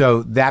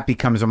 So that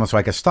becomes almost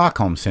like a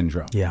Stockholm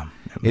syndrome. Yeah.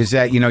 Is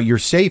that, you're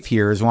safe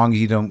here as long as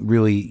you don't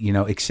really,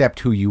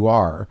 accept who you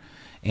are,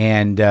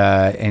 and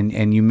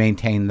you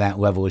maintain that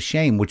level of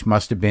shame, which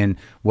must have been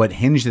what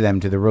hinged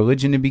them to the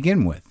religion to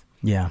begin with.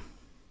 Yeah.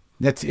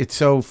 It's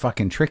so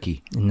fucking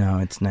tricky. No,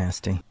 it's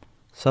nasty.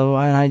 So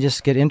I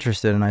just get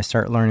interested, and I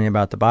start learning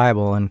about the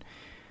Bible, and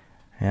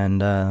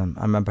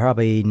I'm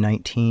probably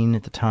 19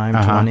 at the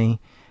time, 20.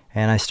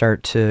 And I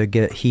start to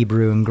get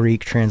Hebrew and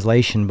Greek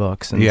translation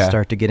books and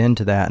start to get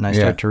into that. And I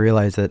start to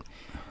realize that,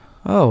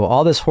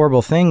 all this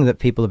horrible thing that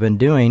people have been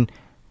doing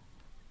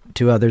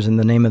to others in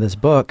the name of this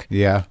book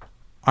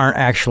aren't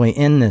actually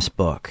in this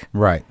book.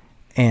 Right.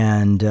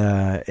 And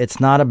it's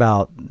not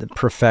about the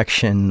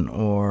perfection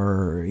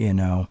or,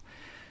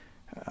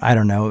 I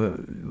don't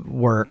know,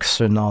 works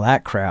and all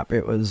that crap.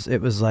 It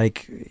was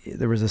like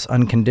there was this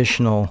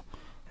unconditional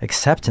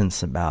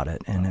acceptance about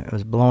it, and it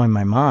was blowing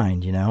my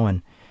mind,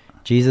 and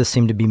Jesus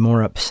seemed to be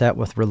more upset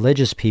with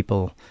religious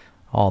people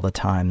all the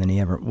time than he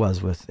ever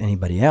was with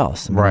anybody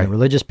else. I mean, Right. the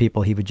religious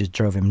people, he would just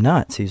drove him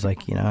nuts. He's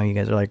like, you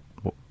guys are like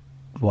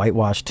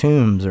whitewashed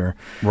tombs or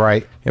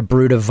Right. a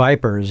brood of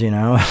vipers,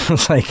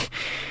 It's like,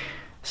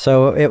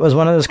 so it was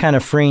one of those kind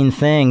of freeing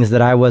things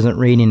that I wasn't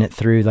reading it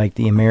through like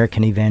the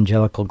American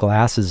evangelical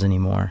glasses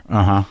anymore.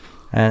 Uh-huh.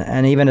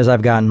 And even as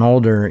I've gotten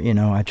older,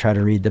 I try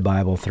to read the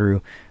Bible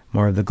through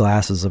more of the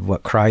glasses of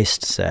what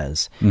Christ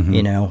says,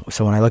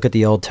 So when I look at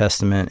the Old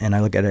Testament and I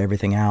look at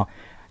everything out,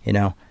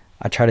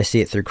 I try to see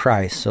it through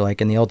Christ. So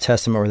like in the Old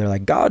Testament where they're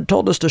like, God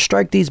told us to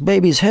strike these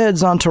babies'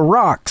 heads onto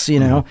rocks,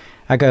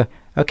 I go,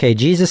 okay,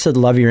 Jesus said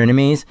love your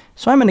enemies.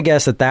 So I'm going to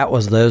guess that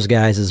was those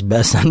guys'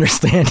 best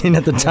understanding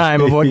at the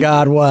time of what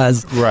God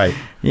was. Right.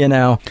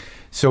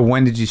 So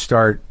when did you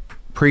start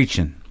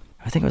preaching?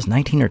 I think it was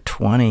 19 or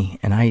 20,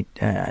 and I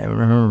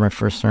remember my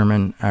first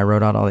sermon. I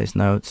wrote out all these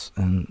notes,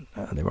 and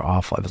they were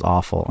awful. It was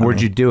awful.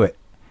 Where'd you do it?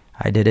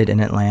 I did it in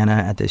Atlanta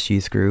at this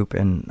youth group,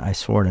 and I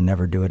swore to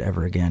never do it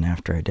ever again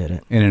after I did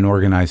it. In an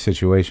organized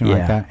situation like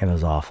Yeah, that? it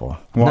was awful.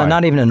 Why? No,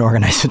 not even an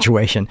organized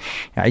situation.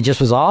 It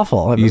just was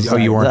awful.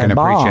 You weren't going to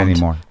preach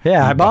anymore?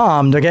 Yeah, I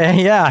bombed, okay?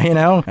 Yeah,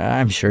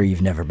 I'm sure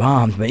you've never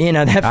bombed, but,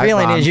 that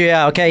feeling is, you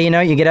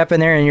get up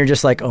in there and you're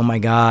just like, oh, my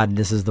God,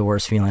 this is the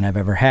worst feeling I've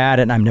ever had,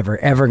 and I'm never,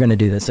 ever going to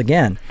do this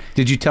again.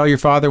 Did you tell your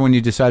father when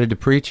you decided to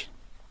preach?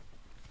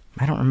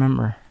 I don't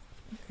remember.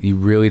 You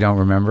really don't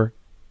remember?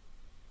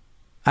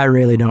 I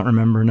really don't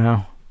remember,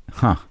 no.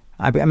 Huh.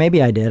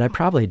 Maybe I did. I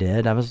probably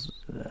did. I was,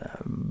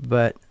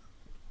 but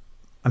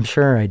I'm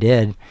sure I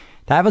did.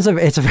 That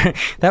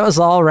was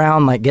all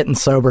around like getting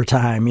sober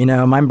time.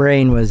 My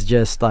brain was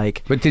just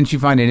like. But didn't you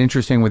find it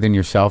interesting within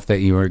yourself that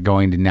you were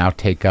going to now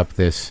take up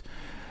this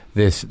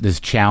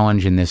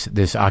challenge and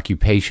this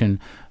occupation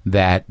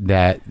that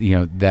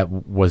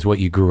was what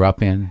you grew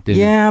up in?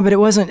 Yeah, but it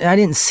wasn't. I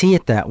didn't see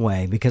it that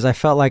way because I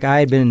felt like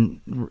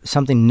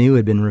something new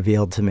had been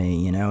revealed to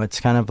me. It's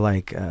kind of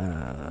like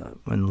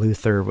when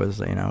Luther was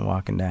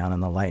walking down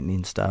and the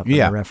lightning stuff. And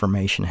Yeah. the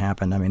Reformation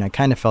happened. I mean, I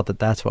kind of felt that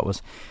that's what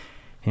was.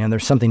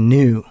 There's something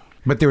new.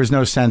 But there was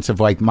no sense of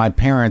like my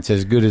parents,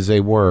 as good as they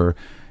were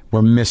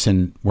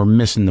missing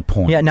the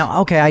point. Yeah, no,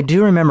 okay, I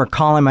do remember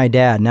calling my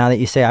dad. Now that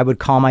you say, I would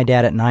call my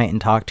dad at night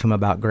and talk to him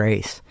about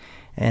grace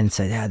and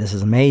say, yeah, this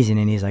is amazing.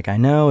 And he's like, I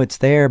know it's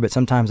there, but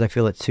sometimes I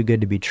feel it's too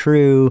good to be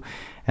true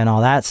and all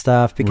that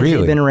stuff because Really?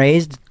 he'd been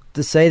raised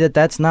to say that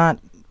that's not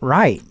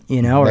right,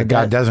 or That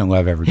God doesn't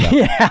love everybody.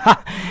 Yeah.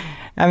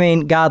 I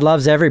mean, God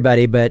loves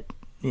everybody, but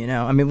we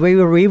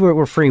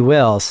were free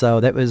will,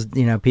 so that was,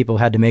 people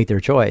had to make their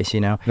choice,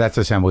 That's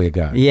Assembly of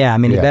God. Yeah, I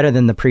mean, Yeah. better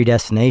than the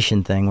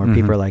predestination thing where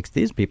people are like,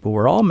 these people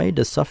were all made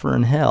to suffer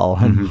in hell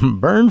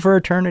and burn for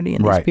eternity,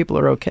 and Right. these people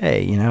are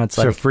okay, It's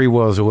So like, free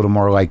will is a little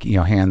more like,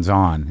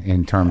 hands-on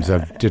in terms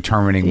of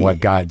determining what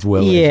God's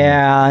will is.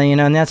 yeah,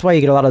 and that's why you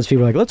get a lot of those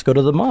people like, let's go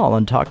to the mall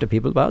and talk to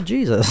people about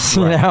Jesus,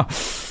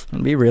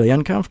 and be really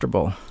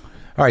uncomfortable.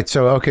 All right,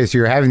 so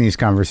you're having these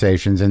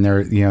conversations, and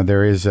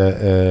there is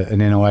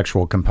an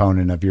intellectual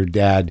component of your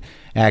dad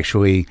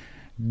actually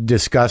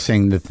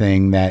discussing the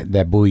thing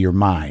that blew your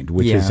mind,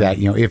 which is Yeah.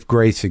 that if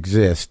grace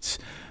exists,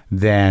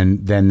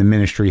 then the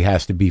ministry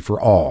has to be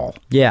for all,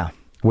 Yeah.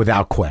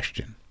 without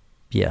question.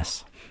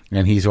 Yes.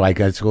 And he's like,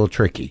 that's a little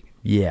tricky.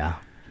 Yeah.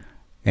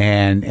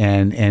 And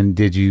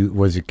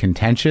was it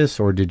contentious,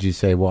 or did you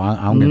say, well,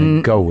 I'm going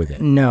to go with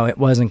it? No, it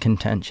wasn't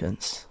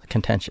contentious.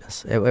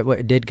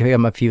 It did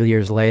come a few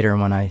years later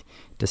when I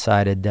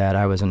decided that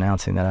I was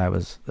announcing that I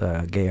was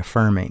gay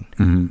affirming.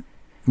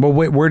 Mm-hmm. Well,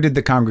 where did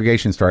the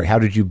congregation start? How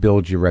did you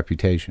build your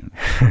reputation?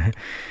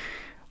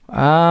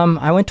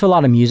 I went to a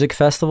lot of music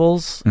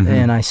festivals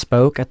and I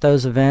spoke at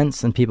those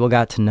events and people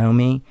got to know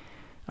me.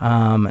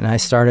 And I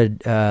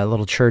started a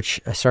little church.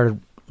 I started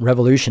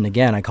Revolution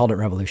again. I called it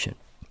Revolution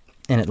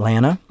in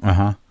Atlanta.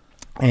 Uh-huh.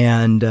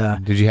 And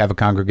Did you have a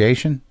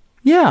congregation?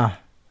 yeah.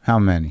 How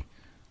many?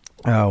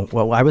 Oh,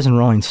 well, I was in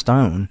Rolling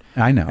Stone.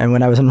 I know. And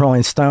when I was in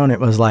Rolling Stone,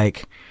 it was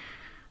like,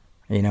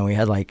 we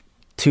had like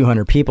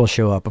 200 people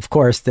show up. Of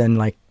course, then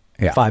like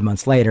Yeah. 5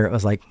 months later, it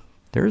was like,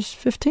 there's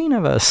 15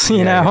 of us,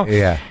 you know?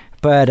 Yeah.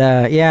 But,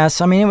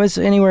 so, I mean, it was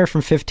anywhere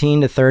from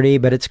 15 to 30,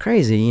 but it's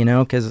crazy,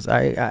 because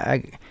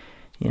I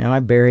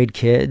buried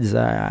kids.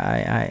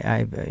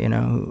 I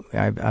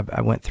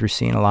went through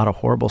seeing a lot of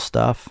horrible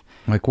stuff.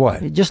 Like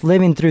what? Just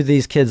living through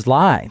these kids'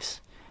 lives.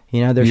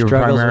 Their You were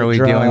struggles primarily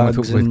with dealing with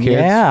drugs kids? and,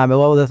 yeah,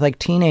 well, with like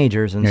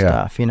teenagers and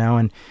Yeah. stuff,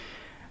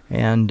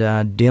 and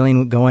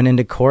going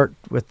into court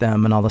with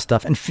them and all this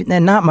stuff,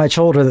 and not much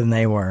older than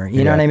they were,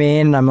 you know Yeah. what I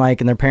mean? And I'm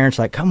like, and their parents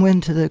are like, come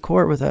into the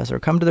court with us or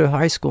come to the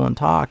high school and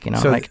talk,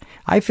 So- like,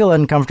 I feel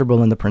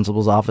uncomfortable in the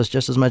principal's office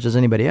just as much as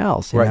anybody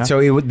else. you Right. know?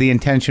 So the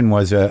intention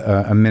was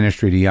a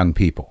ministry to young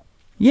people.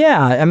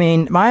 Yeah, I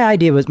mean, my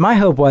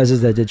hope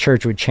was that the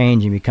church would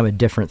change and become a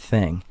different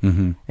thing.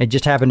 Mm-hmm. It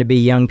just happened to be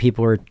young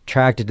people were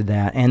attracted to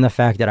that, and the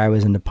fact that I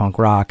was into punk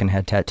rock and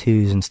had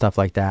tattoos and stuff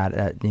like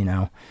that.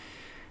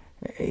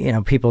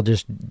 People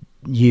just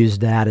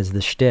used that as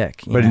the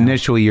shtick. But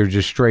initially, you're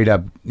just straight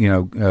up,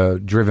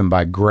 driven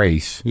by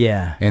grace.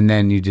 Yeah. And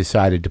then you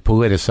decided to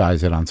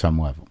politicize it on some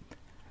level.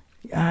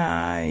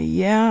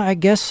 Yeah, I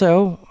guess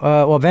so.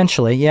 Well,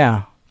 eventually,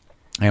 yeah.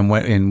 And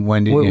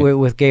when did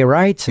with gay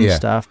rights and Yeah.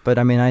 stuff, but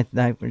I mean, I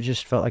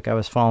just felt like I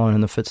was following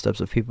in the footsteps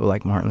of people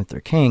like Martin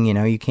Luther King.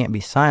 You can't be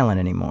silent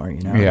anymore.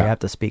 You have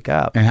to speak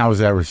up. And how was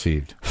that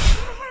received?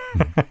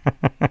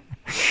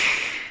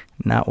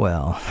 Not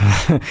well.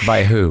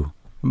 By who?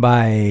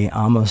 By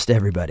almost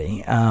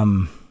everybody.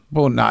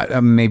 Well,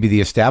 not maybe the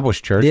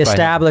established church. The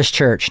established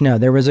church. No,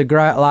 there was a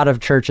lot of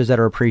churches that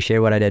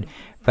appreciated what I did,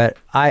 but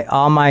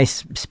all my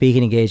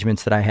speaking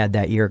engagements that I had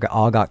that year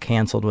all got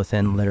canceled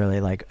within literally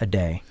like a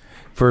day.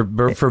 For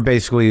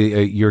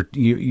basically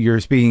your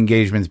speaking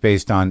engagements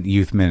based on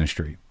youth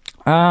ministry.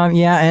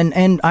 Yeah,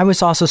 and I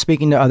was also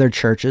speaking to other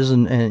churches,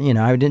 and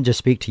I didn't just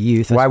speak to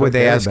youth. Why were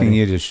they asking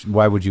you to?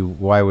 Why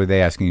were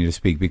they asking you to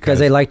speak? Because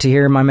they like to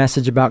hear my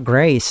message about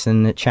grace,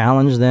 and it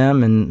challenged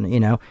them, and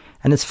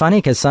and it's funny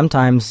because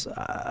sometimes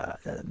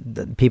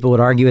people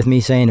would argue with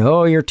me saying,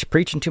 "Oh, you're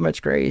preaching too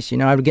much grace."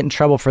 I would get in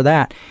trouble for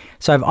that.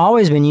 So I've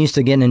always been used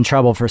to getting in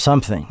trouble for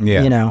something.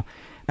 Yeah.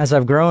 As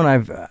I've grown,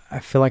 I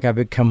feel like I've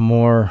become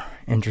more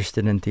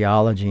interested in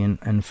theology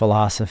and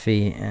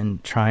philosophy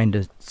and trying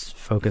to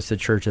focus the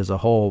church as a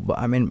whole. But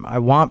I mean, I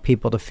want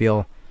people to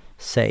feel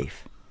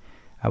safe.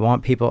 I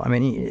want people,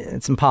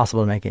 it's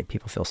impossible to make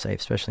people feel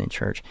safe, especially in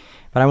church.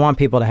 But I want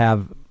people to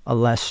have a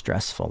less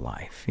stressful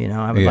life.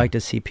 I would like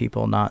to see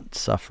people not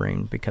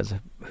suffering because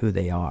of who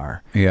they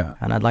are. Yeah.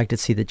 And I'd like to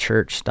see the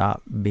church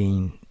stop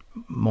being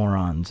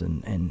morons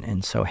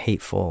and so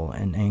hateful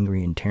and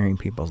angry and tearing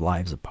people's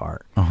lives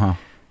apart. Uh-huh.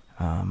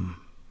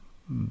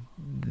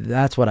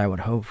 That's what I would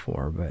hope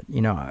for. But,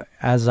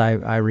 as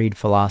I read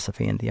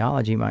philosophy and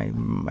theology,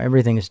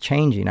 everything is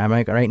changing. I'm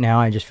like, right now,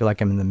 I just feel like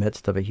I'm in the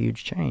midst of a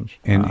huge change.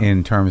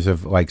 In terms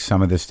of like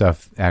some of this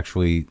stuff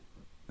actually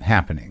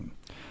happening.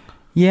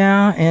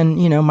 Yeah. And,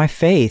 my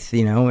faith,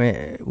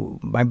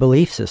 my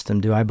belief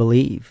system, do I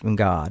believe in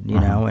God,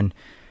 and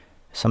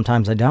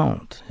sometimes I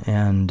don't.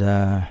 And,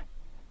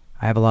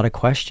 I have a lot of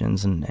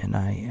questions, and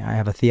I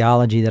have a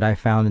theology that I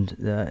found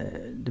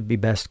to be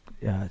best.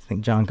 I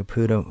think John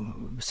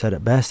Caputo said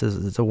it best: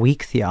 is it's a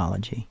weak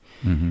theology.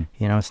 Mm-hmm.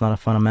 It's not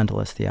a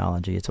fundamentalist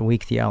theology. It's a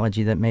weak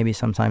theology that maybe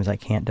sometimes I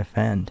can't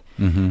defend.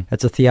 Mm-hmm.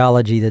 It's a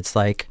theology that's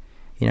like,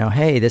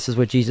 hey, this is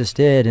what Jesus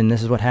did, and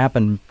this is what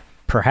happened,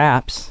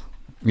 perhaps.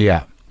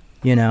 Yeah.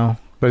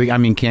 But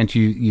can't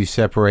you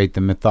separate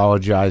the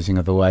mythologizing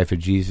of the life of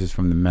Jesus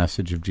from the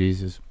message of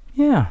Jesus?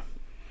 Yeah,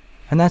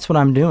 and that's what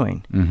I'm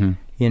doing. Mm-hmm.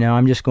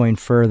 I'm just going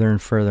further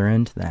and further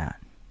into that.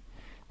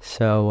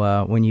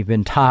 So when you've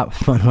been taught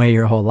one way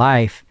your whole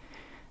life,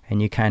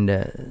 and you kind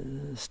of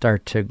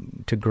start to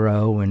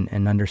grow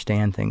and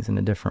understand things in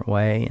a different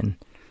way, and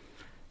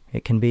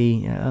it can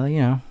be,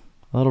 a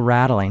little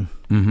rattling.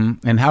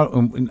 Mm-hmm. And how,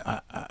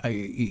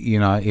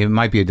 it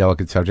might be a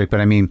delicate subject, but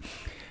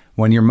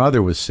when your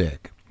mother was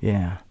sick,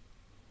 yeah,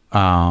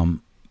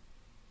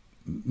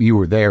 you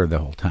were there the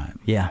whole time.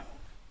 Yeah.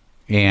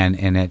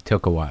 And it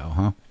took a while,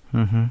 huh?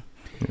 Mm-hmm.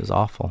 It was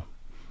awful.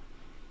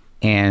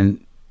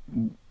 And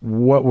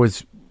what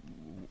was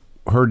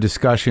her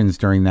discussions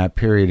during that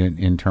period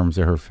in terms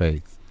of her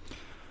faith?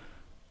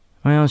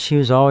 Well, she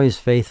was always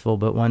faithful,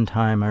 but one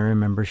time I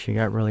remember she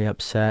got really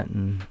upset,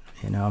 and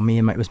it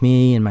was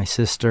me and my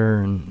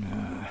sister,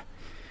 and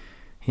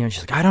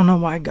she's like, I don't know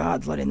why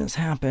God's letting this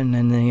happen,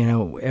 and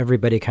then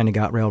everybody kind of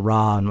got real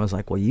raw and was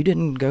like, well, you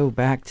didn't go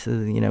back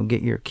to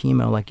get your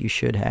chemo like you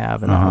should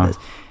have, and all this,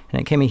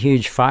 and it became a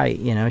huge fight.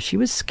 She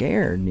was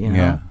scared.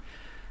 Yeah.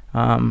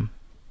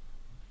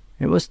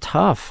 It was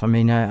tough.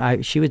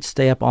 She would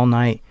stay up all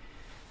night,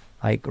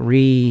 like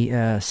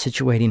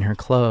situating her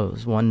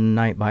clothes, one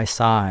night by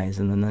size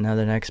and then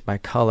another next by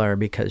color,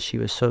 because she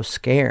was so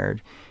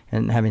scared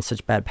and having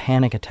such bad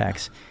panic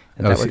attacks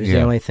that was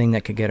the only thing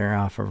that could get her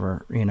off of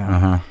her,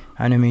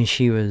 And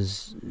she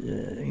was,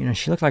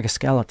 she looked like a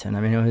skeleton.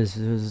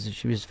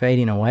 She was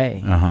fading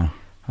away.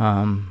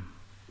 I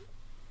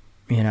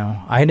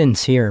didn't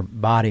see her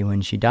body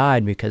when she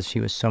died because she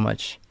was so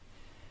much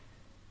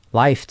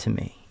life to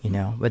me,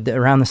 But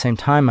around the same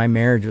time, my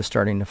marriage was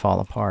starting to fall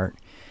apart.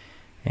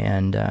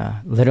 And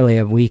literally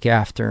a week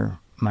after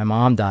my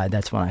mom died,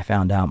 that's when I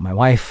found out my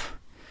wife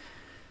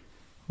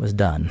was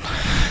done.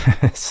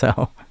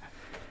 So...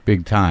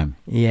 Big time.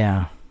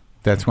 Yeah.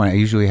 That's when it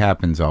usually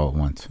happens all at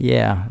once.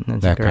 Yeah.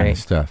 That's that great. Kind of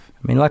stuff.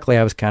 Luckily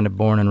I was kind of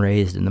born and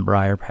raised in the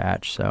briar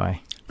patch, so I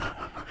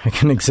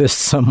can exist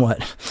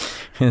somewhat.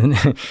 And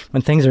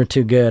when things are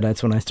too good,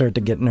 that's when I start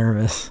to get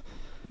nervous.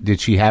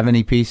 Did she have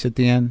any peace at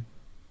the end?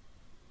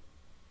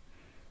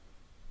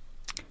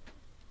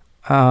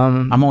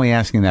 I'm only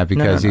asking that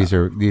because these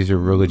are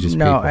religious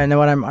people. No, I know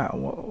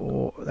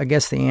what I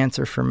guess the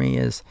answer for me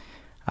is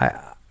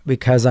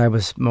because I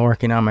was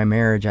working on my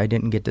marriage, I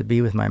didn't get to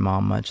be with my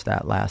mom much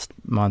that last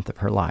month of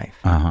her life.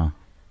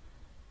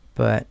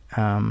 But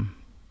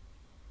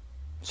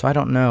so I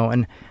don't know,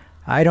 and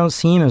I don't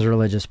see them as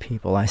religious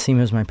people. I see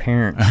them as my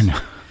parents. I know.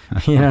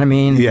 You know what I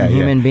mean? Yeah,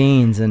 Human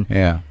beings, and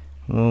Yeah.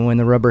 when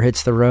the rubber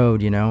hits the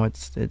road,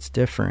 it's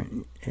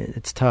different.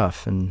 It's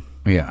tough, and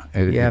Yeah.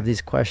 you have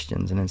these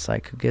questions, and it's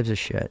like, who gives a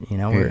shit?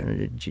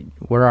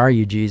 Where are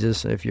you,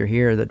 Jesus? If you're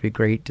here, that'd be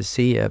great to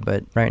see you.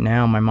 But right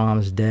now, my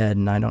mom's dead,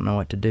 and I don't know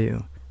what to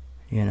do.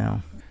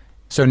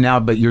 So now,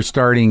 but you're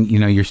starting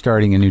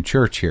a new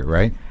church here,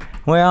 right?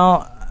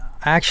 Well,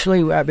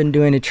 actually, I've been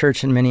doing a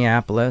church in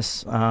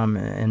Minneapolis.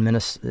 In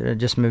Minnesota,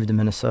 just moved to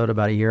Minnesota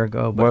about a year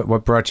ago. But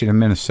What brought you to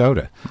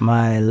Minnesota?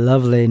 my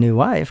lovely new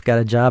wife got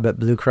a job at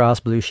Blue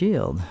Cross Blue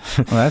Shield.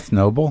 Well, that's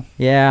noble.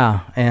 Yeah,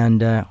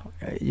 and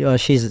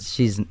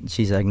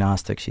she's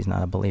agnostic. She's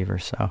not a believer,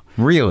 so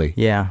Really?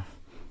 yeah.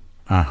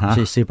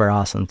 She's super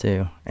awesome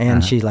too,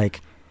 and she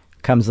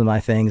comes to my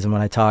things, and when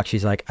I talk,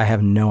 she's like, I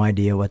have no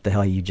idea what the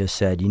hell you just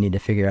said. You need to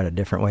figure out a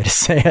different way to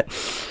say it.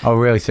 Oh,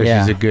 really? So Yeah.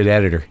 she's a good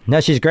editor.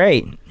 No, she's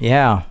great.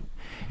 Yeah.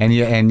 And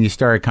you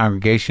started a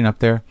congregation up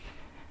there?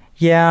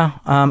 Yeah.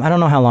 I don't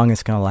know how long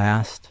it's going to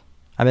last.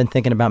 I've been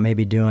thinking about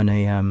maybe doing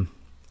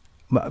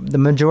the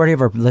majority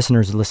of our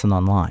listeners listen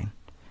online.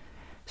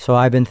 So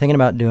I've been thinking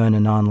about doing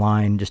an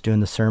online, just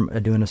doing a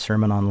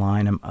sermon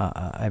online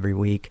every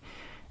week.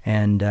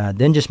 And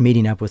then just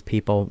meeting up with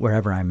people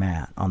wherever I'm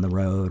at, on the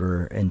road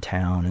or in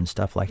town and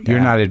stuff like that. You're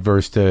not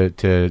adverse to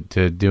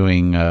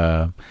doing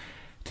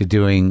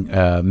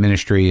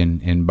ministry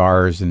in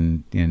bars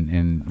and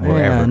wherever.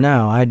 Yeah,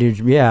 no, I do.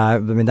 Yeah, I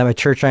mean, that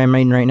church I'm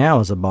in right now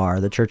is a bar.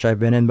 The church I've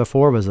been in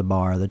before was a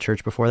bar. The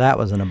church before that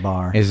wasn't a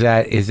bar. Is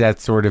that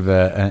sort of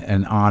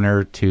an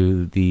honor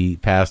to the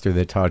pastor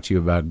that taught you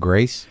about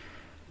grace?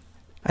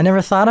 I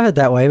never thought of it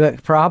that way,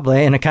 but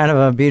probably in a kind of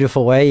a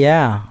beautiful way,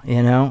 yeah,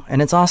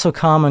 and it's also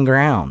common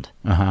ground,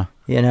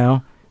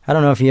 I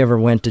don't know if you ever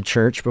went to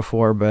church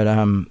before, but,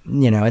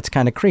 it's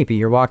kind of creepy.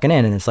 You're walking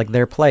in, and it's like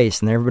their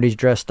place, and everybody's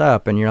dressed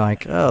up, and you're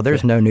like, oh,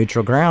 there's no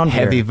neutral ground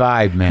here. Heavy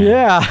vibe, man.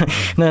 Yeah.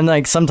 And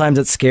then, sometimes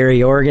it's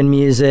scary organ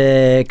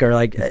music, or,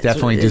 It's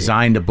definitely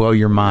designed to blow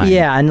your mind.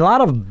 Yeah, and a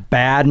lot of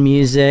bad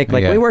music.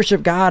 Yeah. We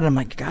worship God, and I'm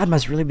like, God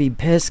must really be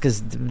pissed,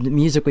 because the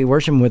music we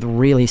worship him with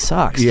really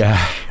sucks.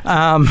 Yeah.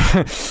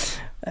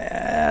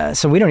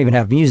 So we don't even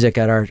have music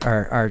at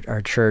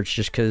our church,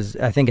 just because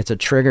I think it's a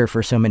trigger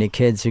for so many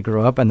kids who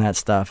grow up in that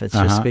stuff. It's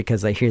just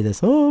because they hear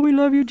this, oh, we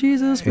love you,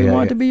 Jesus, we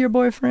want to be your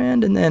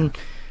boyfriend, and then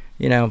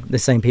the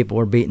same people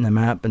were beating them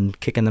up and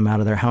kicking them out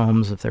of their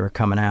homes if they were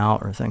coming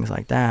out or things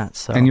like that.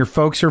 So, And your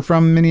folks are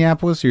from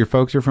Minneapolis, or your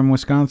folks are from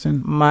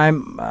Wisconsin?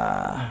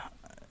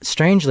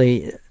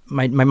 Strangely,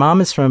 my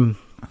mom is from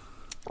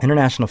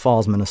International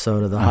Falls,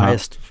 Minnesota, the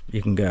highest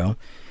you can go.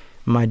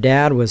 My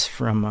dad was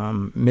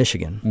from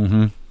Michigan.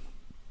 Mm-hmm.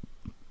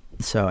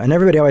 So, and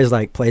everybody always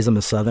plays them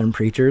as Southern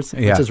preachers,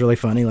 Yeah. which is really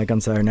funny,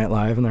 on Saturday Night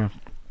Live, and they're,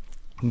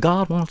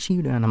 God wants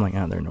you to, and I'm like,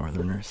 oh, they're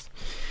Northerners.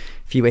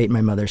 If you ate my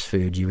mother's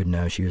food, you would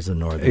know she was a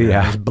Northerner.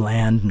 Yeah. It was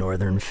bland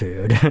Northern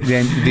food.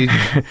 Then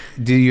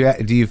do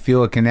you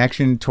feel a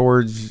connection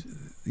towards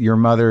your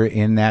mother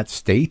in that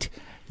state?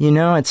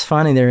 It's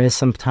funny. There is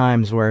some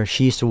times where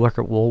she used to work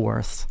at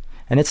Woolworths,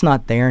 and it's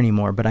not there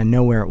anymore, but I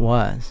know where it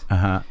was.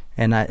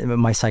 And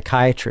my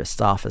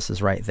psychiatrist's office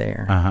is right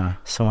there.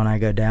 So when I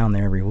go down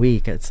there every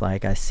week, it's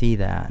like I see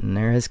that. And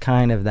there is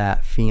kind of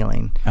that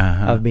feeling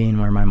of being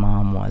where my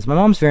mom was. My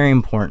mom's very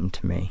important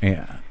to me.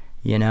 Yeah.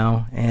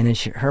 And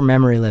her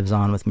memory lives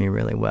on with me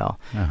really well.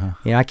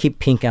 I keep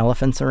pink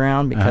elephants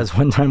around because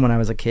one time when I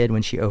was a kid,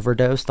 when she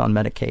overdosed on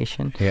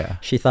medication,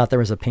 she thought there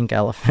was a pink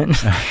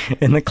elephant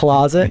in the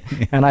closet.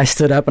 And I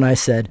stood up and I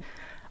said,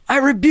 I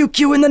rebuke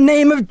you in the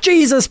name of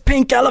Jesus,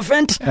 pink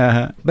elephant.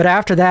 But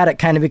after that, it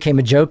kind of became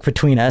a joke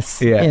between us,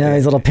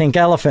 these little pink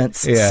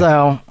elephants. Yeah.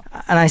 So,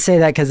 and I say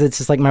that because it's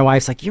just my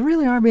wife's like, you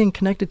really are being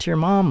connected to your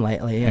mom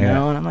lately, you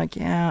know? And I'm like,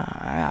 yeah,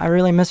 I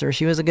really miss her.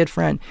 She was a good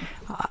friend.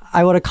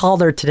 I would have called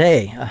her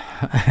today.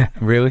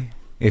 Really?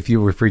 If you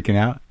were freaking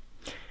out?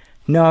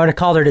 No, I would have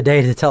called her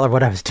today to tell her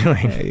what I was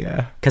doing.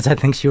 Yeah. Because I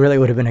think she really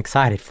would have been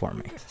excited for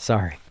me.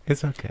 Sorry.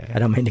 It's okay. I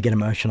don't mean to get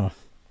emotional.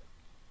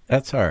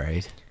 That's all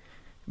right.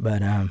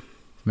 But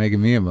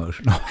Making me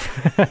emotional.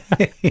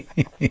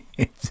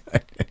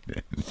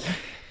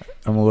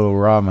 I'm a little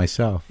raw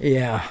myself.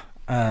 Yeah.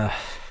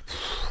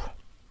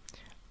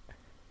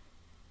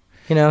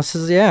 This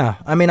is,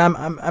 I mean,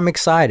 I'm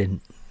excited.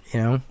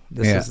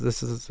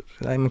 This is.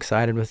 I'm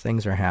excited when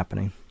things are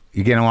happening.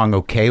 You getting along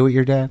okay with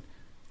your dad?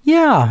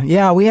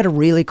 Yeah. We had a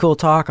really cool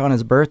talk on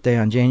his birthday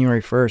on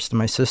January 1st. And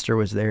my sister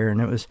was there, and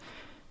it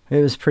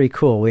was pretty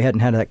cool. We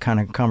hadn't had that kind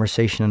of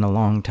conversation in a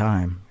long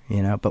time.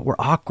 But we're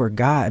awkward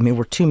guys. I mean,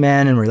 we're two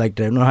men, and we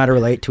don't know how to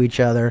relate to each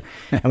other,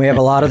 and we have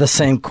a lot of the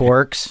same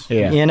quirks.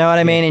 Yeah. You know what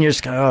I mean? And you're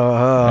just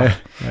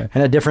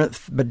and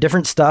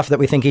different stuff that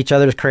we think each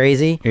other's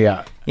crazy.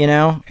 Yeah.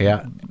 Yeah.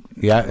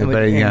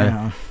 But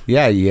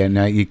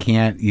you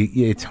can't.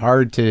 It's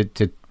hard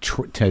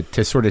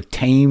to sort of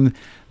tame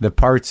the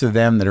parts of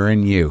them that are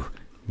in you.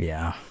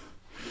 Yeah.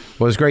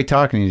 Well, it was great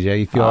talking to you, Jay.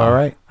 You feel all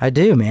right? I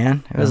do,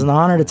 man. It was an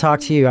honor to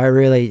talk to you.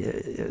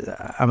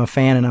 I'm a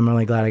fan, and I'm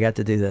really glad I got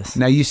to do this.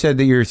 Now, you said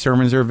that your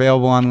sermons are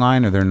available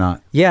online, or they're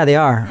not? Yeah, they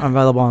are. I'm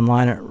available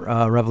online at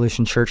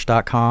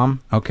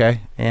revolutionchurch.com.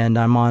 Okay. And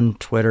I'm on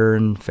Twitter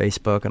and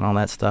Facebook and all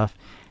that stuff.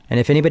 And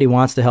if anybody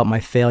wants to help my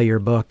failure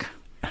book,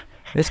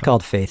 it's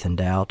called Faith and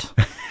Doubt.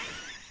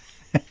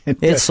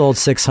 It sold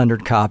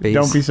 600 copies.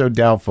 Don't be so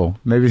doubtful.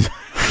 Maybe.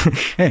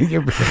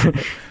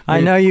 I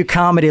know you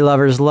comedy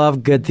lovers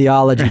love good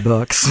theology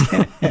books.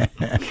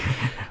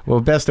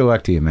 Well, best of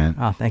luck to you, man.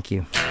 Oh, thank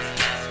you.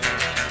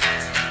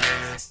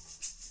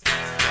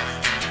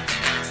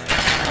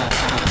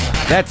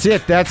 That's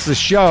it. That's the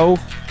show.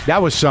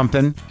 That was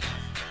something.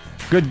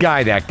 Good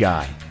guy, that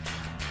guy.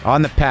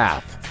 On the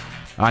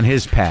path. On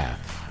his path.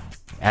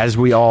 As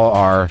we all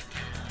are.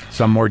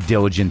 Some more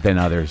diligent than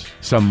others.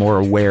 Some more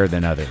aware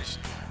than others.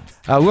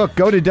 Look,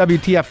 go to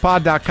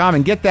WTFpod.com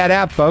and get that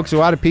app, folks. A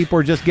lot of people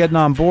are just getting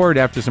on board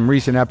after some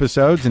recent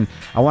episodes, and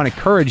I want to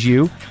encourage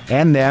you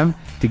and them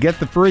to get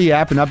the free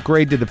app and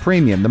upgrade to the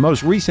premium. The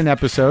most recent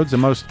episodes, the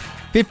most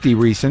 50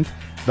 recent,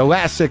 the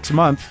last 6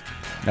 months,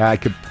 I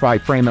could probably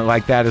frame it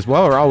like that as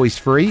well, are always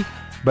free,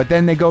 but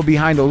then they go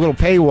behind a little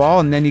paywall,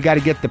 and then you got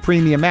to get the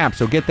premium app.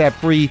 So get that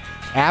free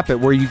app at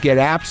where you get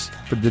apps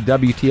for the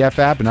WTF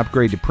app and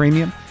upgrade to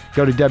premium.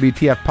 Go to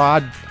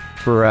WTFpod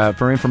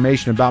for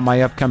information about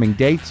my upcoming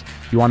dates.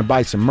 If you want to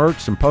buy some merch,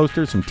 some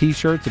posters, some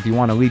T-shirts, if you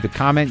want to leave a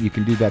comment, you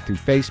can do that through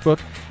Facebook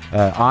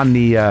on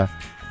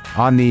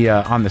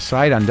the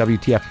site on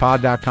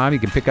WTFpod.com. You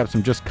can pick up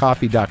some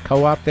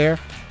justcoffee.coop there.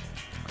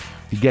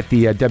 If you get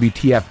the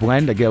WTF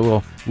blend, I get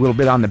a little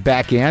bit on the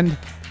back end.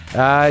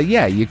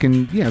 Yeah, you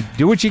can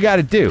do what you got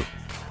to do.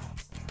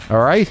 All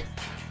right.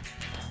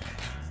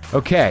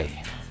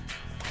 Okay.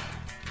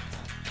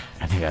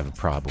 I think I have a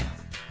problem.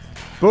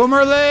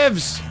 Boomer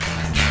lives!